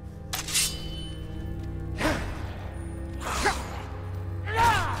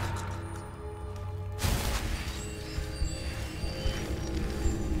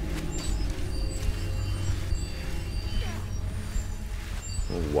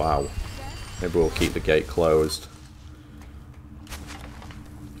 Wow. Maybe we'll keep the gate closed.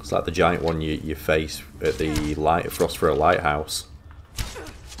 It's like the giant one you face at the Frostfire Lighthouse.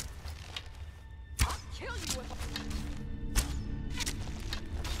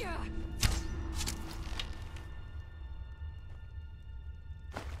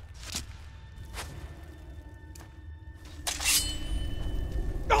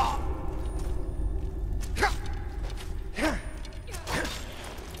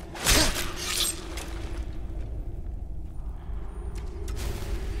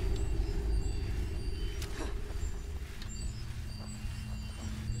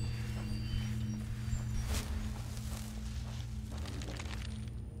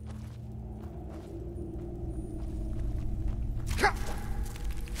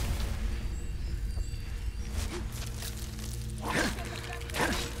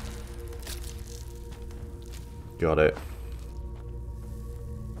 Got it.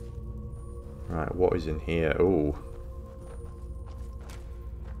 Right, what is in here? Ooh.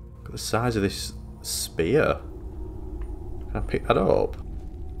 Look at the size of this spear. Can I pick that up?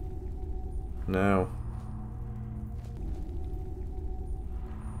 No.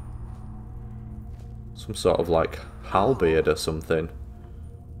 Some sort of like halberd or something.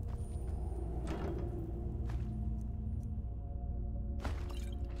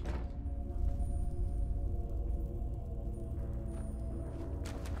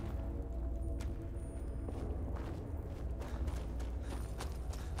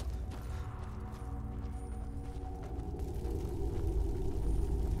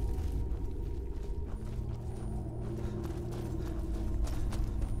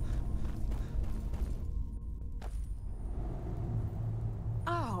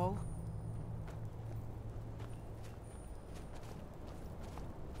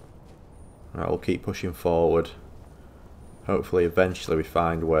 Right, we'll keep pushing forward. Hopefully eventually we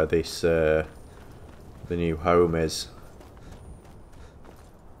find where this the new home is.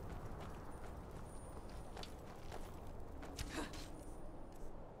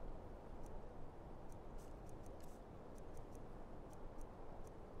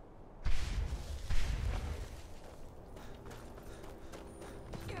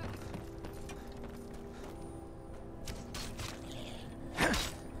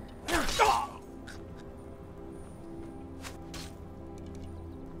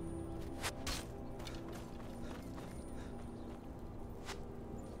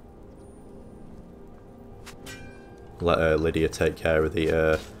 Let Lydia take care of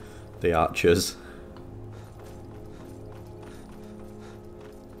the archers.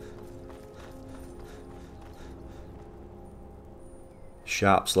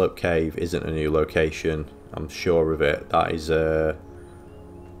 Sharp Slope Cave isn't a new location, I'm sure of it. That is I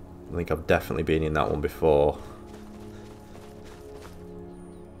think I've definitely been in that one before.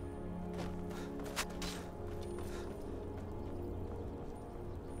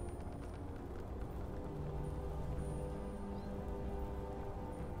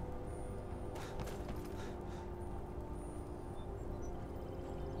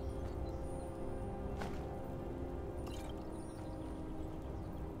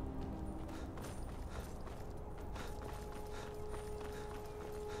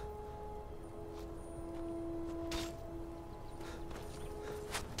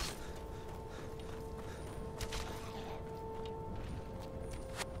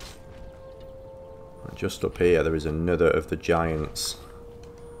 Just up here there is another of the giants,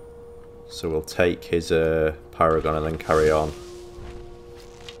 so we'll take his paragon and then carry on.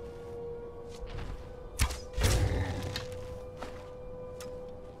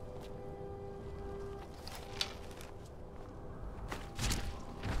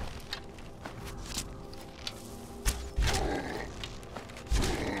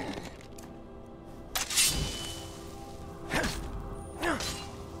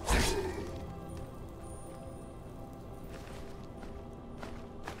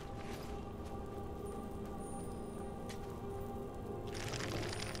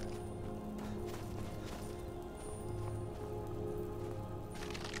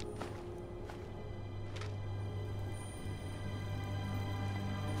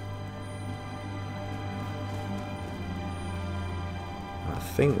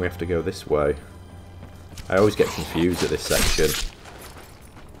 I think we have to go this way. I always get confused at this section.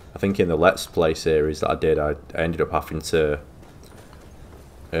 I think in the Let's Play series that I did, I ended up having to...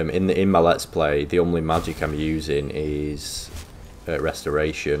 in my Let's Play, the only magic I'm using is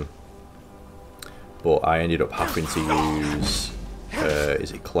Restoration. But I ended up having to use...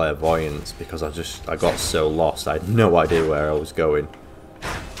 is it Clairvoyance? Because I got so lost, I had no idea where I was going.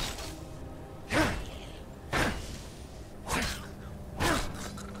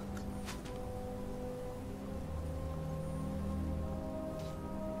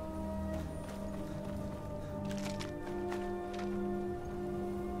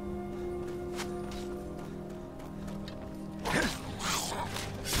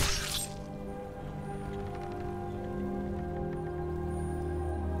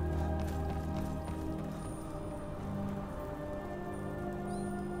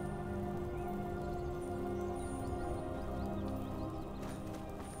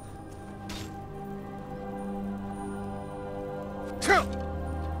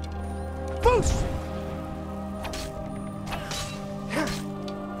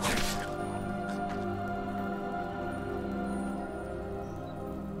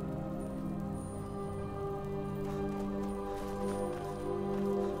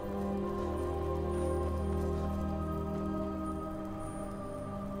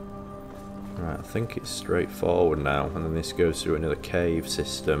 Right, I think it's straightforward now, and then this goes through another cave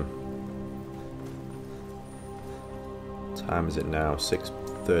system. What time is it now?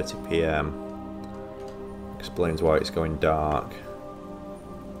 6:30 PM. Explains why it's going dark.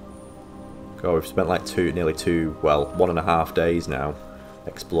 God, we've spent like nearly 1.5 days now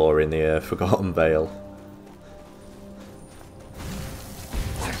exploring the Forgotten Vale.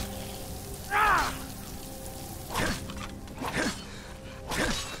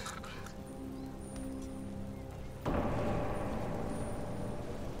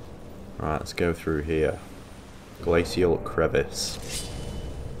 Right, let's go through here. Glacial crevice.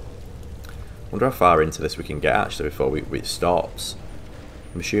 Wonder how far into this we can get actually before it stops.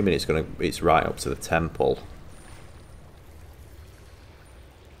 I'm assuming it's right up to the temple.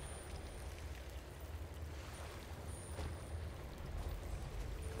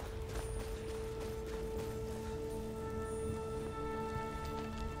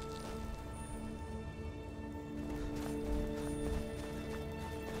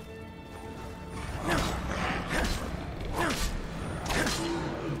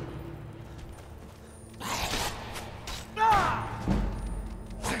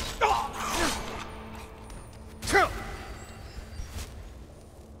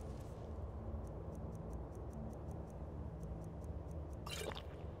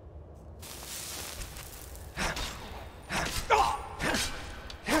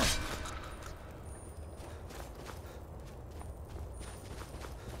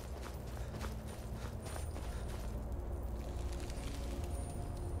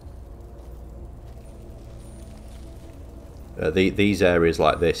 These areas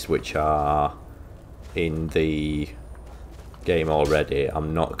like this, which are in the game already,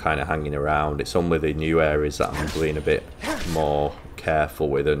 I'm not kind of hanging around. It's only the new areas that I'm being a bit more careful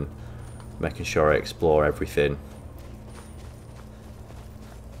with and making sure I explore everything.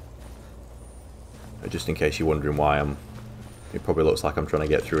 Just in case you're wondering why it probably looks like I'm trying to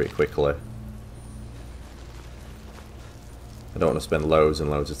get through it quickly. I don't want to spend loads and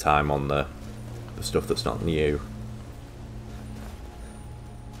loads of time on the stuff that's not new.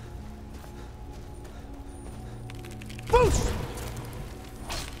 Boost!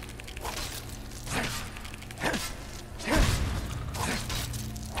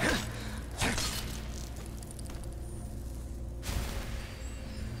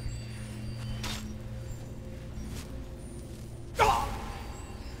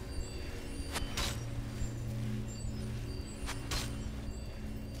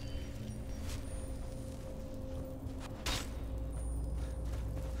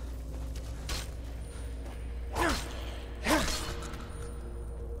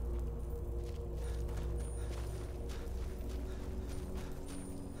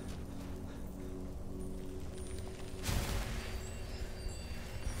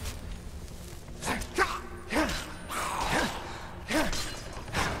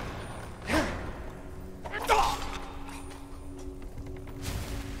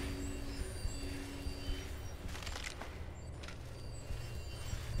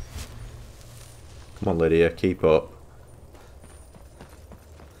 Come on, Lydia, keep up.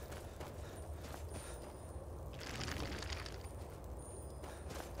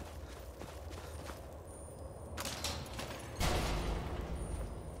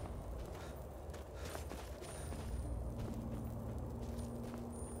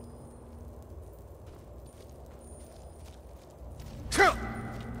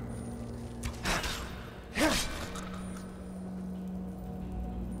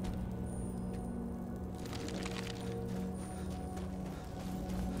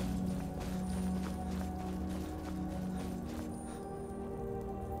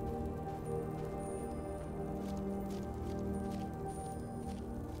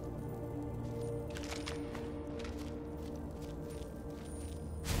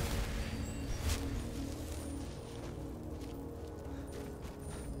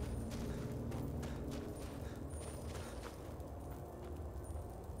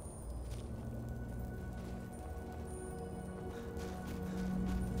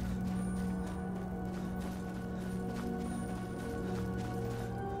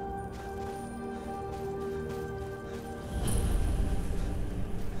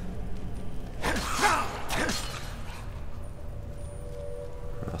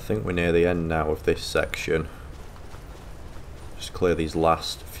 I think we're near the end now of this section. Just clear these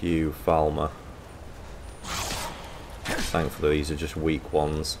last few Falmer. Thankfully these are just weak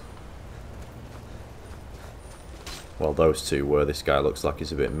ones. Well, those two were. This guy looks like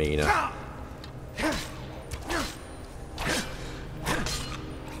he's a bit meaner.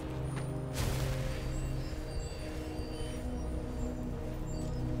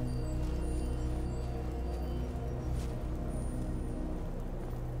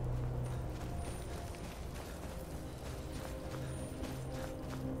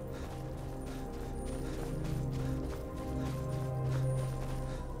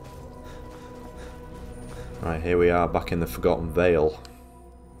 Right, here we are back in the Forgotten Vale.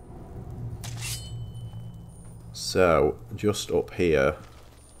 So, just up here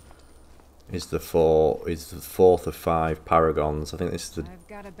is the fourth of 5 paragons. I think this is the I've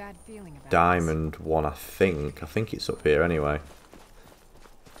got a bad feeling about diamond one, I think. I think it's up here anyway.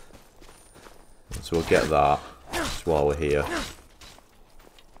 So we'll get that just while we're here.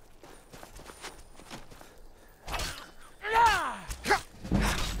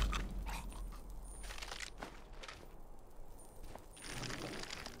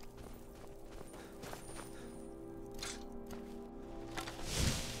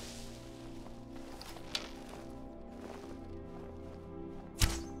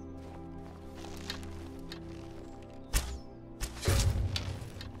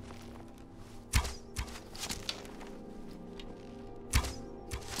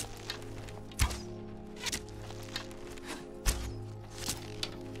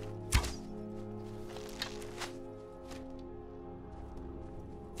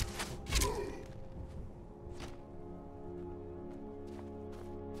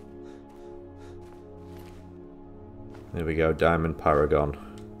 There we go, Diamond Paragon.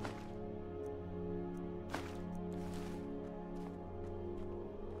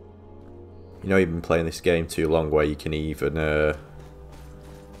 You know, you've been playing this game too long where you can even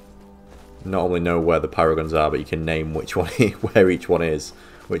not only know where the paragons are, but you can name which one, where each one is,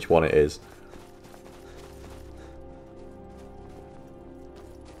 which one it is.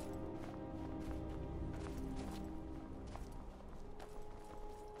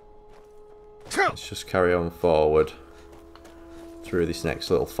 Let's just carry on forward through this next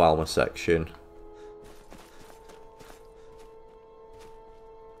little Falmer section.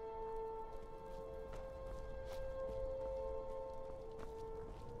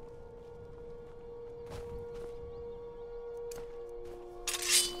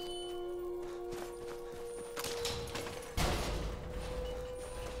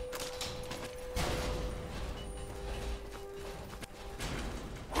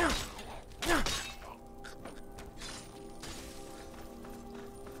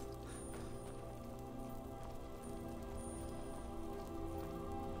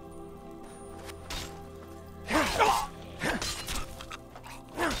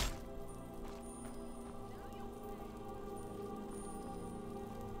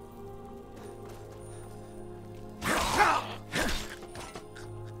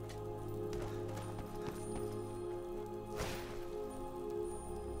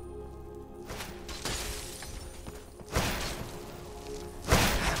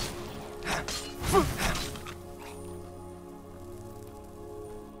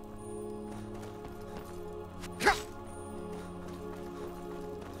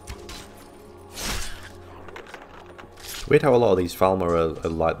 Weird how a lot of these Falmer are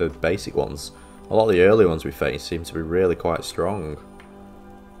like the basic ones. A lot of the early ones we face seem to be really quite strong.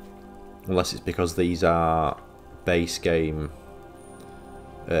 Unless it's because these are base game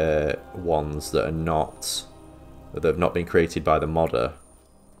ones that have not been created by the modder.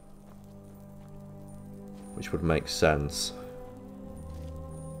 Which would make sense.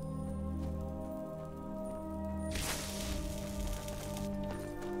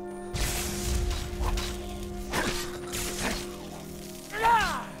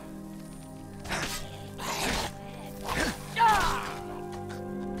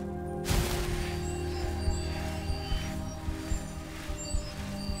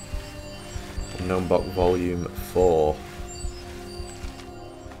 Book Volume 4.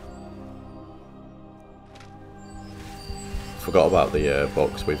 Forgot about the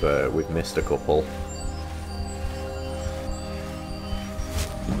books. We've missed a couple.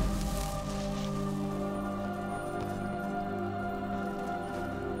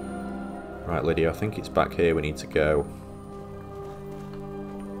 Right, Lydia, I think it's back here we need to go.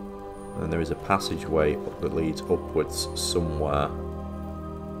 And there is a passageway that leads upwards somewhere.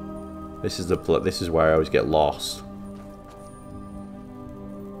 This is where I always get lost.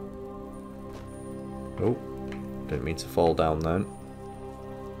 Oh, didn't mean to fall down then.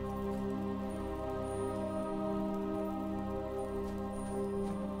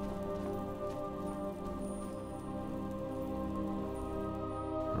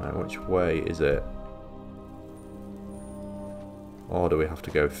 Right, which way is it? Or do we have to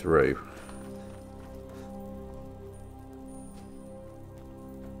go through?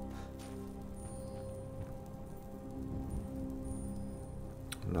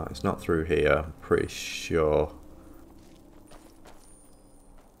 No, it's not through here, I'm pretty sure.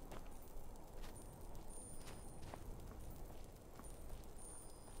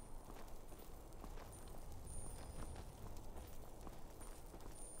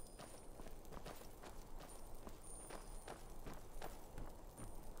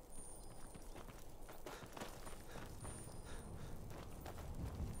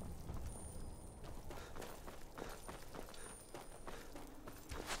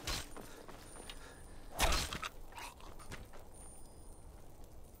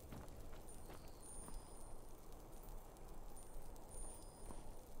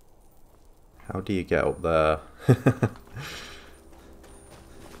 How do you get up there?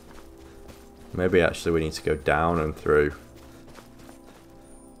 Maybe actually we need to go down and through.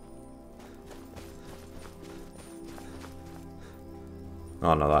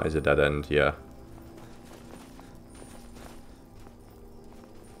 Oh no, that is a dead end, yeah.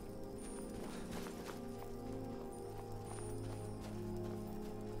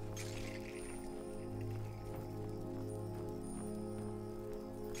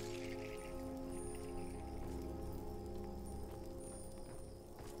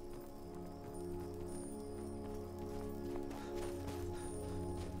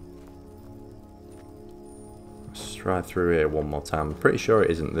 Try through here one more time. I'm pretty sure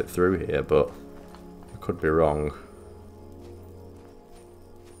it isn't through here, but I could be wrong.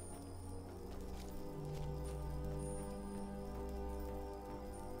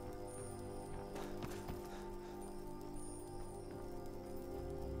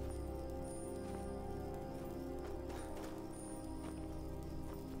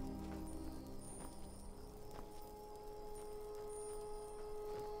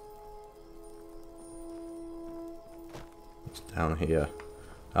 Down here.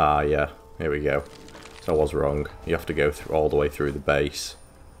 Ah, yeah. Here we go. So I was wrong. You have to go through all the way through the base.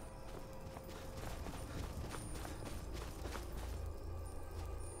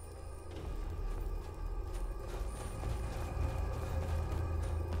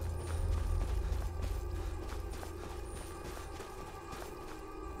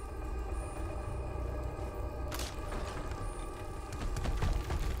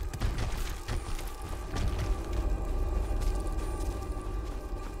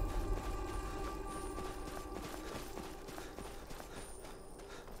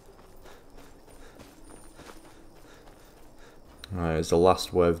 Right, it's the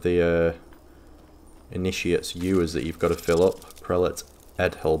last one of the Initiates Ewers that you've got to fill up. Prelate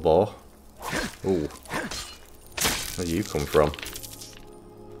Edhelbor. Ooh. Where do you come from?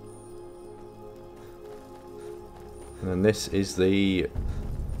 And then this is the...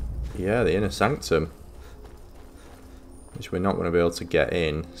 yeah, the Inner Sanctum. Which we're not going to be able to get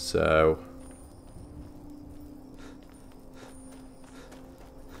in, so...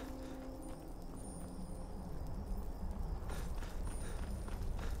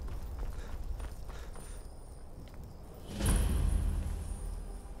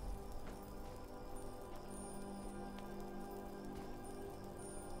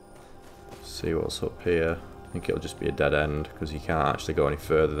 see what's up here. I think it'll just be a dead end because you can't actually go any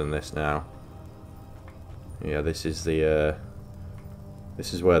further than this now. Yeah, this is the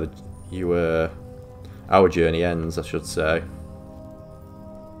this is where our journey ends, I should say.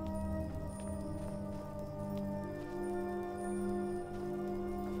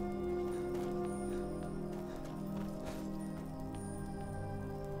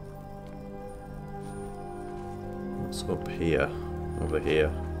 What's up here? Over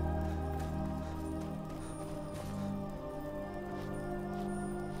here.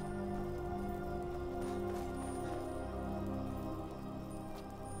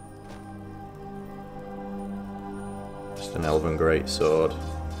 An elven greatsword.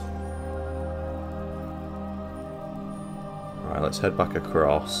 Right, let's head back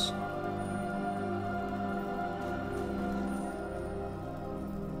across.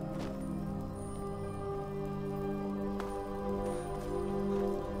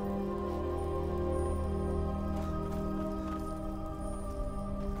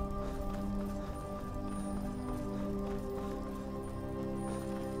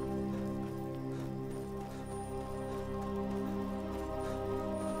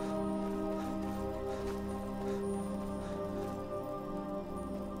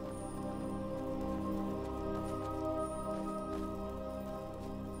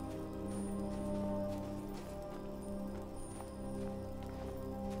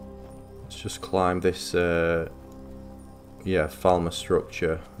 Just climb this yeah, Falmer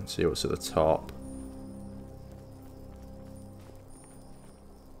structure and see what's at the top.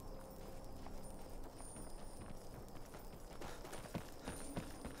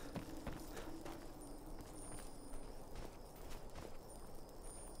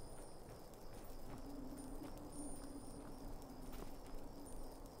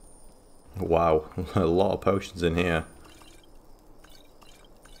 Wow, a lot of potions in here.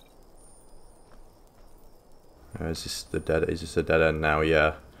 Is this a dead end now?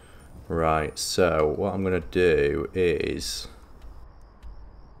 Yeah. Right, so what I'm going to do is...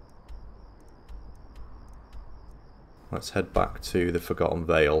 let's head back to the Forgotten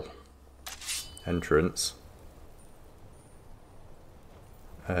Vale entrance.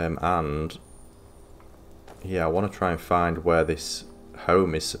 And... yeah, I want to try and find where this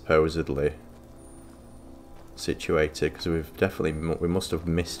home is supposedly situated, because we must have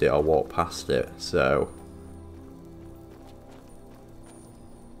missed it or walked past it, so...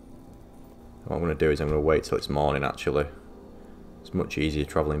 what I'm going to do is I'm going to wait till it's morning actually. It's much easier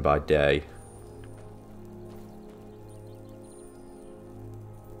travelling by day.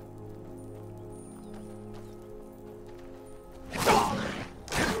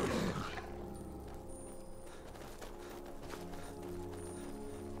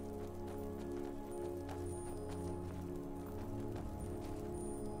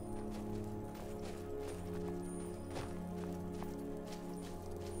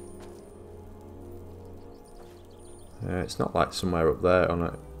 It's not like somewhere up there on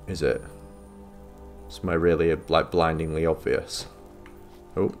it, is it? Somewhere really like blindingly obvious.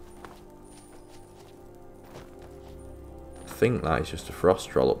 Oh. I think that is just a frost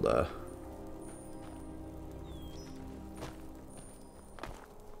troll up there.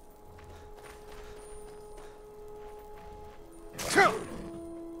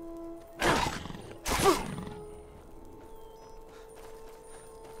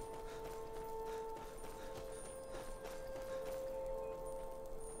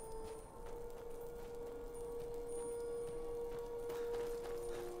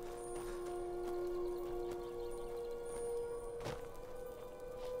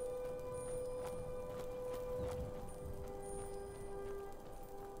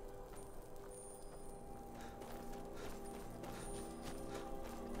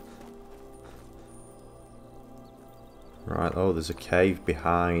 Right, oh, there's a cave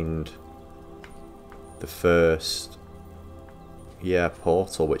behind the first, yeah,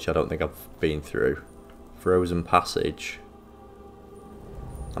 portal, which I don't think I've been through. Frozen Passage.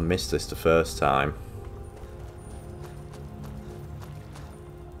 I missed this the first time.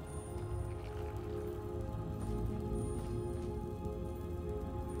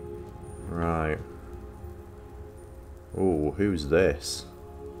 Right. Ooh, who's this?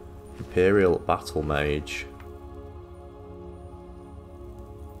 Imperial Battle Mage.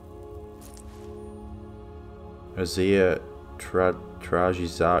 Azir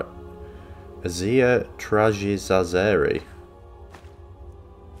Trajizazeri.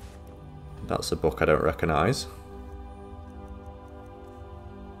 That's a book I don't recognise.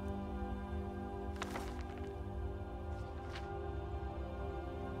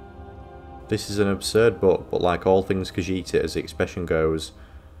 This is an absurd book, but like all things Khajiit, as the expression goes,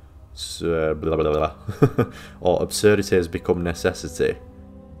 blah, blah, blah, blah. Or absurdity has become necessity.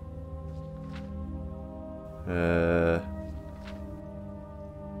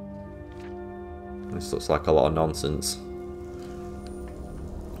 This looks like a lot of nonsense.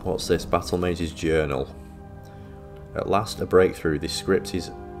 What's this? Battle Mage's Journal. At last a breakthrough. This script is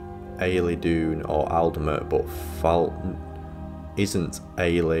Aelidoun or Aldmer, but isn't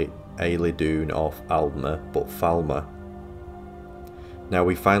Aelidoun or Aldmer, but Falmer. Now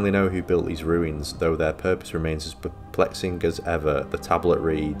we finally know who built these ruins, though their purpose remains as perplexing as ever. The tablet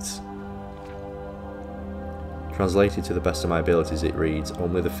reads... Translated to the best of my abilities, it reads,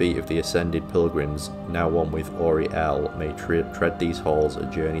 only the feet of the ascended pilgrims, now one with Auriel, may tread these halls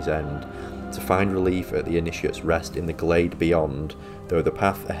at journey's end. To find relief at the initiate's rest in the glade beyond, though the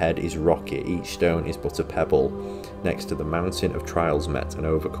path ahead is rocky, each stone is but a pebble, next to the mountain of trials met and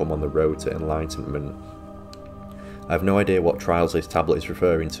overcome on the road to enlightenment. I have no idea what trials this tablet is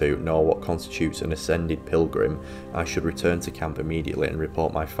referring to, nor what constitutes an ascended pilgrim. I should return to camp immediately and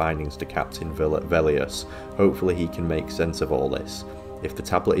report my findings to Captain Velius. Hopefully he can make sense of all this. If the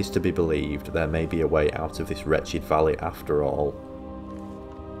tablet is to be believed, there may be a way out of this wretched valley after all.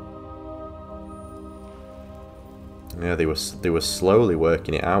 Yeah, they were slowly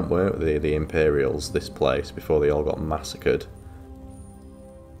working it out, weren't they, the Imperials, this place, before they all got massacred.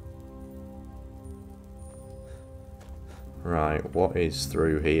 Right, what is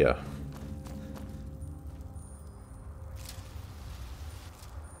through here?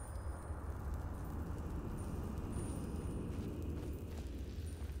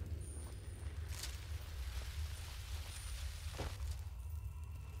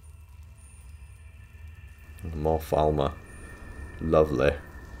 More Falmer. Lovely.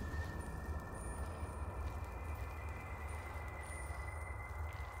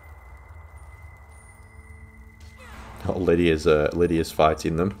 Oh, Lydia's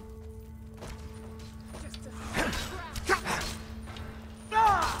fighting them.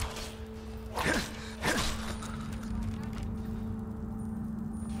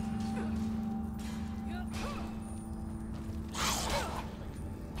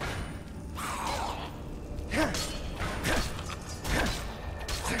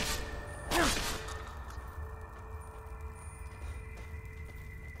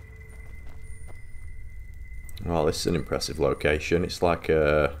 Oh, this is an impressive location. It's like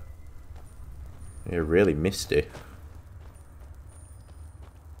really misty.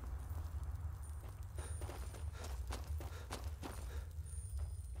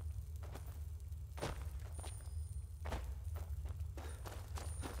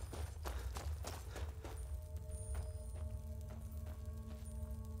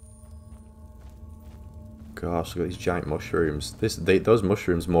 Gosh, look at these giant mushrooms. Those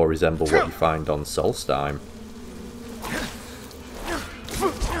mushrooms more resemble what you find on Solstheim.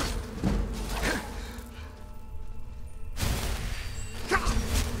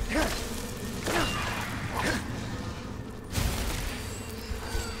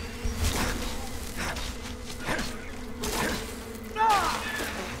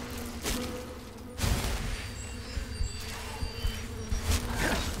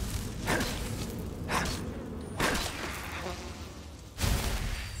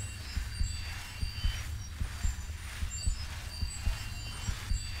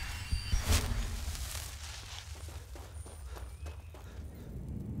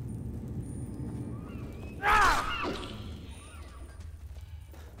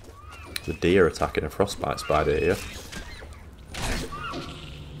 The deer attacking a frostbite spider here.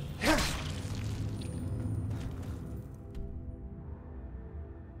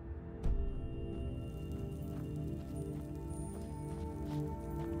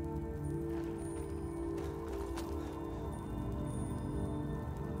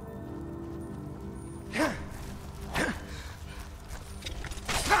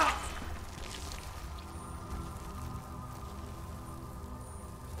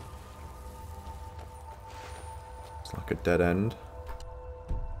 It's like a dead end.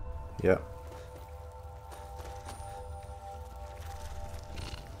 Yep.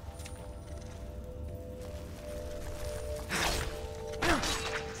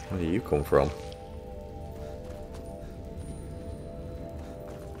 Where do you come from?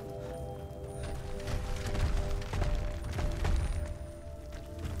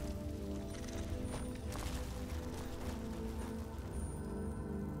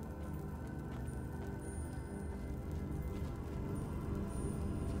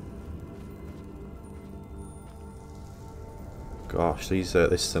 Gosh, this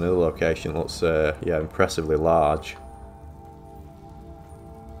is another location. Looks, yeah, impressively large.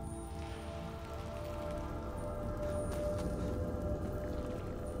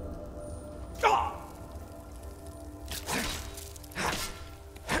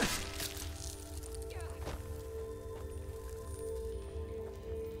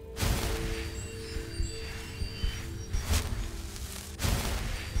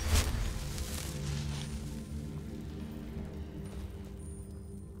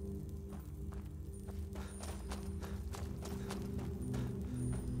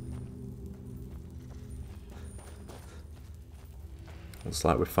 Looks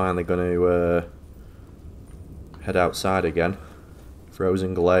like we're finally going to head outside again.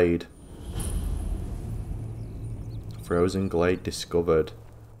 Frozen Glade. Frozen Glade discovered.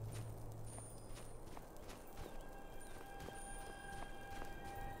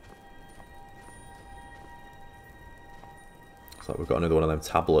 Looks like we've got another one of them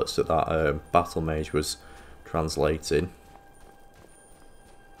tablets that battle mage was translating.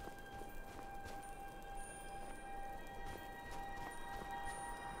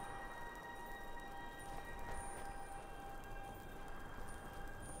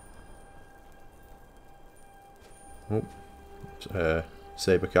 Oh,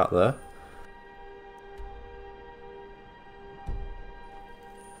 saber cat there.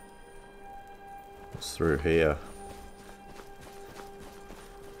 What's through here?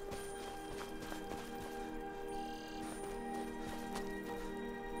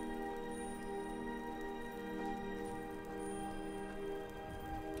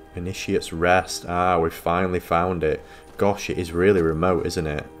 Initiate's Rest. Ah, we've finally found it. Gosh, it is really remote, isn't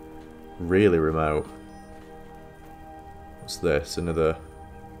it? Really remote. What's this? Another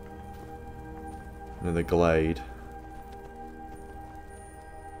glade.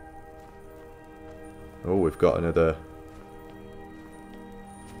 Oh, we've got another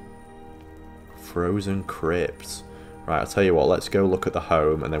frozen crypt. Right, I'll tell you what, let's go look at the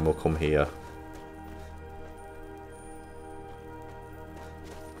home and then we'll come here.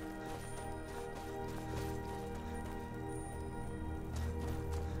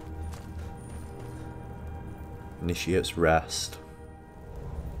 Initiate's Rest.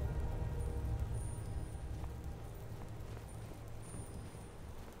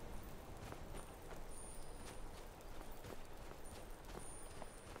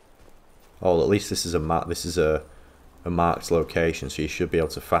 Oh, at least this is a map. This is a marked location, so you should be able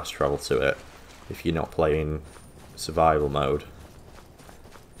to fast travel to it if you're not playing survival mode.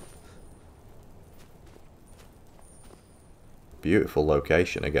 Beautiful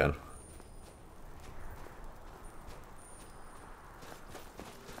location again.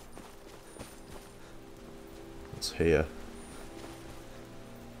 What's here?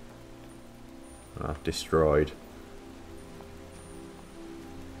 Ah, destroyed.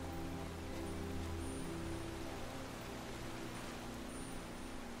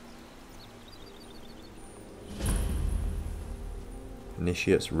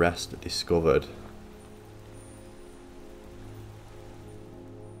 Initiate's Rest discovered.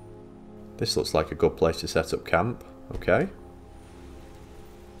 This looks like a good place to set up camp. Okay.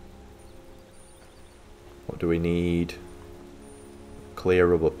 What do we need? Clear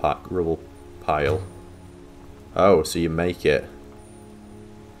rubble pile. Oh, so you make it.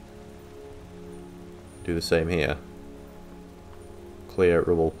 Do the same here. Clear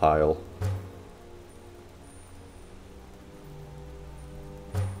rubble pile.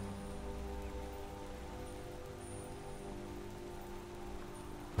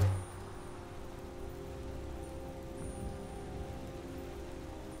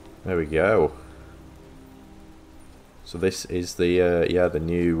 There we go. So this is the yeah, the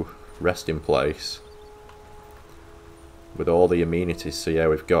new resting place with all the amenities. So yeah,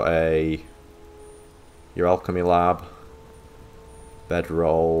 we've got your alchemy lab,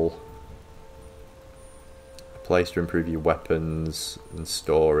 bedroll, a place to improve your weapons and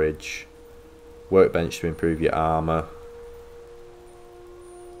storage, workbench to improve your armor,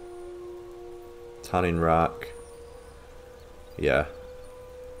 tanning rack, yeah.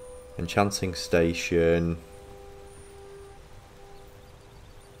 Enchanting station,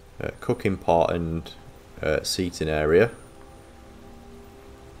 cooking pot and seating area.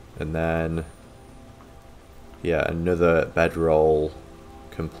 And then, yeah, another bedroll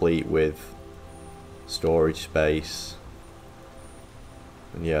complete with storage space.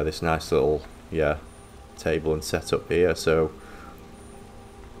 And yeah, this nice little, yeah, table and setup here. So,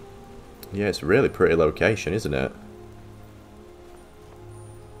 yeah, it's a really pretty location, isn't it?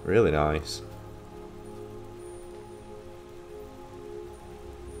 Really nice.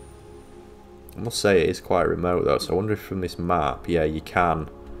 I must say it is quite remote though, so I wonder if from this map, yeah, you can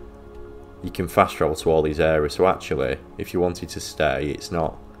fast travel to all these areas. So actually, if you wanted to stay, it's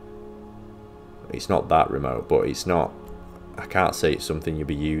not that remote, but it's not, I can't say it's something you'll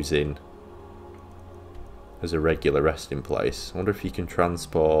be using as a regular resting place. I wonder if you can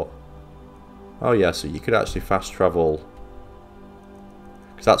transport. Oh yeah, so you could actually fast travel,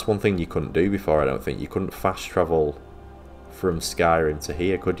 because that's one thing you couldn't do before, I don't think. You couldn't fast travel from Skyrim to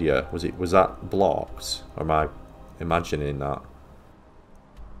here, could you? Was that blocked? Or am I imagining that?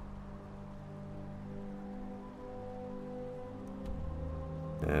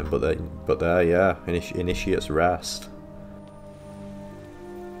 But there, yeah, Initiate's Rest.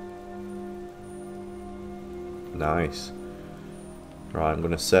 Nice. Right, I'm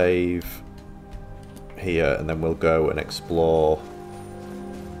going to save here, and then we'll go and explore.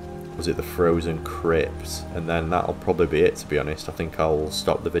 Was it the Frozen Crypt? And then that'll probably be it, to be honest. I think I'll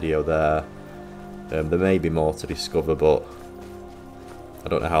stop the video there. There may be more to discover, but I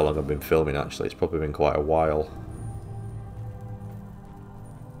don't know how long I've been filming actually. It's probably been quite a while.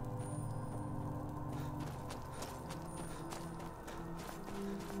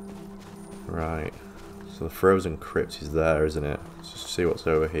 Right, so the Frozen Crypt is there, isn't it? Let's just see what's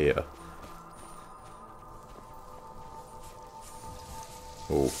over here.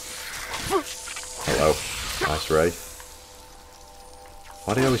 Oh, hello, nice wraith.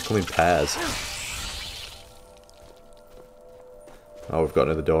 Why do they always come in pairs? Oh, we've got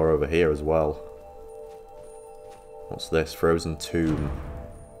another door over here as well. What's this? Frozen Tomb.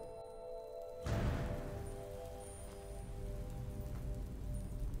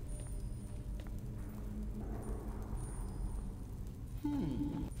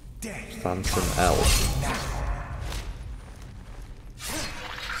 Phantom Elf.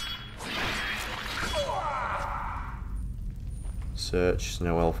 Search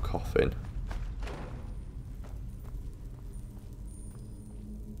Snow Elf Coffin.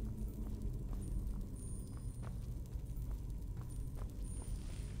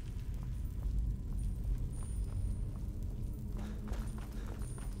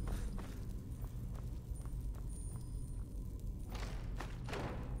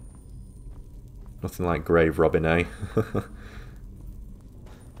 Nothing like grave robbing, eh?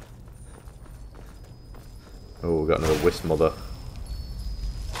 Oh, we've got another Wisp Mother.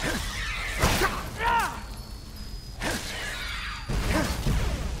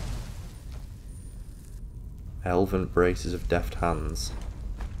 Elven Braces of Deft Hands.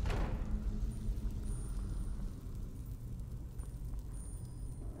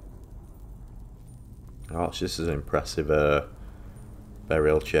 Oh, this is an impressive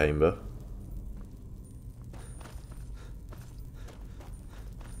burial chamber.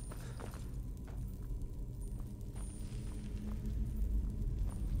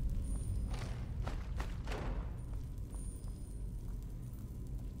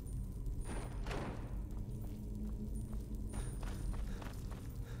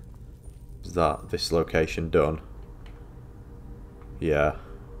 Is that this location done? Yeah.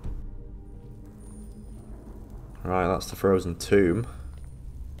 Right, that's the Frozen Tomb.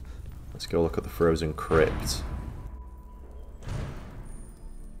 Let's go look at the Frozen Crypt.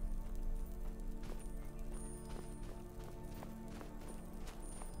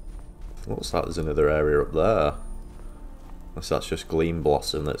 Looks like there's another area up there. Unless that's just Gleam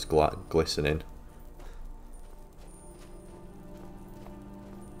Blossom that's glistening.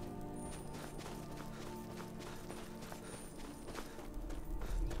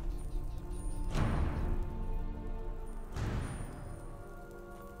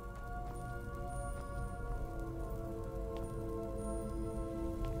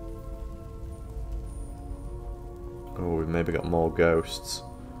 Oh, we've maybe got more ghosts.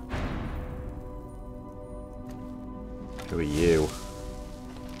 Who are you?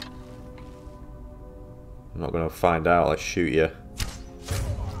 I'm not going to find out, let's shoot you.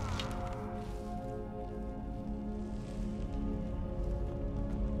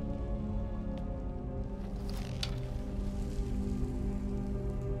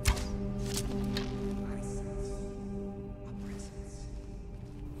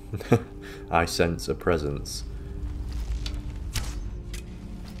 I sense a presence.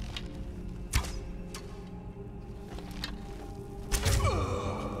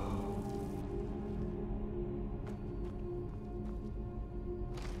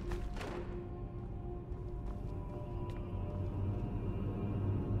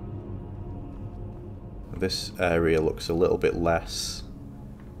 This area looks a little bit less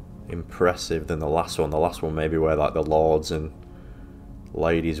impressive than the last one. The last one maybe where like the lords and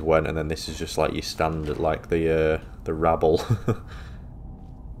ladies went, and then this is just like your standard, like the rabble.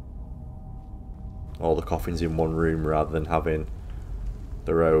 All the coffins in one room rather than having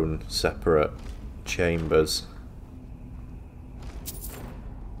their own separate chambers.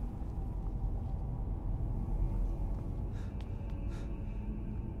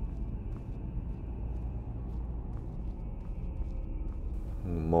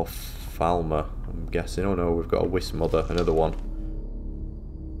 More Falmer, I'm guessing. Oh no, we've got a Wisp Mother, another one.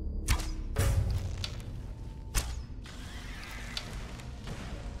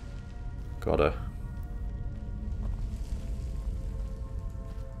 Got her.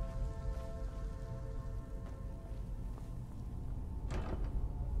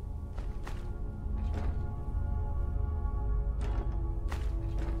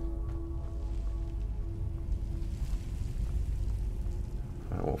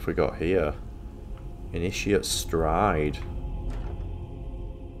 What have we got here? Initiate Stride.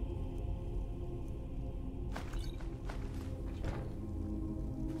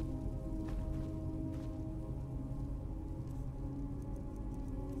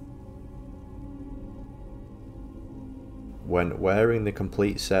 When wearing the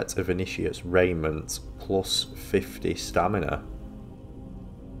complete set of Initiate's raiment, plus 50 stamina.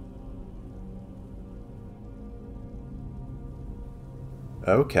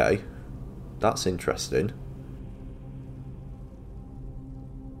 Okay, that's interesting.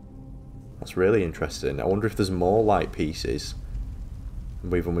 That's really interesting. I wonder if there's more light pieces.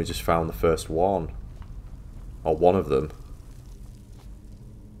 We've only just found the first one. Or one of them.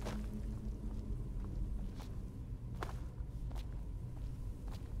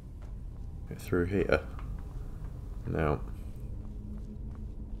 Get through here. No.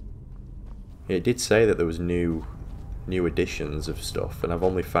 It did say that there was new editions of stuff, and I've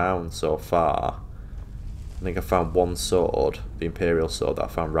only found so far, I think I found one sword, the Imperial sword that I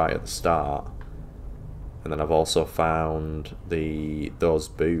found right at the start, and then I've also found those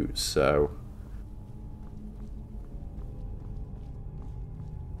boots, so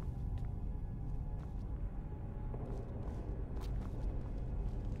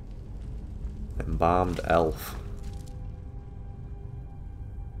Embalmed Elf.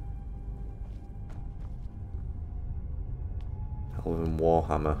 Elven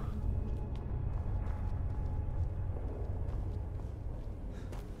Warhammer.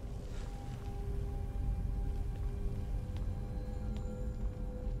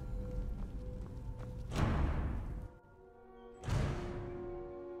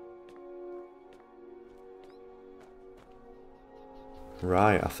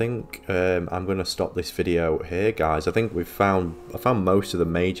 Right, I think I'm going to stop this video here, guys. I think I found most of the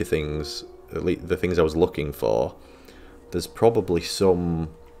major things, at least the things I was looking for. There's probably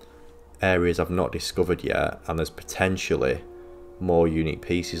some areas I've not discovered yet, and there's potentially more unique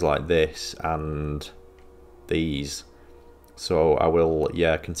pieces like this and these. So I will,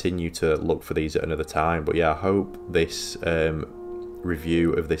 yeah, continue to look for these at another time. But yeah, I hope this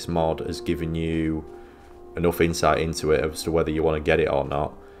review of this mod has given you enough insight into it as to whether you want to get it or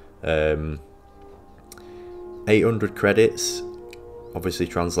not. 800 credits obviously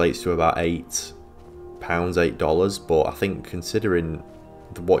translates to about £8, but I think considering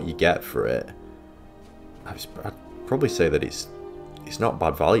what you get for it, I'd probably say that it's not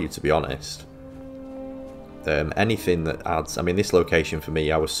bad value, to be honest. Anything that adds, I mean, this location for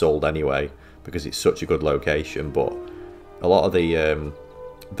me, I was sold anyway because it's such a good location, but a lot of the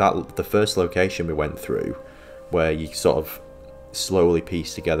first location we went through, where you sort of slowly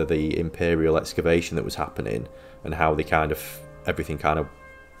piece together the Imperial excavation that was happening and how they everything kind of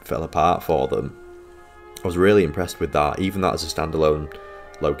fell apart for them, I was really impressed with that. Even that as a standalone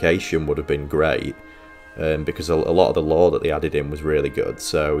location would have been great, because a lot of the lore that they added in was really good.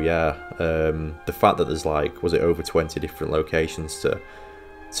 So yeah, the fact that there's like, was it over 20 different locations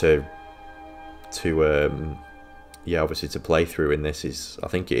yeah, obviously to play through in this is, I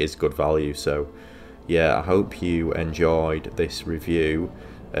think it is good value. So yeah, I hope you enjoyed this review.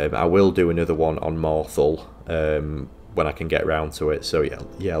 I will do another one on Morthal when I can get around to it, so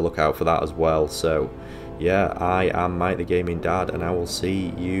yeah, look out for that as well. So yeah, I am Mike the Gaming Dad, and I will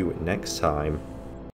see you next time.